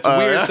terrible. It's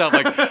weird stuff.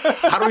 Like,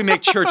 how do we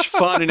make church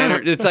fun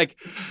and it's like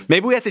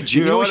maybe we have to.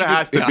 You know what it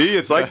has to be?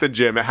 It's like the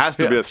gym. It has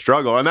to be a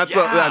struggle, and that's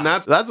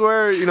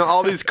where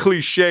all these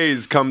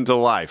cliches come to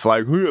life.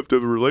 Like, we have to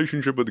have a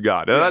relationship with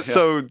God. That's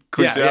so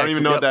cliche. I don't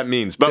even know what that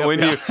means. But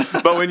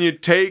when you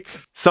take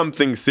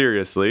something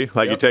seriously,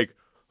 like you take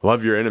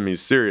love your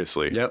enemies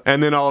seriously,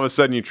 and then all of a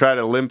sudden you try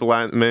to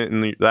implement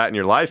that in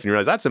your life, and you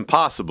realize that's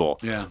impossible.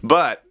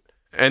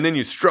 And then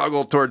you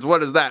struggle towards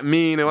what does that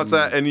mean and what's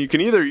that, and you can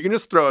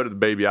just throw the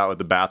baby out with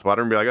the bathwater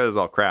and be like, oh, this is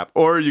all crap,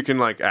 or you can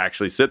like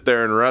actually sit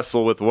there and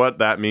wrestle with what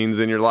that means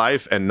in your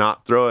life and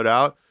not throw it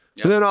out.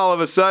 And then all of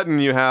a sudden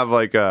you have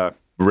like a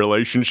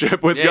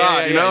relationship with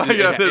God,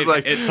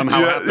 it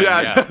somehow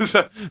happens.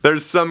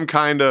 There's some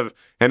kind of,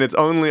 and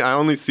I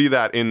only see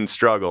that in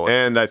struggle,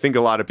 and I think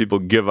a lot of people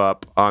give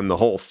up on the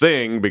whole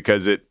thing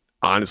because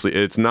honestly,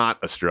 it's not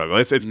a struggle.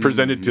 It's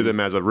presented to them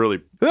as a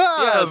really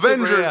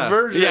Avengers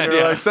version,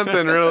 or like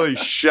something really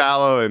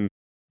shallow and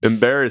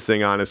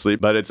embarrassing, honestly.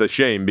 But it's a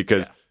shame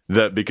because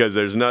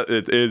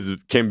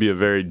can be a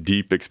very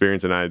deep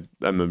experience, and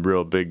I'm a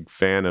real big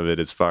fan of it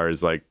as far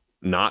as like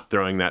not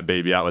throwing that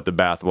baby out with the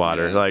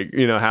bathwater, like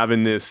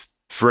having this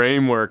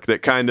framework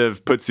that kind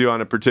of puts you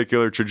on a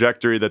particular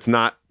trajectory that's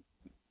not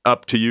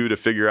up to you to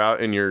figure out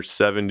in your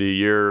 70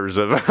 years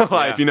of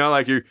life.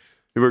 Like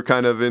we're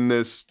kind of in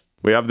this.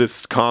 We have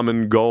this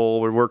common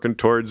goal. We're working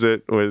towards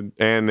it,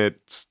 and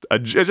it's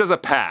just a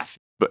path.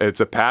 But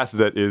it's a path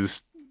that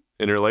is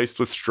interlaced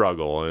with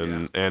struggle,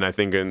 and I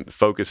think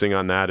focusing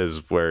on that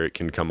is where it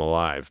can come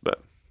alive.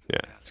 But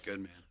that's good,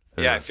 man.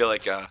 I feel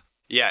like.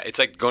 It's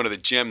like going to the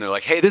gym. They're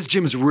like, hey, this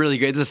gym's really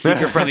great. This is a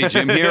seeker-friendly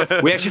gym here.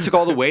 We actually took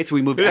all the weights.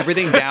 We moved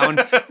everything down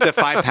to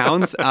 5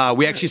 pounds.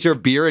 We actually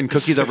serve beer and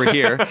cookies over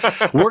here.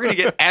 We're going to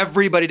get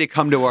everybody to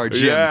come to our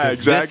gym. Yeah,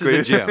 exactly.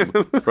 This is a gym.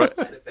 Right?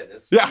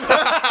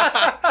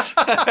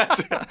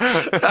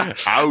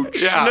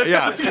 Ouch.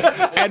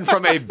 Yeah. And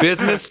from a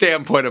business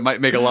standpoint, it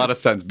might make a lot of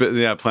sense. But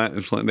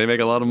they make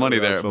a lot the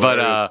there.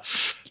 But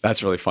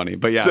that's really funny.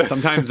 But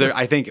sometimes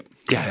I think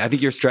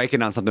you're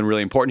striking on something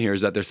really important here,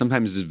 is that there's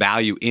sometimes this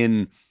value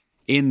in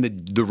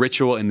the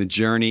ritual, in the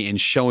journey, in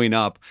showing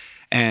up.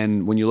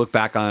 And when you look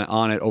back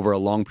on it over a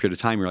long period of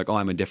time, you're like, oh,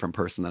 I'm a different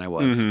person than I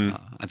was.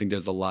 I think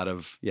there's a lot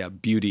of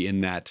beauty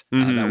in that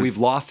that we've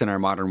lost in our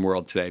modern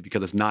world today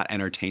because it's not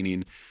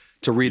entertaining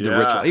to read the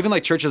ritual. Even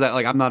like churches that,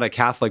 like, I'm not a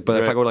Catholic,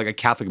 but if I go to like a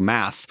Catholic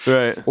mass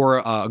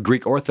or a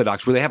Greek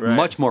Orthodox where they have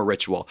much more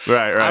rictual.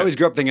 I always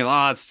grew up thinking,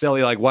 oh, it's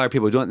silly. Like, why are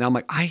people doing it? And I'm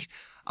like, I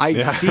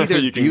see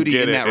there's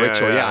beauty in that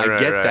ritual. I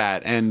get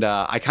that. And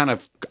I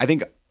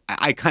think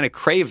I kind of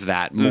crave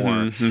that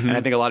more. And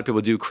I think a lot of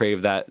people do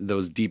crave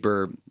those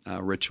deeper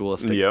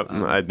ritualistic.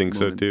 I think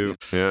so too.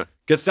 Yeah.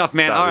 Good stuff,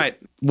 man. All right.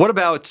 What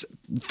about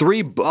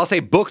 3, I'll say,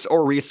 books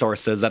or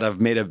resources that have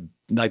made a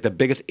like the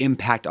biggest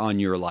impact on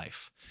your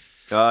life?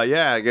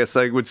 Yeah, I guess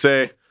I would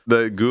say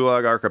the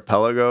Gulag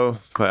Archipelago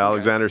by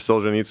Alexander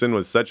Solzhenitsyn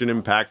was such an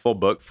impactful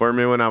book for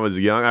me when I was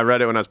young. I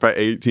read it when I was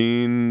probably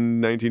 18,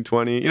 19,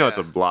 20. You know, it's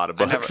a lot of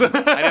books.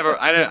 I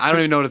don't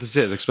even know what this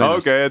is. Explain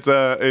this. Okay, it's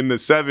in the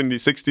 70s,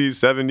 60s,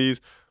 70s.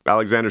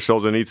 Alexander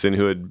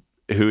Solzhenitsyn,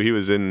 who he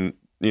was in,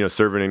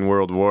 serving in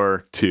World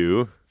War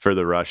II for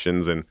the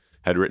Russians and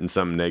had written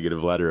some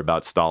negative letter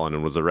about Stalin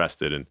and was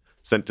arrested and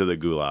sent to the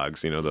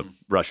gulags, the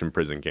Russian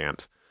prison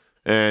camps.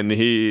 And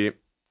he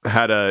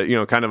had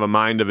a, kind of a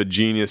mind of a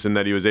genius in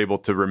that he was able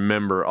to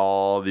remember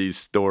all these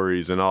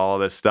stories and all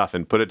this stuff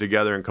and put it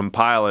together and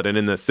compile it. And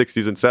in the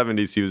 60s and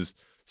 70s, he was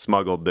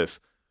smuggled this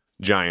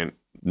giant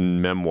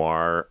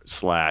memoir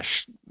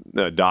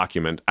 /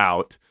 document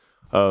out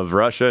of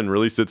Russia and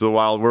released it to the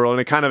wild world.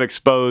 And it kind of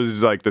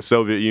exposed like the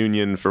Soviet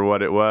Union for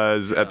what it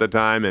was at the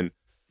time and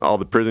all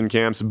the prison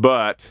camps.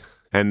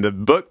 And the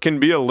book can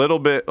be a little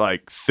bit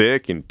like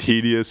thick and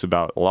tedious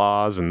about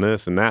laws and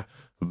this and that.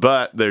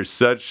 But there's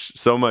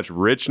so much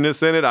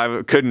richness in it.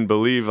 I couldn't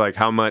believe like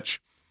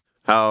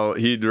how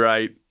he'd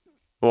write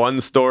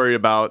one story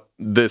about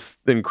this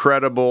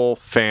incredible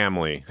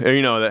family,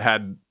 that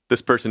had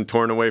this person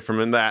torn away from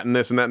him, that and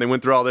this and that. And they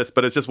went through all this,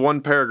 but it's just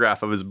one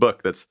paragraph of his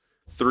book that's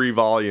 3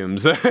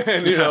 volumes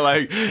and,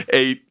 like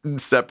 8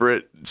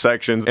 separate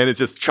sections. And it's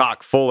just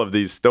chock full of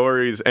these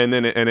stories. And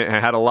then it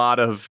had a lot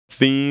of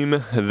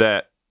theme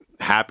that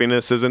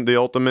happiness isn't the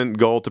ultimate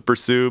goal to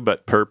pursue,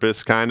 but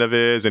purpose kind of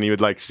is. And you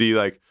would like see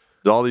like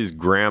all these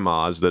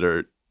grandmas that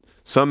are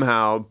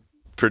somehow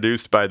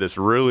produced by this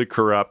really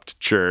corrupt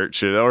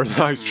church,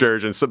 Orthodox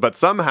church, but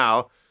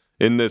somehow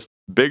in this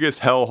biggest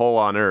hellhole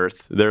on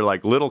earth, they're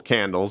like little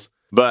candles,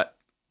 but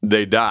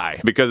they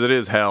die because it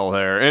is hell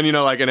there. And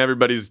and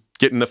everybody's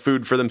getting the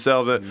food for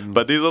themselves,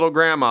 but these little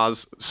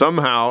grandmas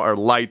somehow are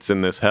lights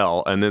in this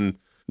hell. And then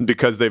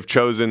because they've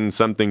chosen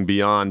something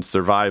beyond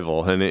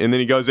survival. And then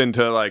he goes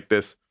into like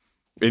this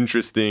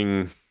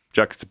interesting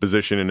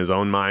juxtaposition in his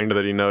own mind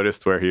that he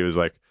noticed where he was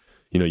like,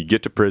 you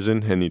get to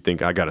prison and you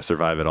think, I got to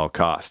survive at all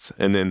costs.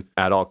 And then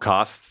at all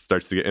costs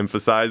starts to get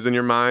emphasized in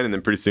your mind. And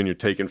then pretty soon you're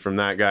taken from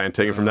that guy and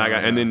taken from that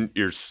guy. And then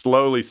you're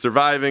slowly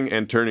surviving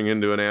and turning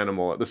into an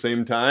animal at the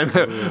same time.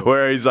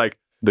 Where he's like,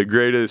 the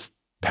greatest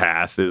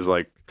path is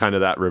like kind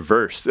of that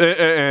reversed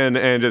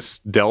and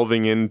just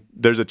delving in.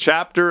 There's a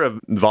chapter of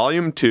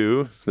volume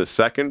 2, the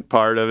second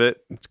part of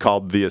it. It's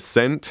called The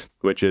Ascent,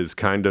 which is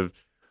kind of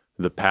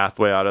the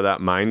pathway out of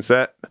that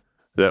mindset.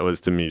 That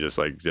was to me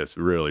just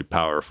really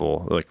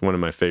powerful. Like one of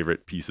my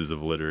favorite pieces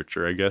of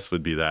literature, I guess,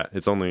 would be that.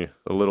 It's only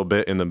a little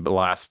bit in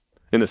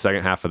the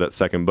second half of that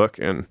second book,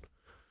 and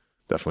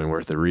definitely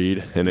worth a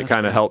read. And it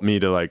kind of helped me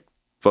to like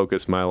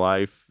focus my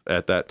life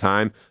at that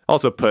time.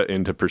 Also put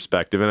into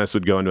perspective, and this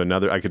would go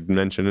into I could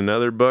mention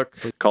another book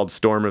called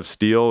Storm of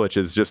Steel, which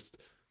is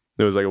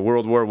it was like a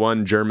World War I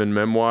German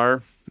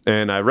memoir.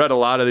 And I read a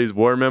lot of these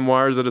war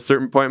memoirs at a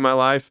certain point in my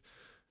life.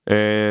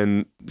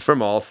 And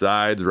from all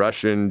sides,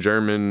 Russian,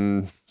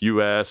 German,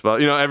 U.S.,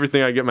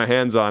 everything I get my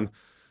hands on,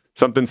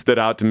 something stood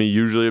out to me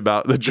usually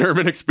about the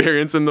German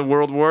experience in the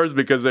world wars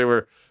because they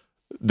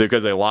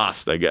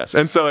lost, I guess.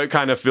 And so it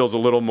kind of feels a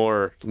little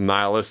more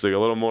nihilistic, a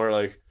little more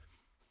like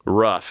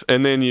rough.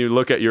 And then you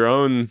look at your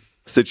own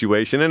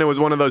situation, and it was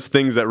one of those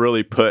things that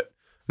really put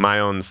my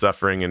own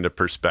suffering into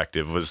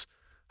perspective.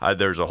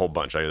 There's a whole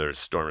bunch. There's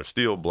Storm of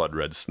Steel, Blood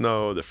Red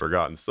Snow, The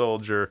Forgotten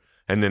Soldier.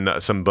 And then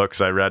some books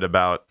I read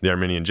about the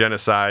Armenian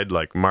genocide,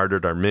 like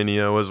Martyred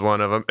Armenia was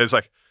one of them. It's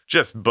like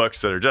just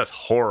books that are just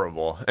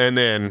horrible. And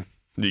then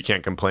you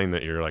can't complain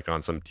that you're like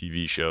on some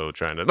TV show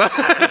trying to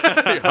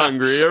you're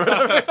hungry or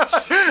whatever.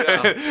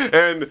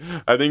 And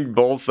I think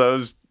both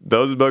those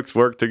books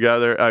work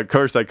together. Of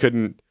course, I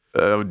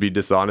would be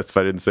dishonest if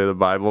I didn't say the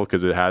Bible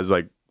because it has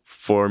like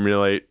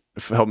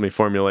helped me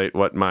formulate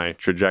what my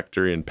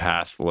trajectory and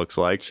path looks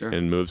like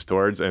and moves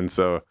towards. And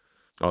so,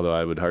 although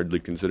I would hardly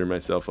consider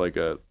myself like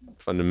a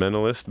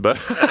fundamentalist, but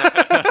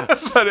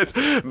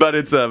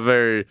it's a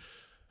very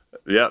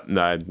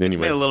anyway. It's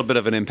made a little bit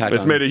of an impact.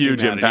 It's made a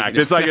huge impact.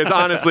 It was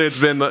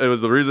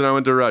the reason I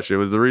went to Russia. It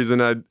was the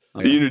reason I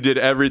did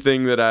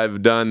everything that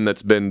I've done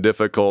that's been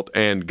difficult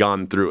and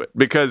gone through it.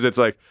 Because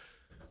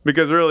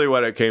really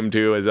what it came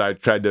to is I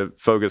tried to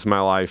focus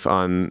my life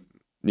on,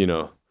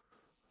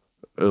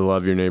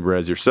 love your neighbor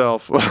as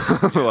yourself.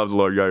 Love the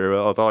Lord God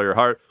with all your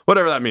heart.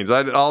 Whatever that means.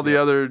 All the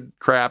other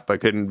crap I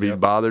couldn't be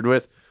bothered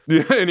with.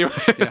 Anyway,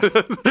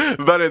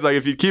 but it's like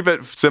if you keep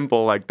it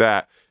simple like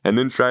that and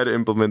then try to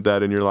implement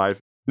that in your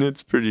life,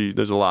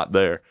 there's a lot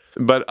there.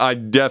 But I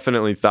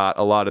definitely thought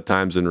a lot of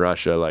times in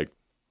Russia, like,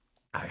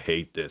 I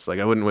hate this. Like,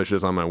 I wouldn't wish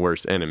this on my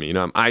worst enemy.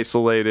 I'm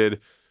isolated.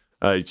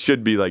 I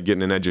should be like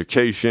getting an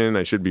education.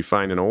 I should be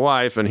finding a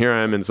wife. And here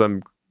I am in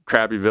some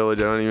crappy village.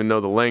 I don't even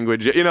know the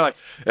language. Like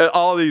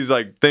all these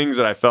like things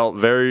that I felt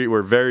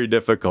were very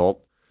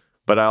difficult.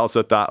 But I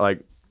also thought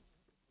like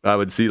I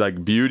would see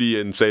like beauty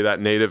in say that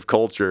native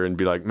culture and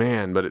be like,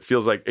 man, but it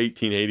feels like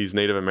 1880s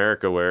Native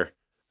America where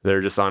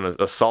they're just on an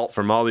assault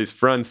from all these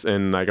fronts.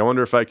 And like, I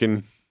wonder if I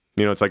can,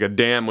 it's like a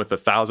dam with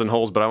 1,000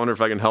 holes, but I wonder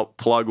if I can help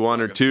plug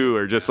one or two,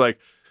 or just like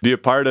be a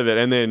part of it.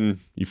 And then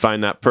you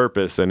find that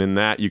purpose, and in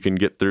that you can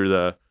get through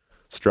the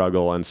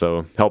struggle. And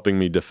so helping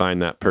me define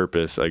that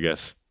purpose, I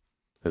guess,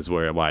 is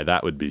why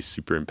that would be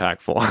super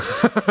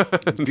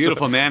impactful.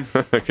 Beautiful, man.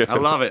 I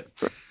love it.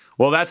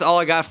 Well, that's all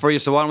I got for you.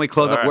 So why don't we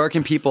close up? Right. Where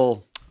can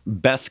people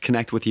best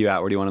connect with you at?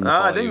 Where do you want them to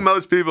follow I think you?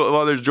 most people,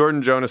 well, there's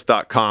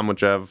jordanjonas.com,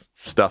 which I have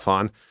stuff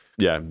on.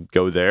 Yeah,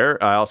 go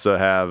there. I also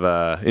have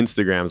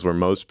Instagrams where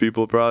most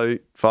people probably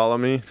follow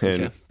me.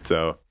 And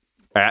so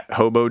at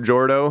Hobo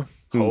Jordo.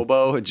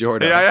 Hobo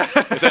Jordan. Yeah.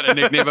 Is that a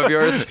nickname of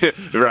yours?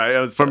 Right. It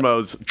was from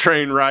those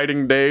train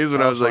riding days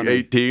when I was like funny.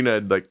 18.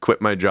 I'd like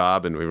quit my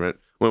job and we went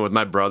with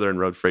my brother and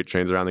rode freight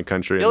trains around the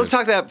country. Yeah, let's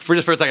talk that for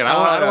a second.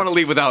 I don't want to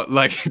leave without,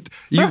 like,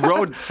 you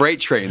rode freight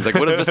trains. Like,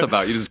 what is this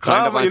about? You just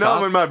climbed up on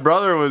top? When my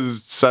brother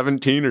was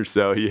 17 or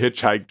so, he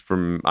hitchhiked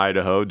from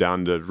Idaho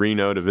down to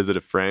Reno to visit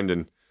a friend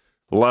and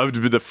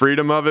loved the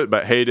freedom of it,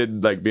 but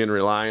hated like being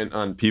reliant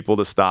on people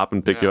to stop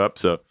and pick you up.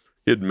 So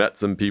he had met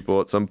some people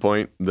at some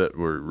point that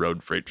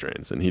rode freight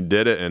trains, and he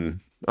did it. And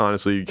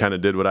honestly, he kind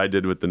of did what I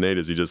did with the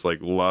natives. He just like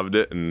loved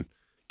it and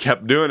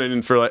kept doing it.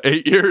 And for like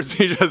 8 years,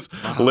 he just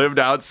lived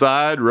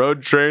outside,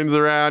 rode trains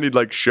around. He'd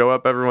like show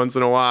up every once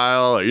in a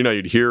while, or,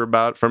 you'd hear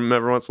about from him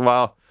every once in a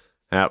while.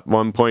 At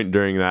one point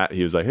during that,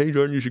 he was like, "Hey,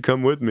 Jordan, you should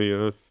come with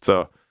me."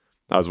 So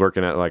I was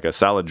working at like a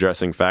salad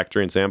dressing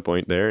factory in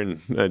Sandpoint there, and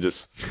I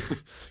just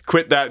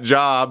quit that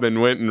job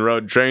and went and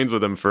rode trains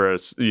with him for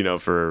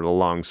a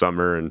long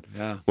summer, and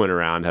went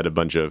around, had a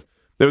bunch of.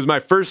 It was my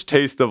first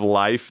taste of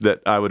life that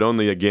I would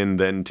only again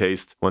then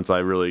taste once I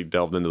really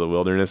delved into the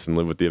wilderness and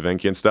lived with the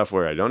Evenkian stuff,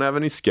 where I don't have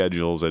any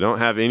schedules, I don't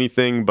have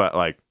anything but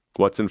like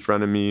what's in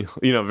front of me,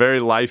 very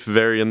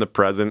in the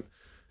present.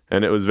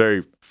 And it was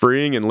very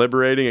freeing and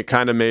liberating. It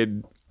kind of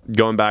made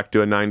going back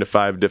to a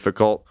 9-to-5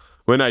 difficult.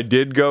 When I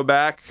did go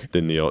back,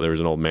 there was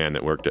an old man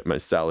that worked at my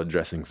salad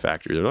dressing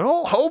factory. They're like,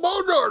 "Oh,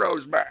 Hobo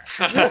Jordo's back."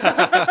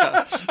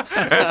 I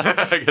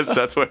guess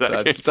that's where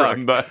that came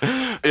from. But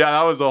yeah,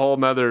 that was a whole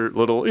nother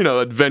little,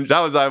 adventure. That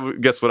was, I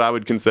guess, what I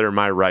would consider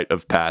my rite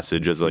of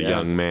passage as a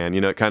young man.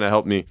 It kind of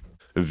helped me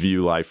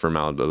view life from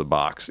out of the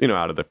box,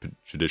 out of the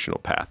traditional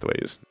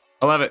pathways.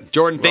 I love it.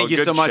 Jordan, thank you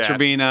good so much for chat.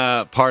 being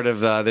a part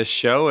of this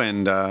show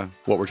and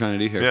what we're trying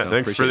to do here. Yeah, So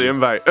thanks for appreciate the it.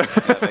 invite.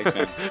 Thanks,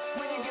 man.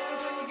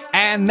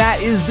 And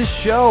that is the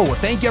show.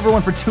 Thank you,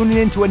 everyone, for tuning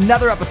in to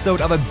another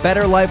episode of A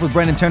Better Life with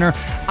Brandon Turner.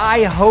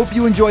 I hope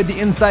you enjoyed the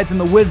insights and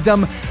the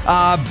wisdom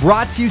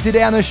brought to you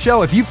today on the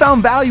show. If you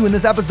found value in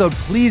this episode,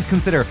 please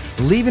consider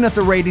leaving us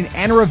a rating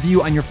and a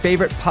review on your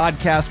favorite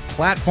podcast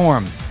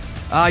platform.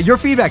 Your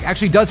feedback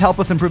actually does help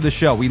us improve the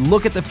show. We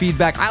look at the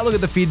feedback, I look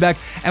at the feedback,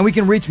 and we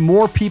can reach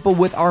more people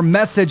with our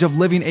message of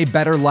living a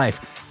better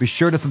life. Be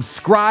sure to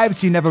subscribe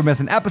so you never miss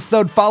an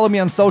episode. Follow me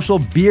on social,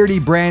 Beardy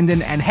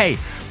Brandon. And hey,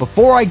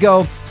 before I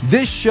go,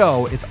 this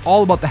show is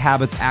all about the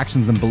habits,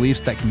 actions, and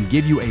beliefs that can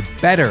give you a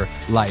better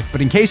life.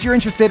 But in case you're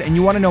interested and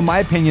you want to know my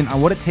opinion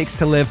on what it takes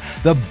to live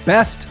the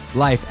best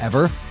life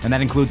ever, and that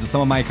includes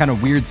some of my kind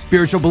of weird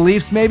spiritual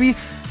beliefs maybe,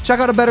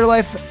 check out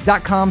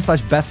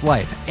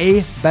abetterlife.com/bestlife,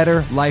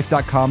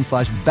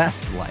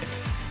 abetterlife.com/bestlife.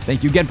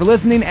 Thank you again for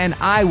listening, and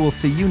I will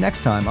see you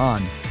next time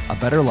on A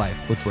Better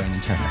Life with Brandon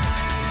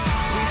Turner.